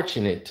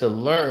fortunate to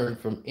learn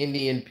from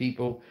Indian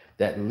people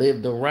that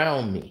lived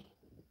around me.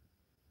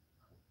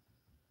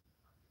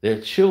 Their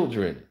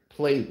children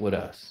played with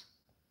us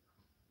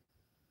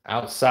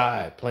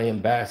outside playing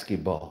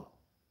basketball.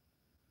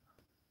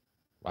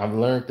 I've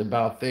learned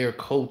about their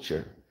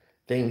culture,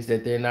 things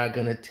that they're not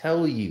going to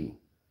tell you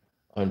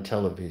on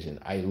television.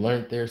 I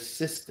learned their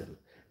system.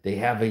 They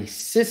have a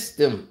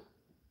system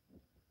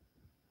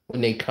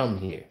when they come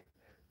here.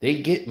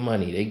 They get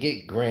money, they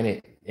get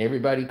granted.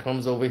 Everybody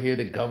comes over here,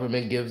 the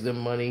government gives them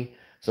money.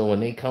 So when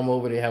they come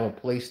over, they have a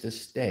place to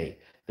stay.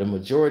 The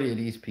majority of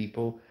these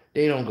people,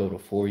 they don't go to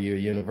 4-year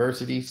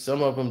universities.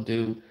 Some of them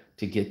do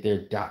to get their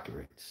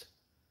doctorates.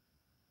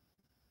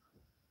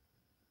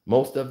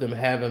 Most of them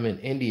have them in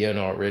India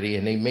already,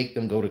 and they make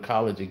them go to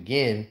college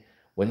again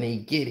when they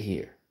get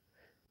here.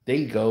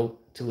 They go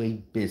to a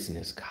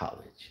business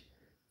college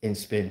and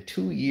spend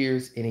 2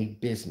 years in a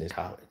business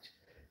college.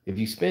 If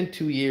you spend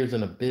 2 years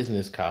in a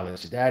business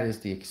college, that is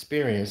the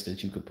experience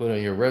that you could put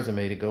on your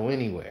resume to go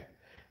anywhere.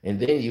 And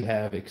then you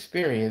have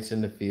experience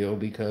in the field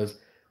because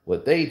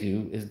what they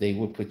do is they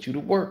will put you to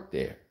work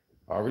there.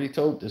 I already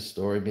told this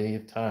story many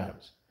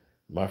times.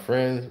 My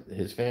friend,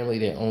 his family,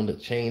 they owned a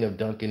chain of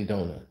Dunkin'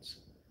 Donuts.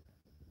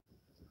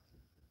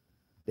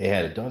 They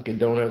had a Dunkin'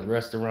 Donuts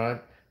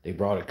restaurant. They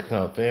brought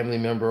a family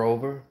member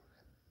over.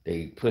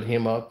 They put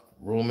him up,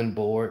 room and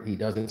board. He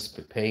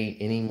doesn't pay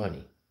any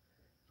money.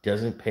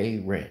 Doesn't pay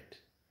rent.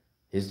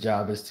 His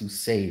job is to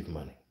save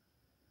money.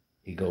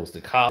 He goes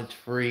to college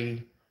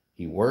free.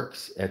 He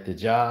works at the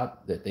job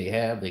that they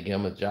have. They give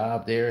him a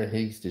job there, and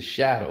he's to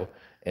shadow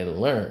and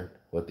learn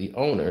what the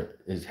owner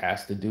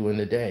has to do in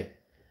the day.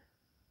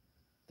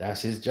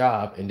 That's his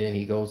job. And then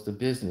he goes to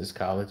business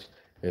college,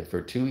 and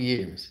for 2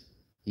 years,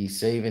 he's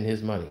saving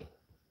his money.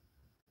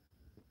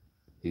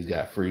 He's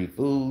got free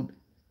food,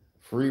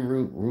 free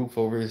roof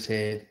over his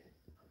head.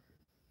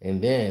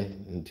 And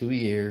then in 2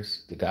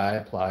 years, the guy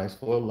applies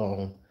for a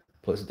loan,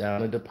 puts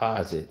down a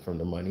deposit from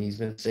the money he's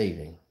been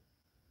saving,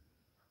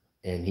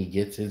 and he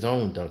gets his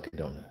own Dunkin'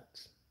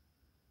 Donuts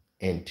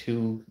in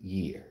 2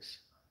 years.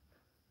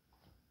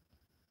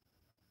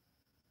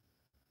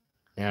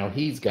 Now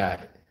he's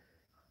got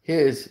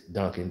his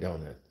Dunkin'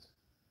 Donuts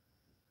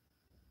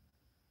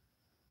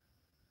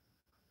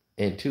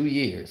in 2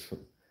 years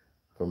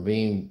from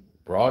being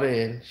brought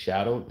in,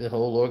 shadowed the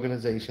whole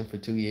organization for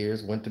 2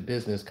 years, went to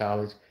business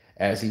college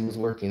as he was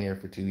working there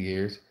for 2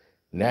 years.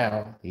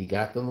 Now he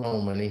got the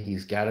loan money.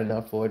 He's got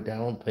enough for a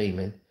down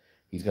payment.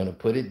 He's going to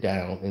put it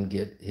down and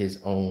get his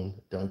own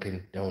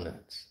Dunkin'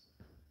 Donuts.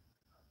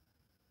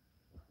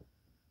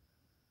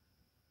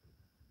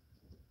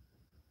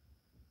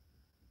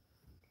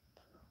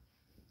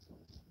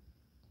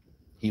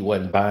 He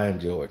wasn't buying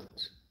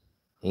Jordans.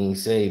 He ain't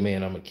say,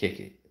 man, I'm going to kick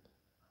it.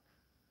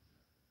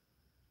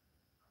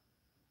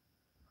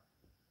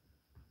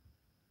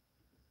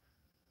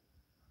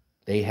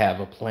 They have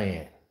a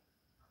plan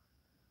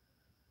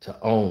to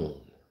own,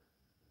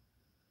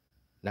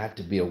 not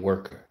to be a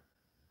worker.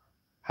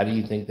 How do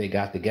you think they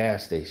got the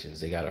gas stations?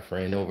 They got a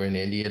friend over in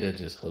India that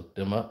just hooked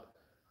them up.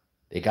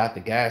 They got the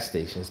gas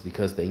stations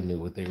because they knew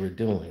what they were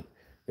doing.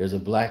 There's a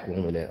black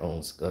woman that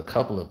owns a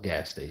couple of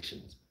gas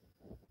stations.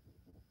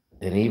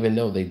 And even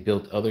though they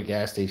built other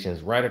gas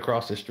stations right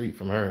across the street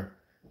from her,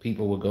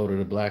 people would go to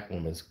the black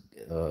woman's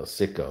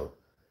Sicko.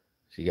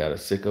 She got a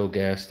Sicko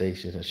gas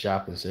station and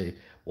shop and say,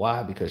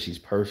 why? Because she's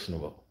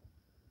personable.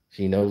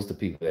 She knows the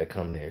people that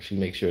come there. She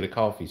makes sure the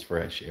coffee's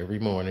fresh every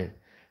morning.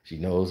 She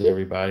knows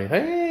everybody.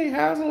 Hey,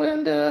 how's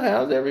Linda?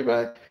 How's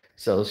everybody?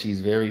 So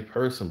she's very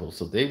personable.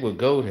 So they would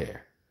go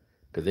there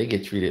because they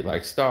get treated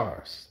like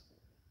stars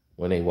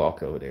when they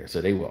walk over there.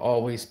 So they will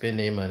always spend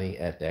their money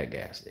at that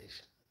gas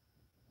station.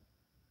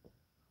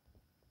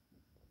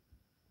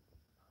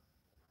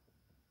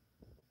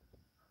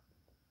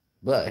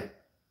 But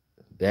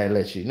that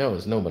lets you know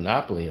there's no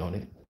monopoly on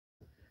it.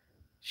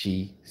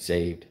 She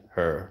saved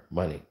her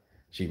money.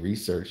 She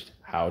researched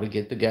how to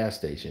get the gas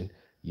station.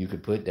 You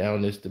could put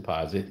down this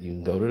deposit. You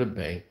can go to the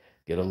bank,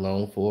 get a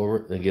loan for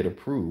it, and get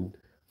approved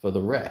for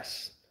the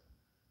rest.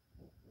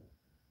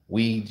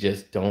 We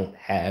just don't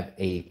have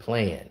a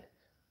plan.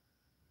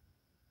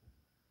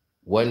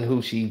 Wasn't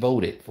who she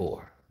voted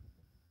for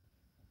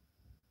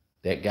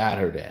that got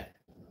her that.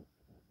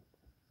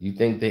 You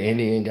think the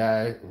Indian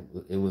guy,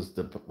 it was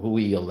who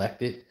he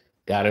elected,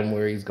 got him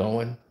where he's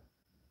going?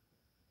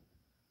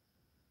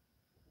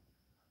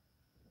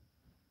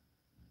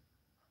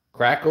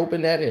 Crack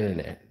open that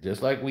internet.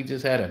 Just like we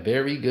just had a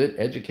very good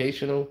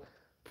educational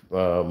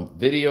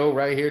video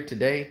right here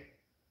today.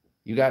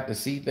 You got to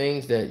see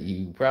things that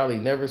you probably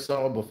never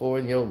saw before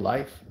in your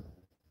life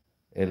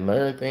and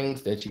learn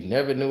things that you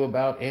never knew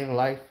about in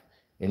life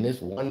in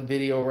this one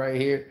video right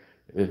here.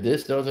 If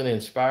this doesn't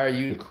inspire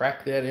you to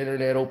crack that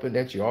internet open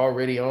that you're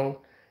already on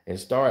and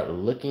start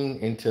looking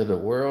into the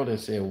world and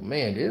say, well,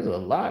 man, there's a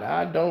lot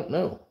I don't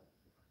know.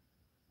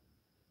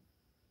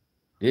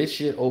 This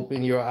should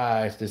open your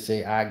eyes to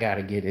say, I got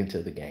to get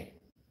into the game.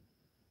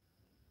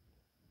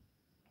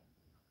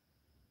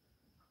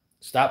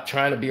 Stop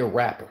trying to be a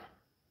rapper.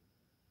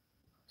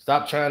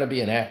 Stop trying to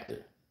be an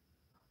actor.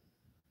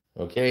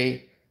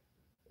 Okay?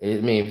 I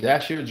mean, if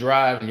that's your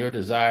drive and your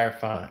desire,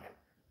 fine.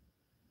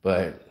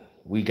 But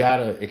we got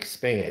to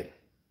expand.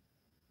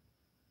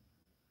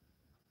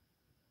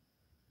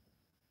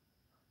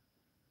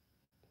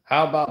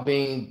 How about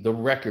being the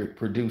record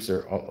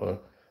producer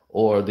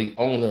or the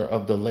owner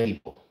of the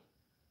label?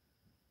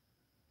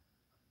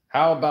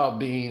 How about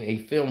being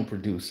a film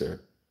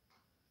producer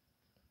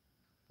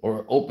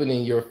or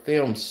opening your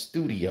film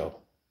studio?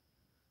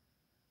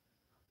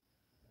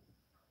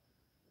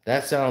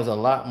 That sounds a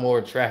lot more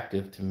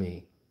attractive to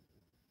me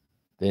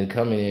than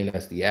coming in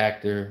as the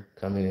actor,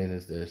 coming in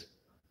as this,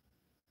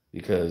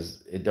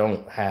 because it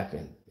don't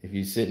happen. If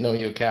you're sitting on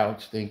your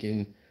couch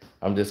thinking,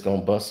 I'm just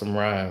going to bust some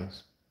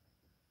rhymes,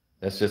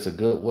 that's just a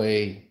good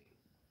way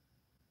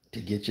to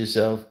get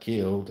yourself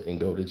killed and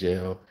go to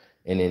jail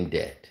and in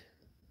debt.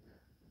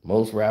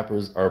 Most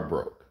rappers are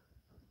broke.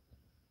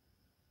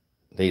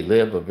 They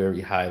live a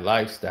very high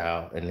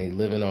lifestyle and they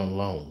living on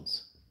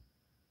loans.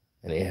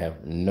 And they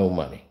have no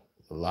money,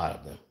 a lot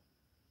of them.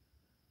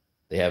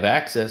 They have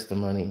access to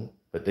money,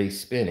 but they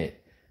spend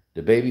it.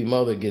 The baby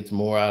mother gets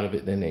more out of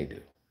it than they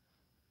do.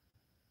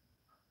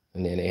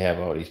 And then they have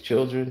all these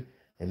children,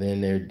 and then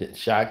they're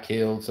shot,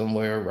 killed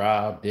somewhere,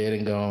 robbed, dead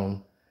and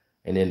gone.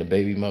 And then the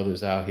baby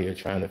mother's out here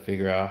trying to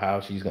figure out how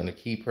she's going to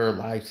keep her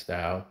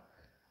lifestyle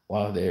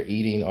while they're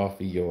eating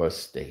off of your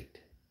estate.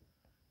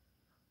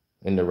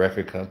 and the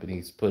record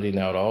companies putting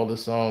out all the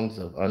songs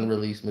of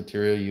unreleased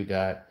material you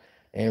got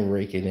and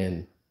raking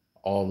in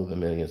all of the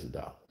millions of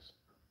dollars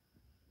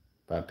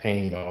by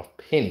paying off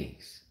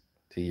pennies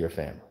to your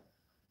family.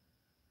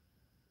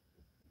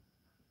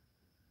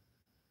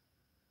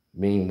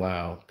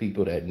 Meanwhile,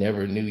 people that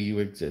never knew you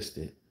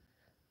existed,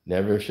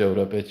 never showed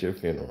up at your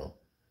funeral,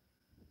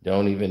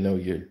 don't even know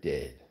you're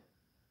dead,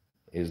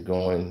 is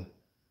going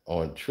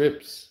on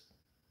trips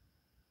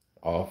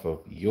off of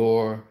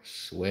your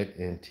sweat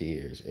and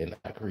tears and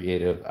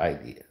creative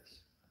ideas.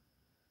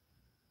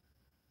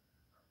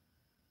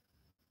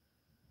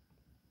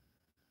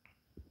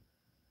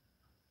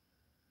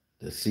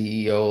 The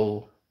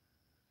CEO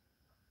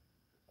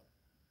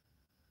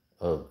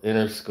of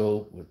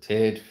Interscope with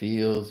Ted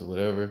Fields,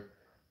 whatever,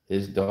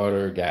 his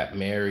daughter got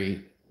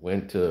married,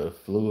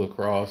 flew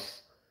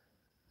across,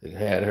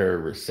 had her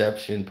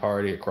reception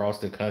party across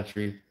the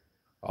country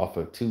off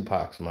of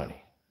Tupac's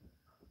money.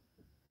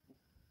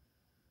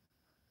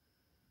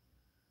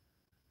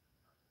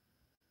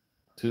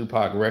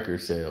 Tupac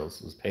record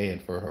sales was paying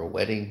for her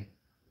wedding,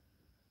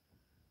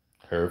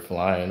 her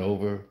flying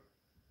over.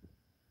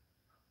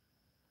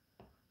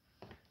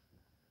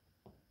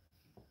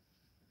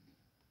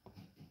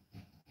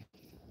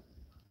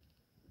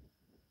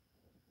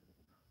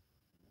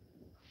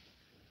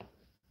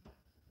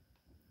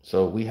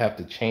 So we have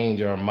to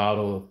change our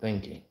model of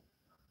thinking.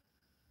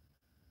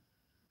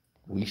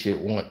 We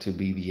should want to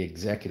be the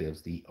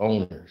executives, the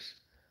owners.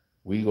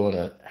 We're going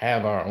to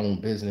have our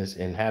own business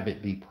and have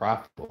it be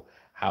profitable.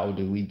 How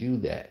do we do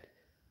that?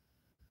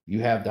 You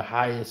have the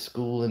highest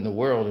school in the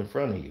world in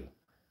front of you.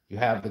 You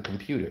have the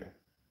computer.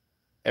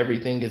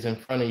 Everything is in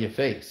front of your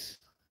face.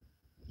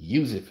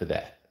 Use it for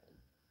that.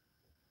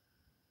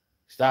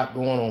 Stop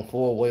going on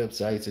 4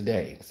 websites a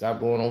day. Stop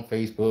going on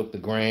Facebook, the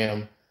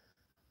Gram,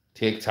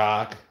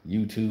 TikTok,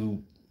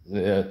 YouTube.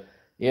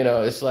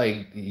 It's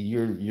like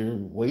you're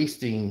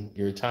wasting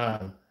your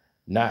time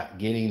not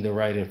getting the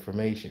right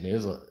information.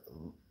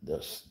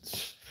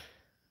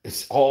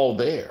 It's all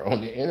there on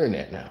the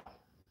internet now.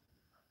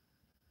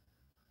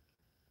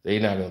 They're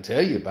not gonna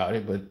tell you about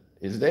it, but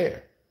it's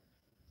there.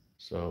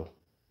 So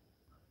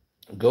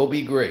go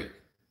be great.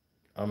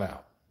 I'm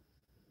out.